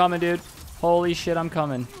there. I'm coming, dude. Holy shit, I'm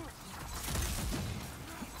coming.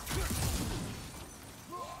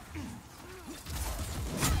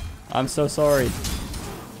 I'm so sorry.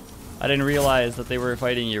 I didn't realize that they were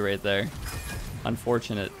fighting you right there.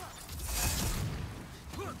 Unfortunate.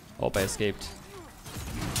 Oh, I escaped.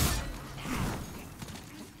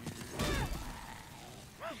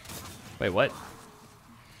 Wait, what?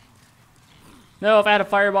 No, if I had a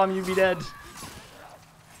firebomb, you'd be dead.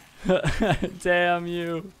 Damn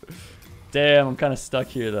you. Damn, I'm kind of stuck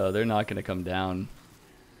here though. They're not going to come down.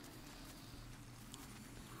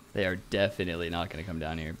 They are definitely not going to come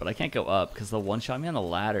down here. But I can't go up because they'll one-shot me on the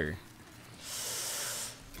ladder.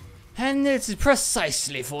 And it's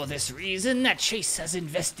precisely for this reason that Chase has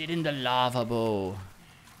invested in the lava bow.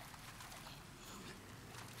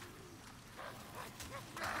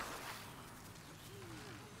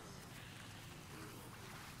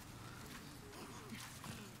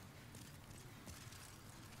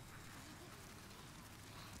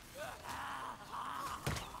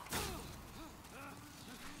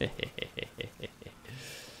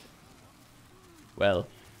 Well,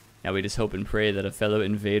 now we just hope and pray that a fellow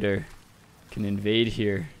invader can invade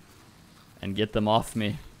here and get them off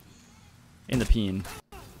me in the peen.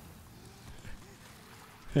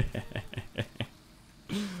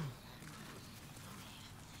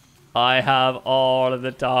 I have all of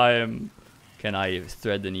the time. Can I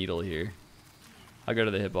thread the needle here? I'll go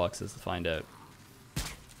to the hitboxes to find out.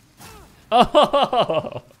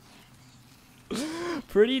 Oh!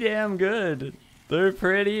 Pretty damn good. They're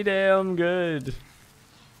pretty damn good.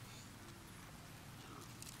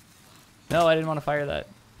 No, I didn't want to fire that.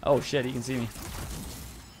 Oh shit, he can see me.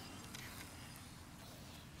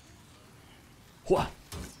 What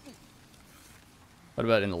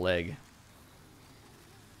about in the leg?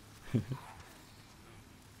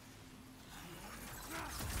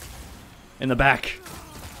 In the back.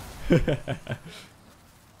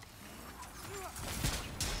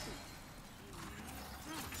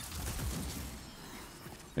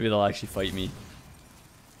 Maybe they'll actually fight me.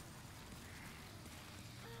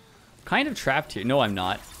 Kind of trapped here. No, I'm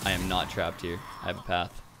not. I am not trapped here. I have a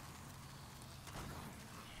path.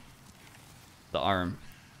 The arm.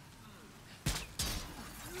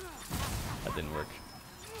 That didn't work.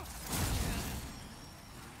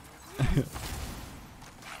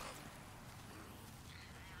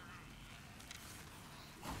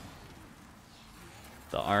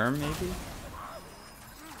 The arm, maybe?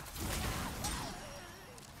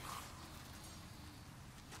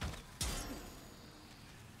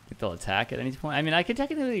 Think they'll attack at any point? I mean, I could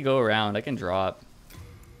technically go around. I can drop.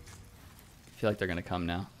 I feel like they're gonna come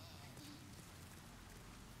now.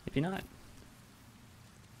 Maybe not.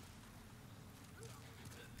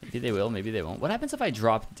 Maybe they will, maybe they won't. What happens if I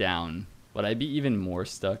drop down? Would I be even more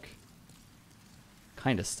stuck?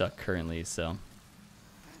 Kinda stuck currently, so.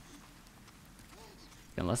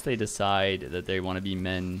 Unless they decide that they want to be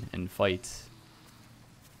men and fight.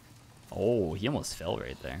 Oh, he almost fell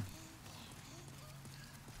right there.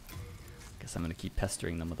 Guess I'm gonna keep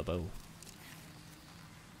pestering them with a bow.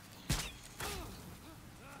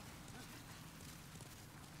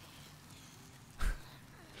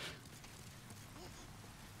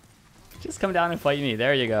 Just come down and fight me.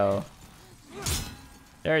 There you go.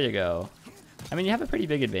 There you go. I mean, you have a pretty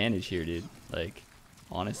big advantage here, dude. Like,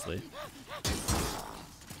 honestly.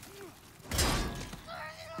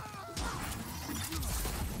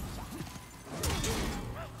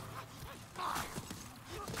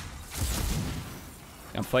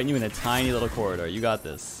 I'm fighting you in a tiny little corridor. You got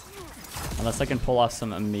this. Unless I can pull off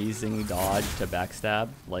some amazing dodge to backstab,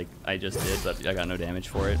 like I just did, but I got no damage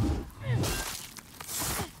for it.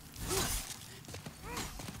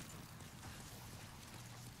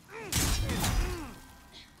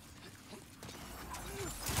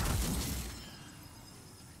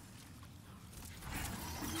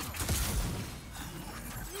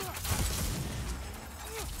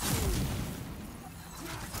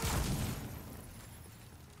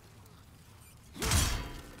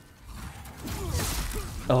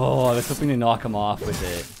 Oh, I was hoping to knock him off with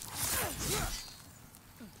it.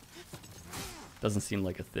 Doesn't seem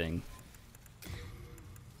like a thing.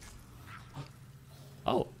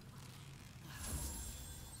 Oh.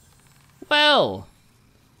 Well,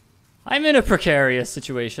 I'm in a precarious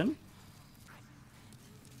situation.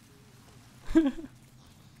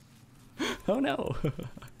 Oh no.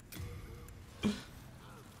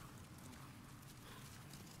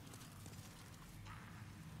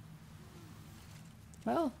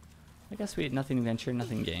 Well, I guess we had nothing ventured,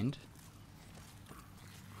 nothing gained.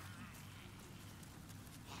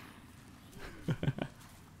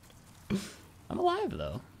 I'm alive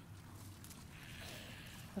though.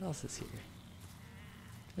 What else is here?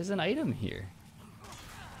 There's an item here.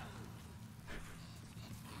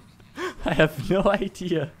 I have no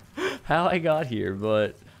idea how I got here,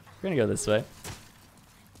 but we're gonna go this way.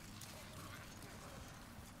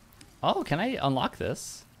 Oh, can I unlock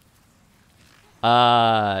this?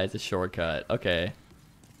 Ah, it's a shortcut. Okay.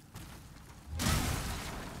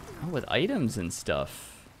 Oh, with items and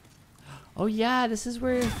stuff. Oh yeah, this is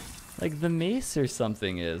where like the mace or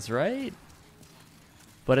something is, right?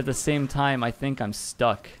 But at the same time, I think I'm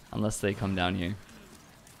stuck unless they come down here.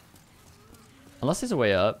 Unless there's a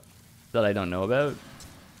way up that I don't know about.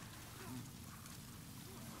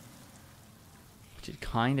 Which it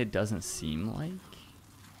kind of doesn't seem like.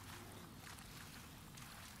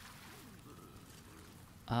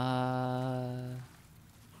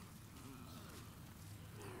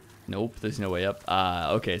 Nope, there's no way up.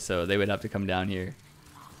 Okay, so they would have to come down here.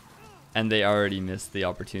 And they already missed the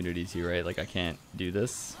opportunity to, right? Like, I can't do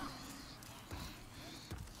this.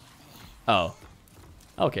 Oh.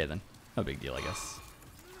 Okay, then. No big deal, I guess.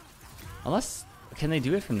 Unless, can they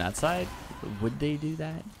do it from that side? Would they do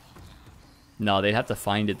that? No, they'd have to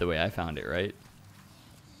find it the way I found it, right?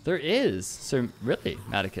 There is. So, really,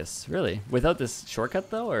 Maticus, really? Without this shortcut,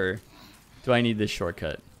 though, or do I need this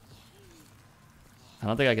shortcut? I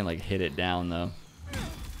don't think I can, like, hit it down, though.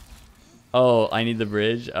 Oh, I need the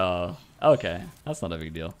bridge? Oh, okay. That's not a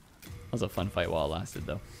big deal. That was a fun fight while it lasted,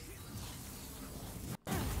 though.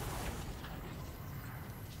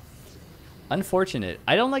 Unfortunate.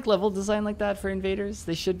 I don't like level design like that for invaders.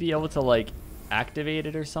 They should be able to, like, activate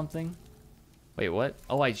it or something. Wait, what?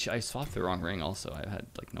 Oh, I swapped the wrong ring also. I had,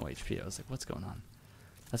 like, no HP. I was like, what's going on?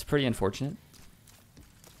 That's pretty unfortunate.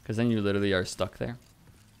 Because then you literally are stuck there.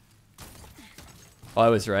 Oh, I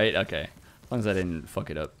was right? Okay. As long as I didn't fuck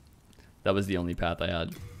it up. That was the only path I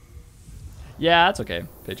had. Yeah, that's okay,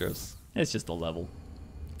 Petros. It's just a level.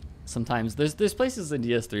 Sometimes there's places in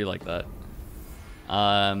DS3 like that.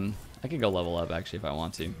 I could go level up actually if I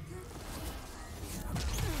want to.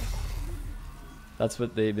 That's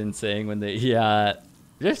what they've been saying when they, yeah,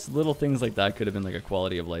 just little things like that could have been like a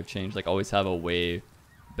quality of life change. Like always have a way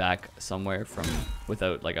back somewhere from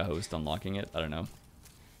without like a host unlocking it. I don't know.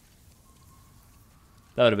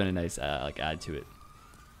 That would have been a nice like add to it.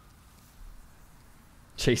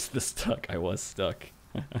 Chase the stuck. I was stuck.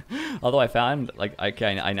 Although I found like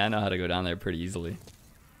I now know how to go down there pretty easily.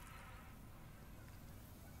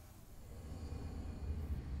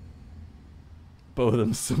 Bow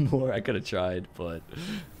them some more. I could have tried, but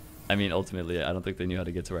I mean, ultimately, I don't think they knew how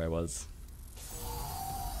to get to where I was.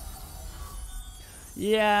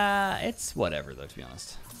 Yeah, it's whatever, though, to be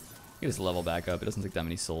honest. You just level back up. It doesn't take that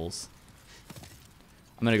many souls.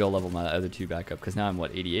 I'm going to go level my other two back up, because now I'm,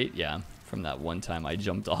 what, 88? Yeah, from that one time I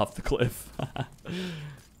jumped off the cliff.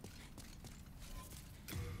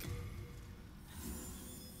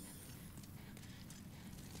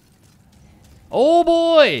 Oh,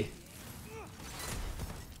 boy!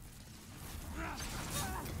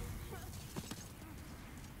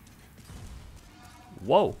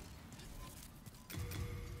 Whoa.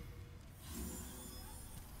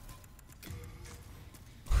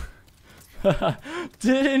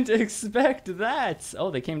 Didn't expect that. Oh,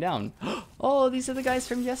 they came down. Oh, these are the guys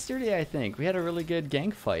from yesterday, I think. We had a really good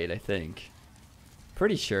gank fight, I think.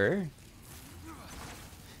 Pretty sure.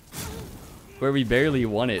 Where we barely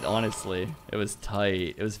won it, honestly. It was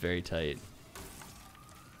tight. It was very tight.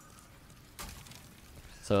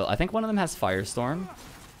 So I think one of them has Firestorm.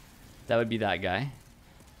 That would be that guy.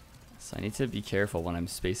 So I need to be careful when I'm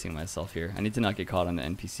spacing myself here. I need to not get caught on the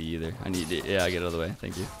NPC either. I need to, yeah, get out of the way.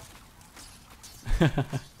 Thank you.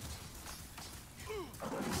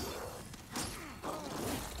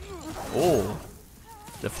 Oh,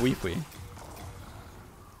 the fwee.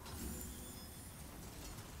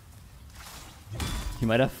 He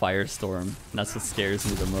might have Firestorm. And that's what scares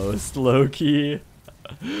me the most, low key.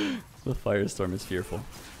 The Firestorm is fearful.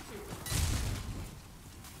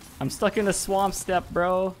 I'm stuck in a swamp step,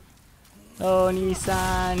 bro. Oh,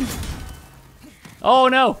 Nissan. Oh,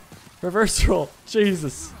 no. Reverse roll.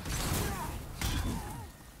 Jesus.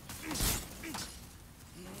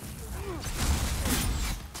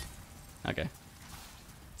 Okay.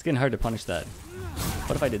 It's getting hard to punish that.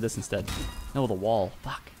 What if I did this instead? No, the wall.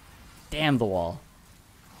 Fuck. Damn the wall.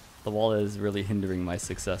 The wall is really hindering my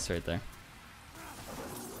success right there.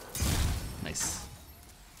 Nice.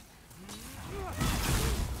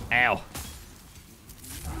 Ow.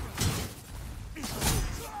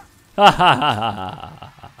 Ha ha ha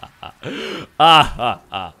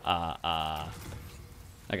ha ha.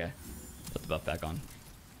 Okay. Put the buff back on.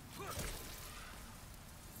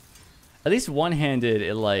 At least one-handed,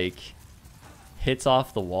 it like hits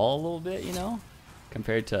off the wall a little bit, you know?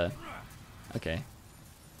 Compared to... Okay.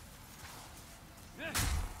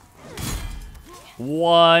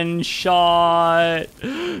 One shot!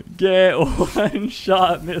 Get one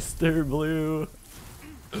shot, Mr. Blue!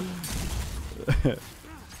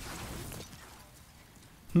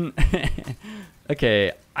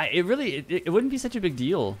 Okay, it wouldn't be such a big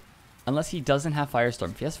deal unless he doesn't have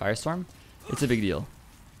Firestorm. If he has Firestorm, it's a big deal.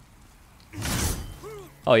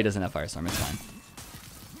 Oh, he doesn't have Firestorm, it's fine.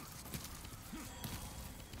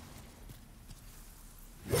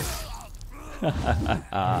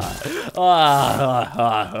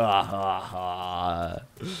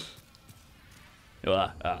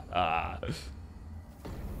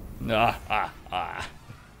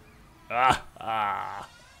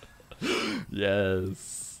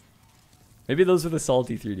 Yes. Maybe those were the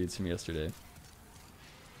salty 3 dudes from yesterday.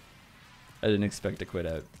 I didn't expect to quit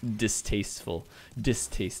out. Distasteful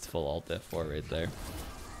alt F4 right there.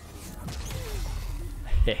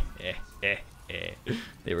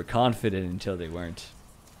 They were confident until they weren't.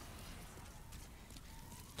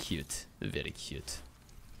 cute. Very cute.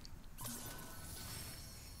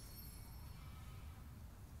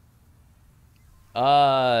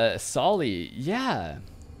 Solly, yeah.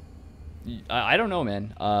 I don't know,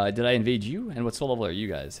 man. Did I invade you? And what soul level are you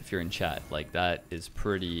guys? If you're in chat, like that is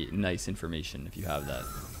pretty nice information if you have that.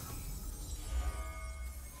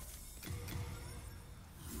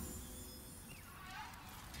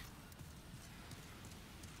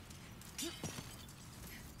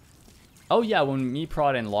 Oh yeah, when me,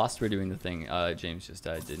 Prod, and Lost were doing the thing, James just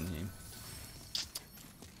died, didn't he?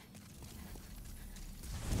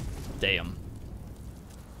 Damn.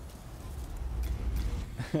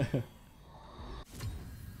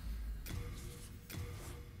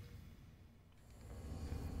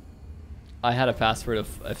 I had a password of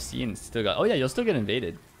FC and still got... Oh yeah, you'll still get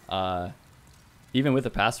invaded. Even with a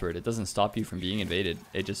password, it doesn't stop you from being invaded.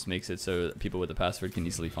 It just makes it so that people with a password can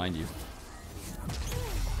easily find you.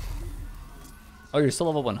 Oh, you're still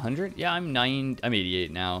level 100? Yeah, I'm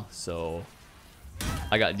 88 now, so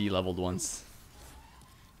I got de-leveled once.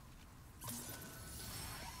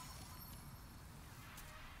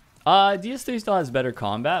 DS3 still has better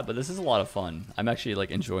combat, but this is a lot of fun. I'm actually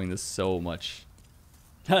like enjoying this so much.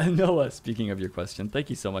 Noah, speaking of your question, thank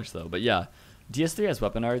you so much though. But yeah, DS3 has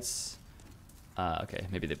weapon arts. Okay,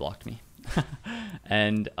 maybe they blocked me.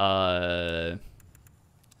 And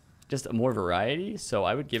just more variety, so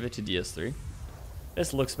I would give it to DS3.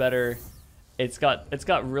 This looks better. It's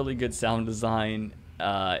got really good sound design.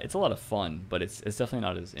 It's a lot of fun, but it's definitely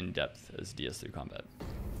not as in-depth as DS3 combat.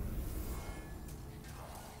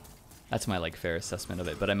 That's my like fair assessment of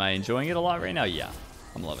it. But am I enjoying it a lot right now? Yeah,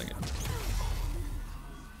 I'm loving it.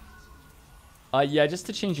 Yeah, just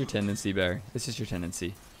to change your tendency, Bear. It's just your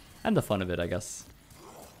tendency. And the fun of it, I guess.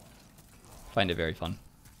 Find it very fun.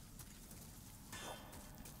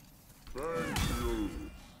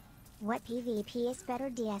 What PvP is better,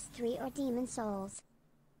 DS3 or Demon Souls?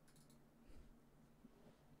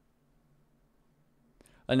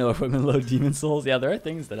 I know equipment load Demon Souls. Yeah, there are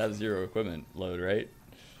things that have 0 equipment load, right?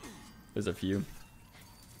 There's a few.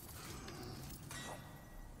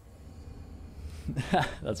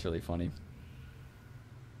 That's really funny.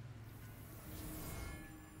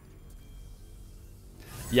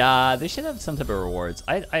 Yeah, they should have some type of rewards.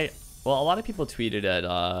 Well, a lot of people tweeted at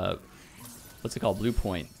what's it called, Blue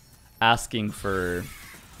Point, asking for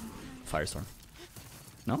Firestorm.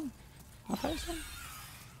 No, not Firestorm.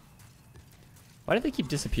 Why did they keep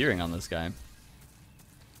disappearing on this guy?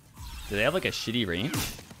 Do they have like a shitty range?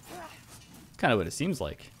 Kind of what it seems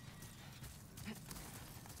like.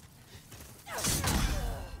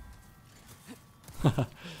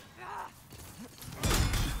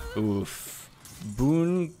 Oof.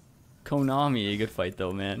 Boon Konami, good fight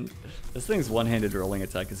though, man. This thing's one-handed rolling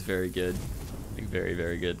attack is very good. Like very,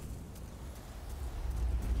 very good.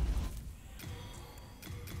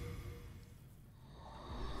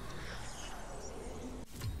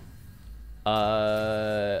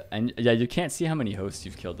 And yeah, you can't see how many hosts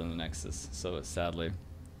you've killed in the Nexus, so sadly.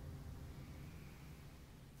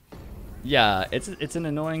 Yeah, it's an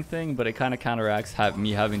annoying thing, but it kind of counteracts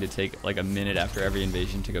me having to take like a minute after every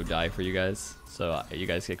invasion to go die for you guys. So you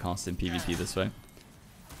guys get constant PvP this way.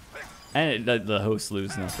 And the hosts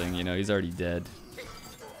lose nothing, you know, he's already dead.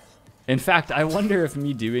 In fact, I wonder if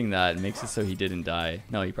me doing that makes it so he didn't die.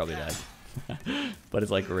 No, he probably died. But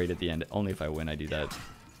it's like right at the end. Only if I win I do that.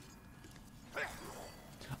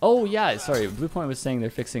 Oh yeah, sorry, Blue Point was saying they're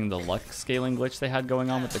fixing the luck scaling glitch they had going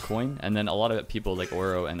on with the coin, and then a lot of people like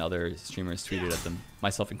Oro and other streamers tweeted at them,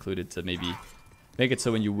 myself included, to maybe make it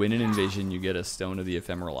so when you win an invasion you get a Stone of the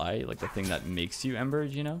Ephemeral Eye, like the thing that makes you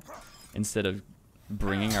embered, you know, instead of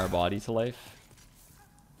bringing our body to life.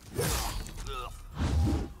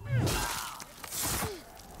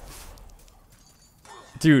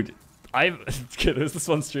 Dude, there's this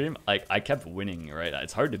one stream, like I kept winning, right?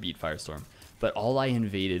 It's hard to beat Firestorm. But all I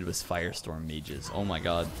invaded was Firestorm mages. Oh my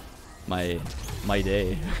god. My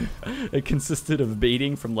day. It consisted of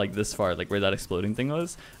baiting from like this far, like where that exploding thing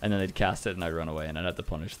was, and then they'd cast it and I'd run away and I'd have to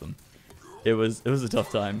punish them. It was a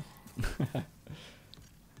tough time.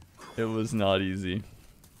 It was not easy.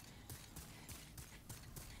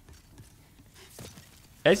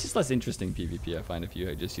 It's just less interesting PvP, I find, if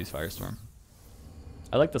you just use Firestorm.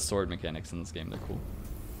 I like the sword mechanics in this game, they're cool.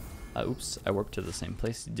 Oops, I warped to the same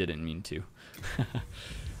place. Didn't mean to.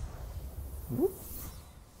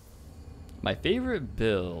 My favorite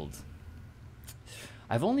build.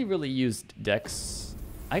 I've only really used Dex.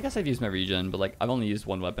 I guess I've used my regen, but like I've only used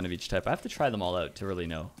one weapon of each type. I have to try them all out to really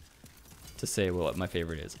know, to say what my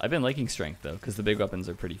favorite is. I've been liking strength though, because the big weapons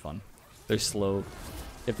are pretty fun. They're slow. You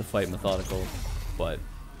have to fight methodical, but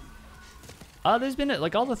There's been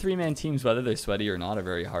like all the 3-man teams, whether they're sweaty or not, are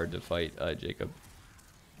very hard to fight, Jacob.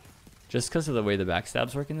 Just because of the way the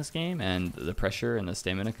backstabs work in this game and the pressure and the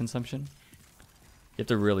stamina consumption. You have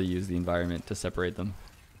to really use the environment to separate them.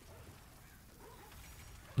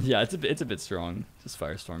 Yeah, it's a bit strong. Just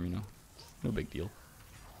Firestorm, you know. No big deal.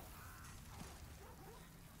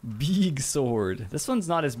 Big sword. This one's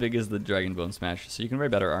not as big as the Dragon Bone Smash, so you can wear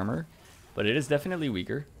better armor, but it is definitely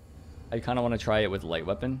weaker. I kind of want to try it with light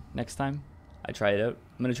weapon next time I try it out.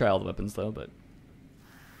 I'm gonna try all the weapons though, but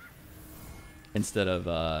instead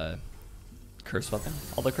of curse weapon.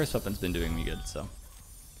 Although curse weapon's been doing me good, so.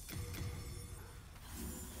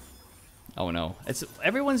 Oh no, it's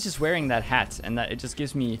everyone's just wearing that hat, and that it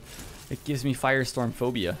gives me firestorm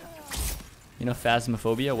phobia. You know,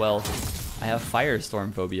 phasmophobia. Well, I have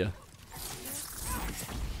firestorm phobia.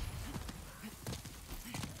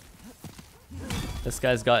 This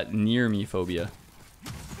guy's got near me phobia.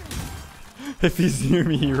 If he's near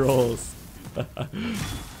me, he rolls.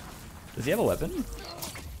 Does he have a weapon?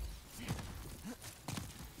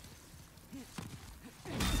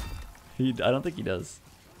 I don't think he does.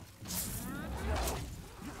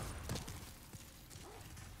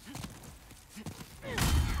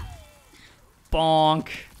 Bonk.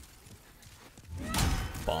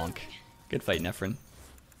 Bonk. Good fight, Nephrin.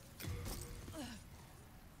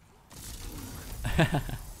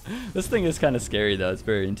 This thing is kind of scary though. It's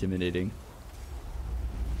very intimidating.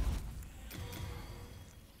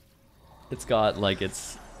 It's got like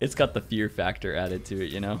it's got the fear factor added to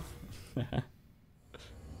it, you know.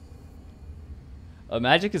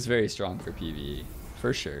 Magic is very strong for PvE,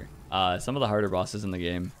 for sure. Some of the harder bosses in the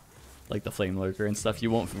game, like the Flame Lurker and stuff, you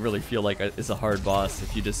won't really feel like it's a hard boss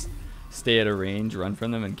if you just stay at a range, run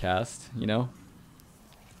from them, and cast, you know?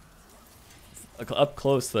 Up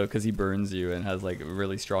close, though, because he burns you and has, like,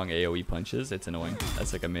 really strong AoE punches, it's annoying.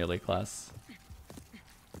 That's like a melee class.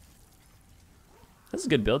 This is a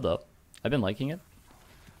good build, though. I've been liking it.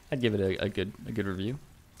 I'd give it a good review.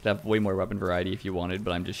 Could have way more weapon variety if you wanted,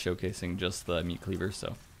 but I'm just showcasing just the meat cleaver,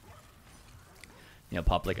 so. You know,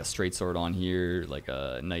 pop like a straight sword on here, like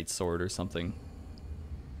a knight sword or something.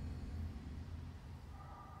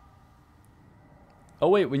 Oh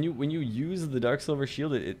wait, when you use the Dark Silver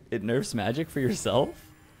Shield, it nerfs magic for yourself?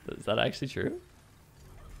 Is that actually true?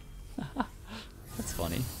 That's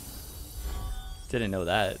funny. Didn't know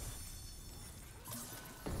that.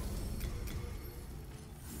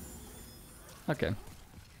 Okay.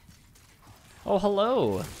 Oh,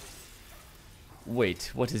 hello!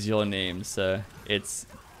 Wait, what is your name, sir? It's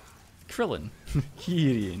Krillin.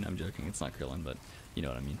 Kirin. I'm joking, it's not Krillin, but you know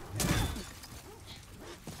what I mean.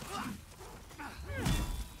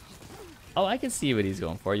 Oh, I can see what he's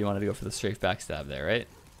going for. You wanted to go for the strafe backstab there, right?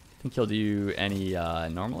 Think he'll do any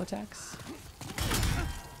normal attacks?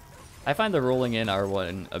 I find the rolling in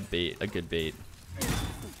R1 a good bait.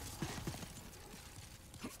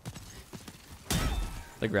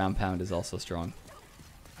 The ground pound is also strong.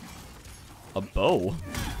 A bow?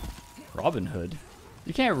 Robin Hood?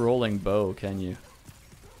 You can't rolling bow, can you?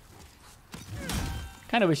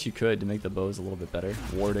 Kinda wish you could to make the bows a little bit better.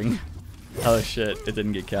 Warding. Oh shit, it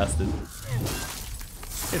didn't get casted.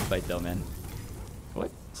 Good fight though, man.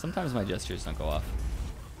 What? Sometimes my gestures don't go off.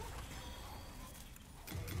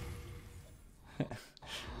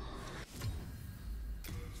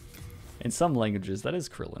 In some languages, that is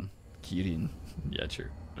Krillin. Kirin. Yeah, true.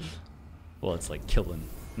 Well, it's like Killin,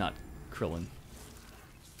 not Krillin.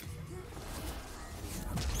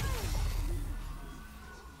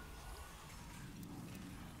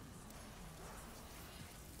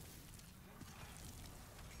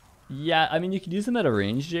 Yeah, I mean you could use them at a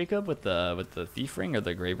range, Jacob, with the thief ring or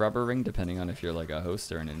the grave robber ring, depending on if you're like a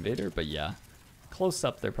host or an invader. But yeah, close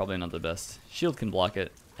up they're probably not the best. Shield can block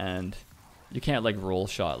it, and you can't like roll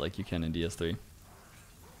shot like you can in DS3.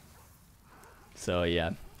 So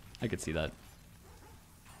yeah, I could see that.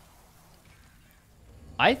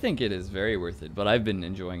 I think it is very worth it, but I've been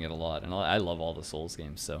enjoying it a lot, and I love all the Souls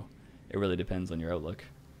games, so it really depends on your outlook.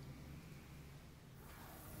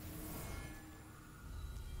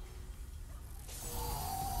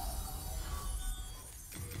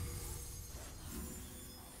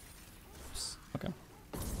 Okay.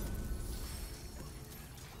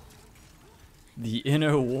 The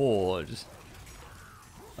Inner Ward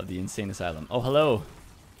of the Insane Asylum. Oh, hello.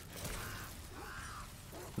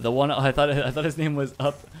 The one I thought his name was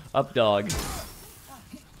Up Dog.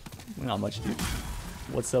 Not much, dude.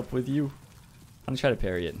 What's up with you? I'm gonna try to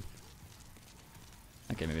parry it.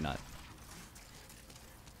 Okay, maybe not.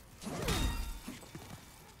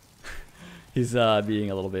 He's being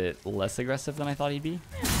a little bit less aggressive than I thought he'd be.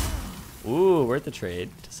 Ooh, worth the trade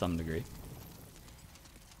to some degree.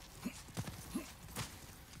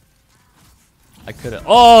 I could have.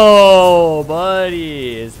 Oh,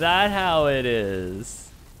 buddy. Is that how it is?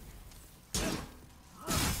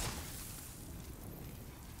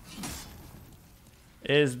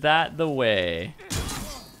 Is that the way?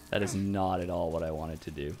 That is not at all what I wanted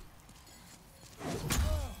to do.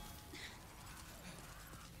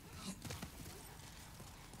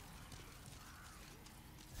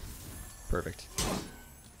 Perfect.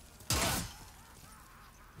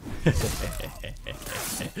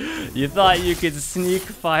 You thought you could sneak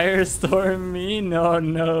firestorm me? No,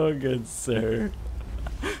 no, good sir.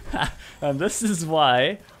 And this is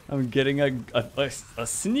why I'm getting a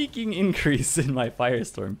sneaking increase in my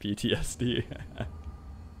firestorm PTSD.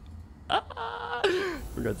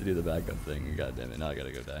 Forgot to do the backup thing. God damn it! Now I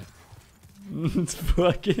gotta go die. It's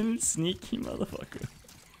fucking sneaky motherfucker.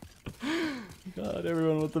 God,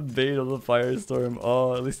 everyone with the bait of the firestorm.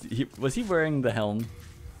 Oh, at least was he wearing the helm?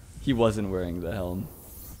 He wasn't wearing the helm.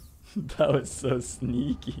 That was so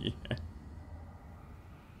sneaky.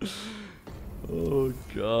 Oh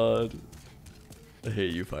god. I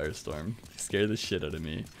hate you, Firestorm. You scare the shit out of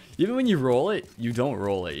me. Even when you roll it, you don't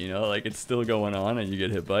roll it, you know? Like, it's still going on and you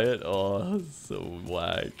get hit by it. Oh, so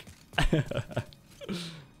whack.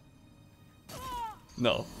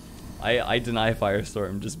 No. I deny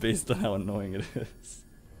Firestorm just based on how annoying it is.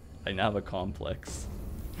 I now have a complex.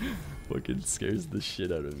 Fucking scares the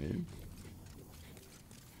shit out of me.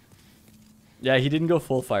 Yeah, he didn't go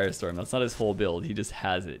full Firestorm. That's not his whole build. He just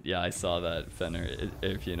has it. Yeah, I saw that, Fenner.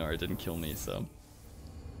 If you know, it didn't kill me, so.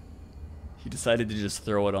 He decided to just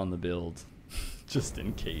throw it on the build. Just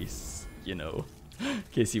in case, you know. In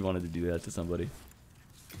case he wanted to do that to somebody.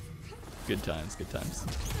 Good times, good times.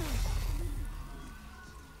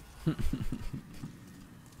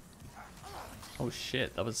 Oh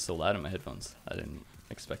shit, that was so loud in my headphones. I didn't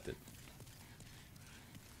expect it.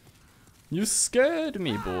 You scared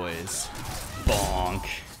me, boys. Bonk.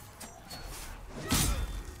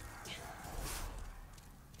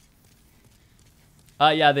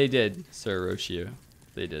 Yeah, they did, Sir Roshio.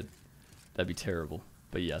 They did. That'd be terrible.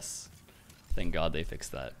 But yes. Thank God they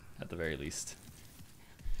fixed that, at the very least.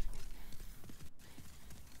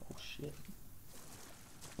 Oh shit.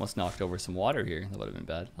 Almost knocked over some water here. That would have been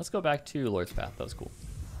bad. Let's go back to Lord's Path. That was cool.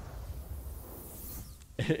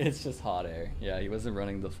 It's just hot air. Yeah, he wasn't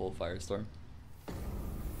running the full Firestorm.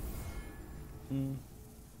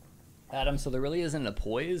 Adam, so there really isn't a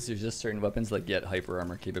poise. There's just certain weapons that get hyper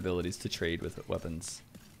armor capabilities to trade with weapons.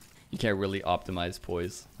 You can't really optimize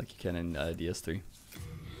poise like you can in DS3.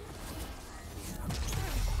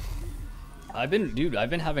 I've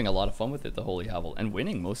been having a lot of fun with it, the Holy Havel, and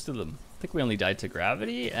winning most of them. I think we only died to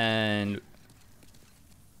gravity and...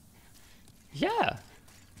 Yeah.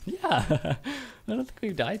 Yeah. I don't think we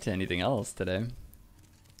died to anything else today.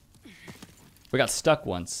 We got stuck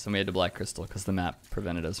once and we had to Black Crystal because the map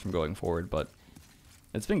prevented us from going forward, but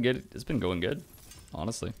it's been good. It's been going good,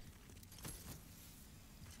 honestly.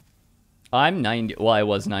 I'm 90. Well, I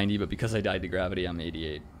was 90, but because I died to gravity, I'm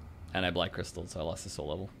 88. And I Black Crystal, so I lost the soul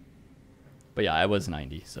level. But yeah, I was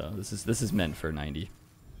 90, so this is meant for 90.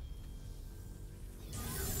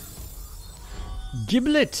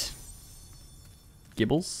 Giblet!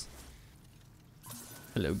 Gibbles?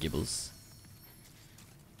 Hello, Gibbles.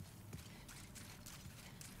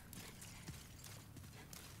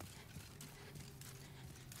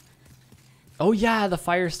 Oh yeah, the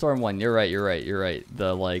Firestorm one. You're right, you're right, you're right.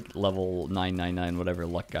 The like level 999 whatever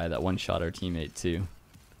luck guy that one-shot our teammate too.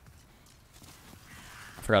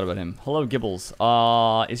 I forgot about him. Hello, Gibbles.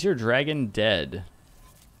 Is your dragon dead?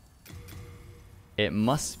 It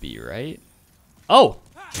must be, right? Oh!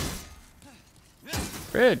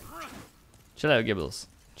 Rude. Chill out, Gibbles.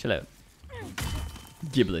 Chill out.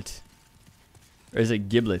 Giblet. Or is it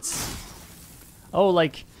giblets? Oh,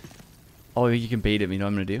 like... Oh, you can bait him. You know what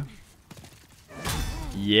I'm gonna do?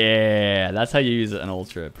 Yeah, that's how you use an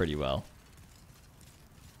ultra pretty well.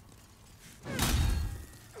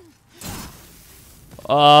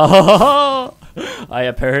 Oh! I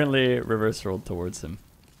apparently reverse rolled towards him.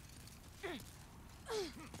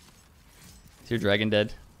 Is your dragon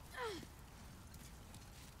dead?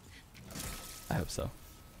 I hope so.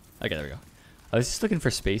 Okay, there we go. I was just looking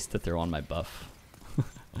for space to throw on my buff.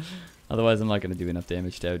 Otherwise, I'm not going to do enough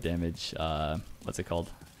damage to out-damage, what's it called?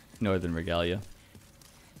 Northern Regalia.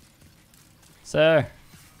 Sir,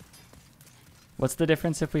 what's the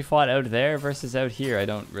difference if we fought out there versus out here? I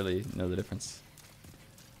don't really know the difference.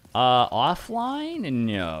 Offline?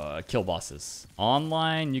 No, kill bosses.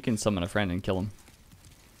 Online, you can summon a friend and kill him.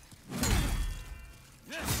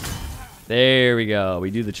 There we go.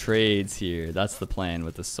 We do the trades here. That's the plan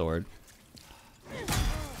with the sword.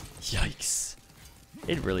 Yikes.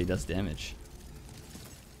 It really does damage.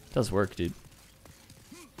 Does work, dude.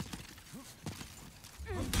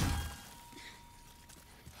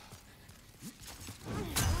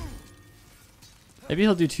 Maybe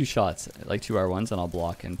he'll do 2 shots, like 2 R1s, and I'll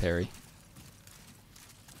block and parry.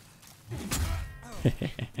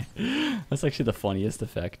 That's actually the funniest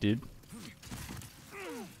effect, dude.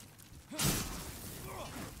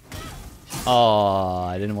 Oh,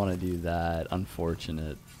 I didn't want to do that.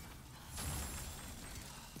 Unfortunate.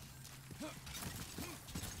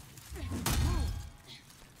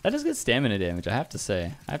 That is good stamina damage, I have to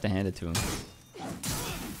say. I have to hand it to him.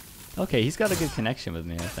 Okay, he's got a good connection with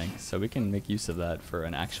me, I think. So we can make use of that for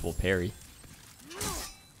an actual parry.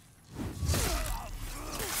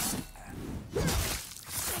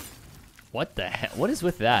 What the hell? What is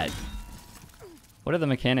with that? What are the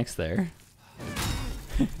mechanics there?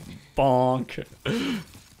 Bonk.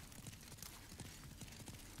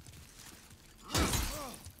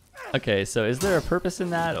 Okay, so is there a purpose in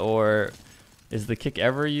that, or is the kick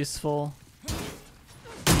ever useful?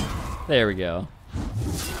 There we go.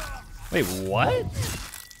 Wait, what?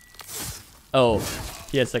 Oh,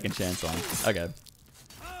 he had second chance on. Okay.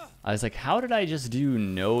 I was like, how did I just do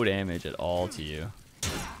no damage at all to you?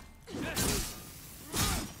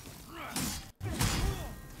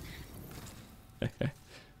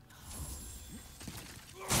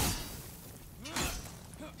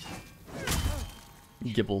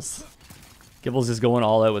 Gibbles. Gibbles is going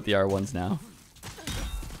all out with the R1s now.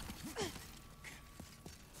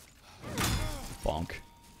 Bonk.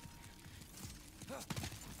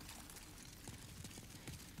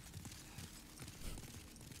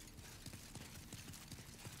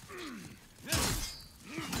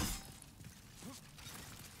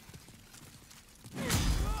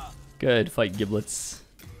 Good fight, giblets.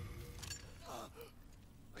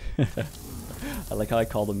 I like how I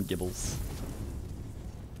call them gibbles.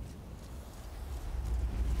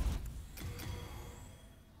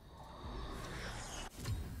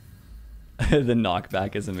 The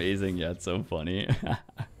knockback is amazing. Yeah, it's so funny.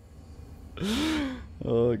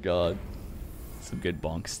 Oh god. Some good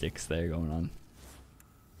bonk sticks there going on.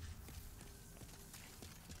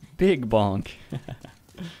 Big bonk.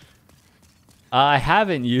 I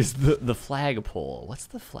haven't used the flagpole. What's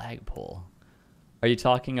the flagpole? Are you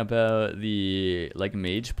talking about the like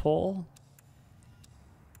mage pole?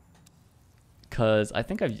 Cause I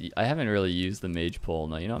think I haven't really used the mage pole.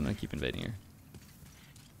 No, you know what? I'm gonna keep invading here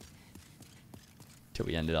till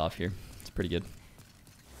we end it off here. It's pretty good.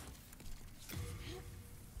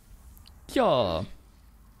 Yeah.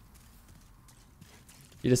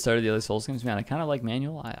 You just started the other Souls games, man. I kind of like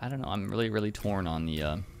manual. I don't know. I'm really torn on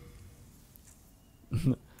the.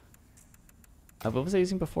 What was I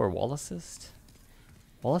using before? Wall assist.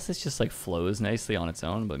 Wall assist just like flows nicely on its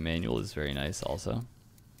own, but manual is very nice also.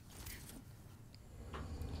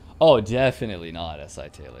 Oh, definitely not SI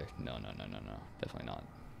Taylor. No, definitely not.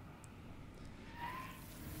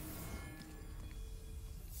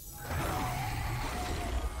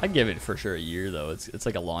 I'd give it for sure a year though. It's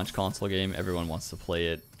like a launch console game. Everyone wants to play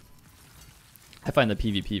it. I find the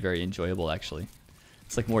PvP very enjoyable actually.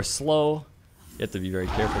 It's like more slow. You have to be very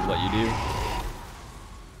careful with what you do.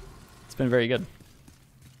 It's been very good.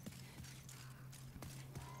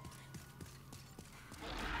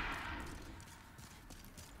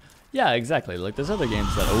 Yeah, exactly. Like there's other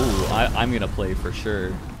games that I'm gonna play for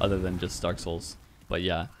sure, other than just Dark Souls. But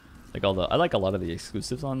yeah, like I like a lot of the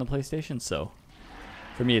exclusives on the PlayStation, so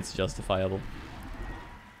for me it's justifiable.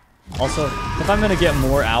 Also, if I'm gonna get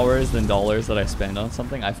more hours than dollars that I spend on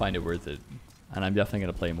something, I find it worth it. And I'm definitely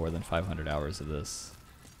gonna play more than 500 hours of this.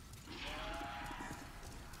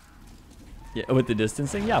 Yeah, with the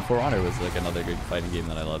distancing, yeah, For Honor was like another good fighting game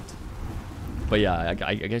that I loved. But yeah,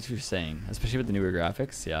 I get what you're saying, especially with the newer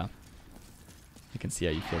graphics. Yeah, I can see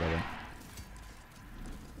how you feel that way.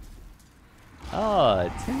 Oh,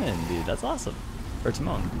 Timon, dude, that's awesome. Or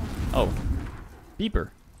Timon. Oh, Beeper.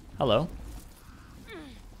 Hello.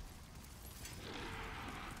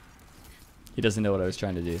 He doesn't know what I was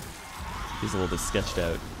trying to do. He's a little bit sketched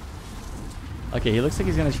out. Okay, he looks like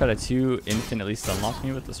he's gonna try to infinitely stunlock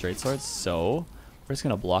me with the straight swords, so we're just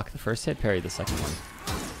gonna block the first hit, parry the second one.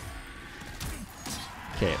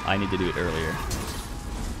 Okay, I need to do it earlier.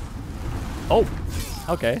 Oh!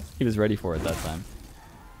 Okay, he was ready for it that time.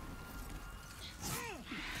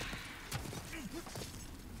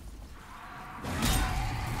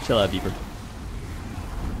 Chill out, Beeper.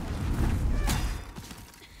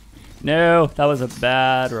 No, that was a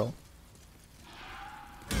bad roll.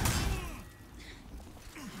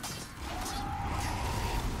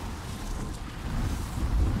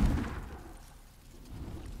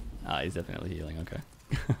 Ah, he's definitely healing, okay.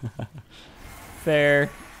 Fair.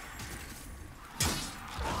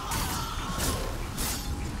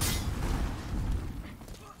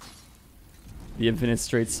 The infinite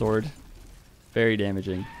straight sword. Very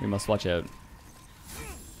damaging. We must watch out.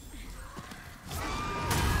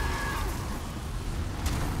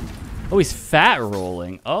 Oh, he's fat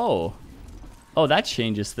rolling. Oh. Oh, that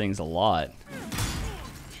changes things a lot.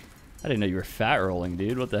 I didn't know you were fat rolling,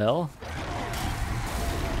 dude. What the hell?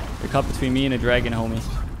 You're caught between me and a dragon, homie.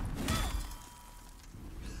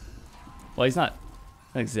 Well, he's not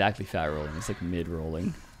exactly fat rolling. It's like mid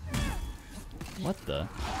rolling. What the?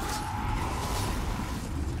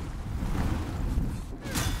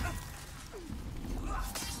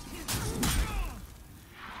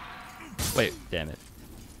 Wait, damn it.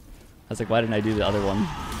 I was like, why didn't I do the other one?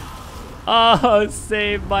 Oh,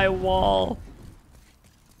 save my wall.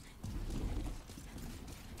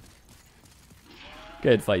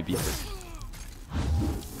 Good fight, Beaver.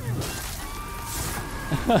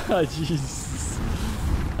 Jesus.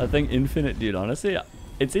 That thing infinite, dude. Honestly,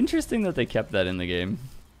 it's interesting that they kept that in the game.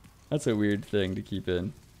 That's a weird thing to keep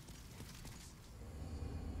in.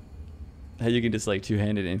 How you can just like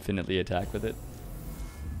two-handed infinitely attack with it.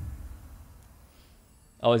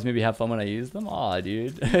 Always maybe have fun when I use them? Aw,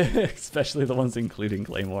 dude. Especially the ones including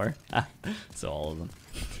Claymore. So all of them.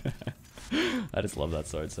 I just love that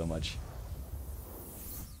sword so much.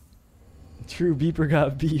 True beeper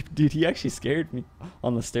got beeped. Dude, he actually scared me.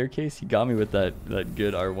 On the staircase, he got me with that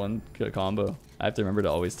good R1 combo. I have to remember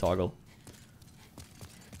to always toggle.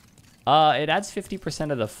 It adds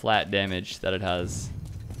 50% of the flat damage that it has.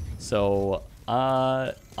 So,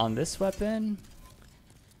 on this weapon...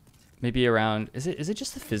 Maybe around, is it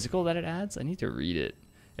just the physical that it adds? I need to read it.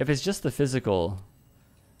 If it's just the physical,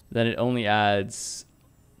 then it only adds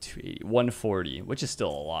 140, which is still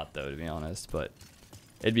a lot though, to be honest, but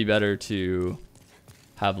it'd be better to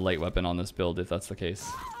have light weapon on this build if that's the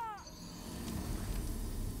case.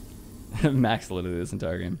 Max literally this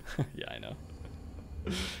entire game. Yeah, I know.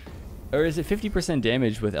 Or is it 50%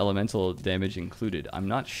 damage with elemental damage included? I'm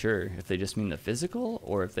not sure if they just mean the physical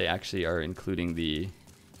or if they actually are including the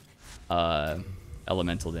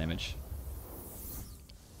elemental damage.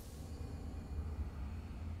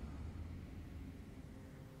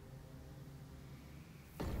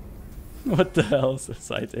 What the hell,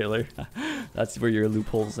 Sai Taylor? That's where your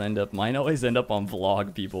loopholes end up. Mine always end up on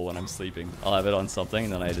vlog people when I'm sleeping. I'll have it on something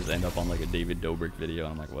and then I just end up on like a David Dobrik video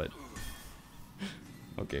and I'm like, what?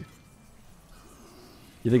 Okay.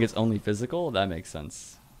 You think it's only physical? That makes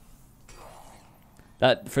sense.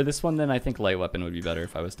 That for this one, then I think light weapon would be better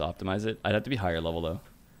if I was to optimize it. I'd have to be higher level though.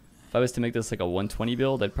 If I was to make this like a 120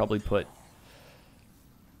 build, I'd probably put...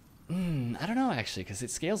 I don't know actually, because it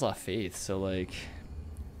scales off faith. So like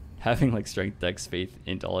having like strength, dex, faith,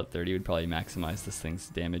 int all at 30 would probably maximize this thing's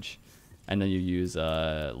damage. And then you use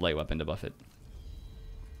light weapon to buff it.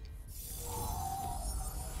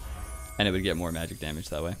 And it would get more magic damage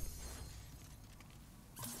that way.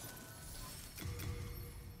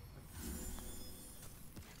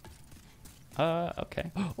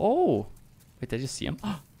 Okay. Oh! Wait, did I just see him?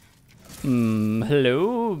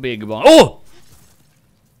 Hello, big bone. Oh!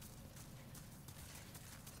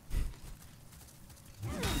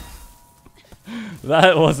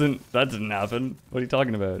 That didn't happen. What are you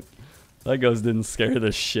talking about? That ghost didn't scare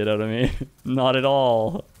the shit out of me. Not at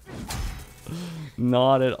all.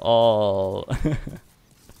 Not at all.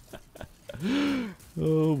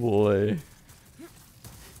 Oh boy.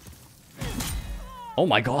 Oh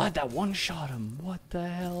my god, that one shot him. What the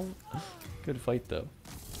hell? Good fight though.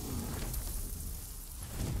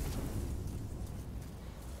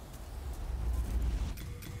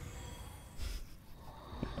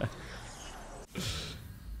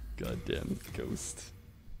 Goddamn ghost.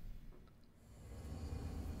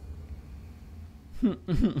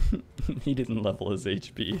 He didn't level his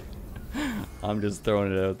HP. I'm just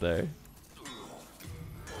throwing it out there.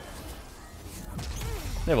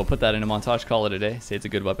 Yeah, we'll put that in a montage, call it a day. Say it's a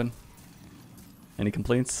good weapon. Any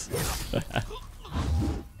complaints?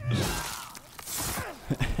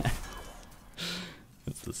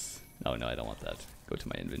 What's this? Oh no, I don't want that. Go to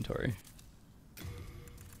my inventory.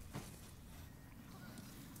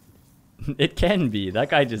 It can be.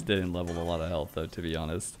 That guy just didn't level a lot of health though, to be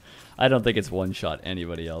honest. I don't think it's one shot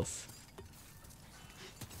anybody else.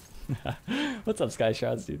 What's up, Sky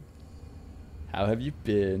Shrouds, dude? How have you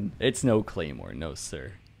been? It's no Claymore, no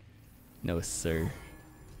sir. No sir.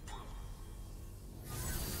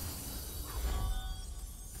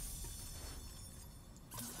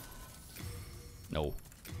 No.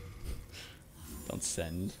 Don't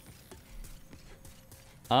send.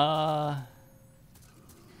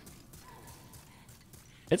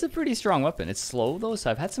 It's a pretty strong weapon. It's slow though, so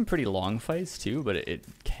I've had some pretty long fights too, but it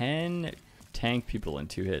can tank people in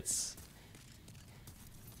 2 hits.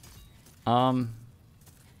 Um.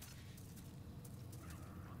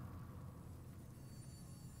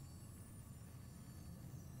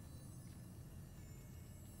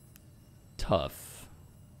 Tough.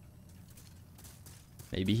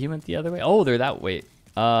 Maybe he went the other way. Oh, they're that way.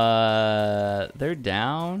 They're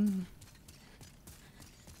down.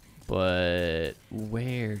 But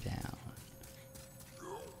where down?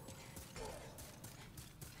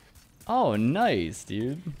 Oh, nice,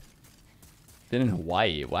 dude. Been in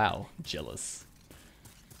Hawaii. Wow, jealous.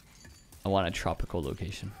 I want a tropical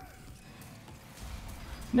location.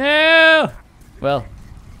 No! Well,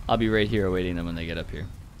 I'll be right here awaiting them when they get up here.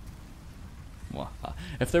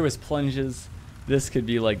 If there was plunges, this could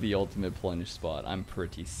be like the ultimate plunge spot. I'm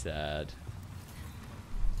pretty sad.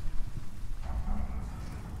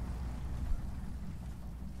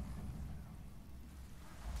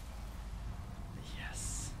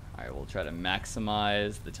 Yes. Alright, we'll try to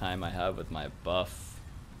maximize the time I have with my buff.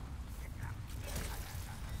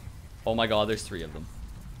 Oh my god, there's 3 of them.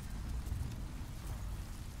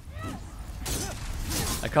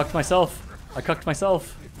 I cucked myself. I cucked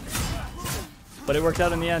myself. But it worked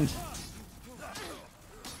out in the end.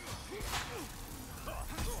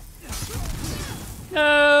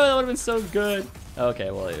 No, that would have been so good. Okay,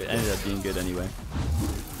 well, it ended up being good anyway.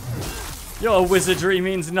 Your wizardry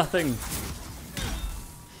means nothing.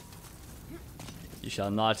 You shall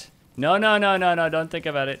not. No, no, no, no, no. Don't think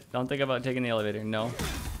about it. Don't think about taking the elevator. No.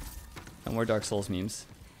 No more Dark Souls memes.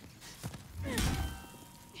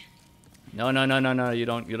 No, no, no, no, no. You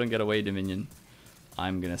don't get away, Dominion.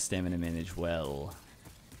 I'm gonna stamina manage well.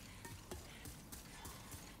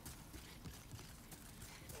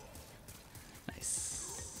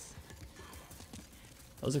 Nice.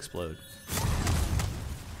 Those explode.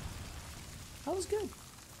 That was good.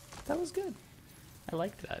 That was good. I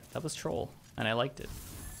liked that. That was troll, and I liked it.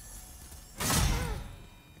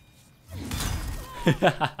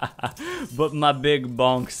 But my big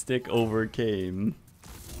bonk stick overcame.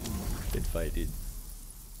 Good fight, dude.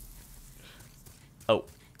 Oh,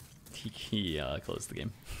 he closed the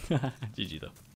game. GG though.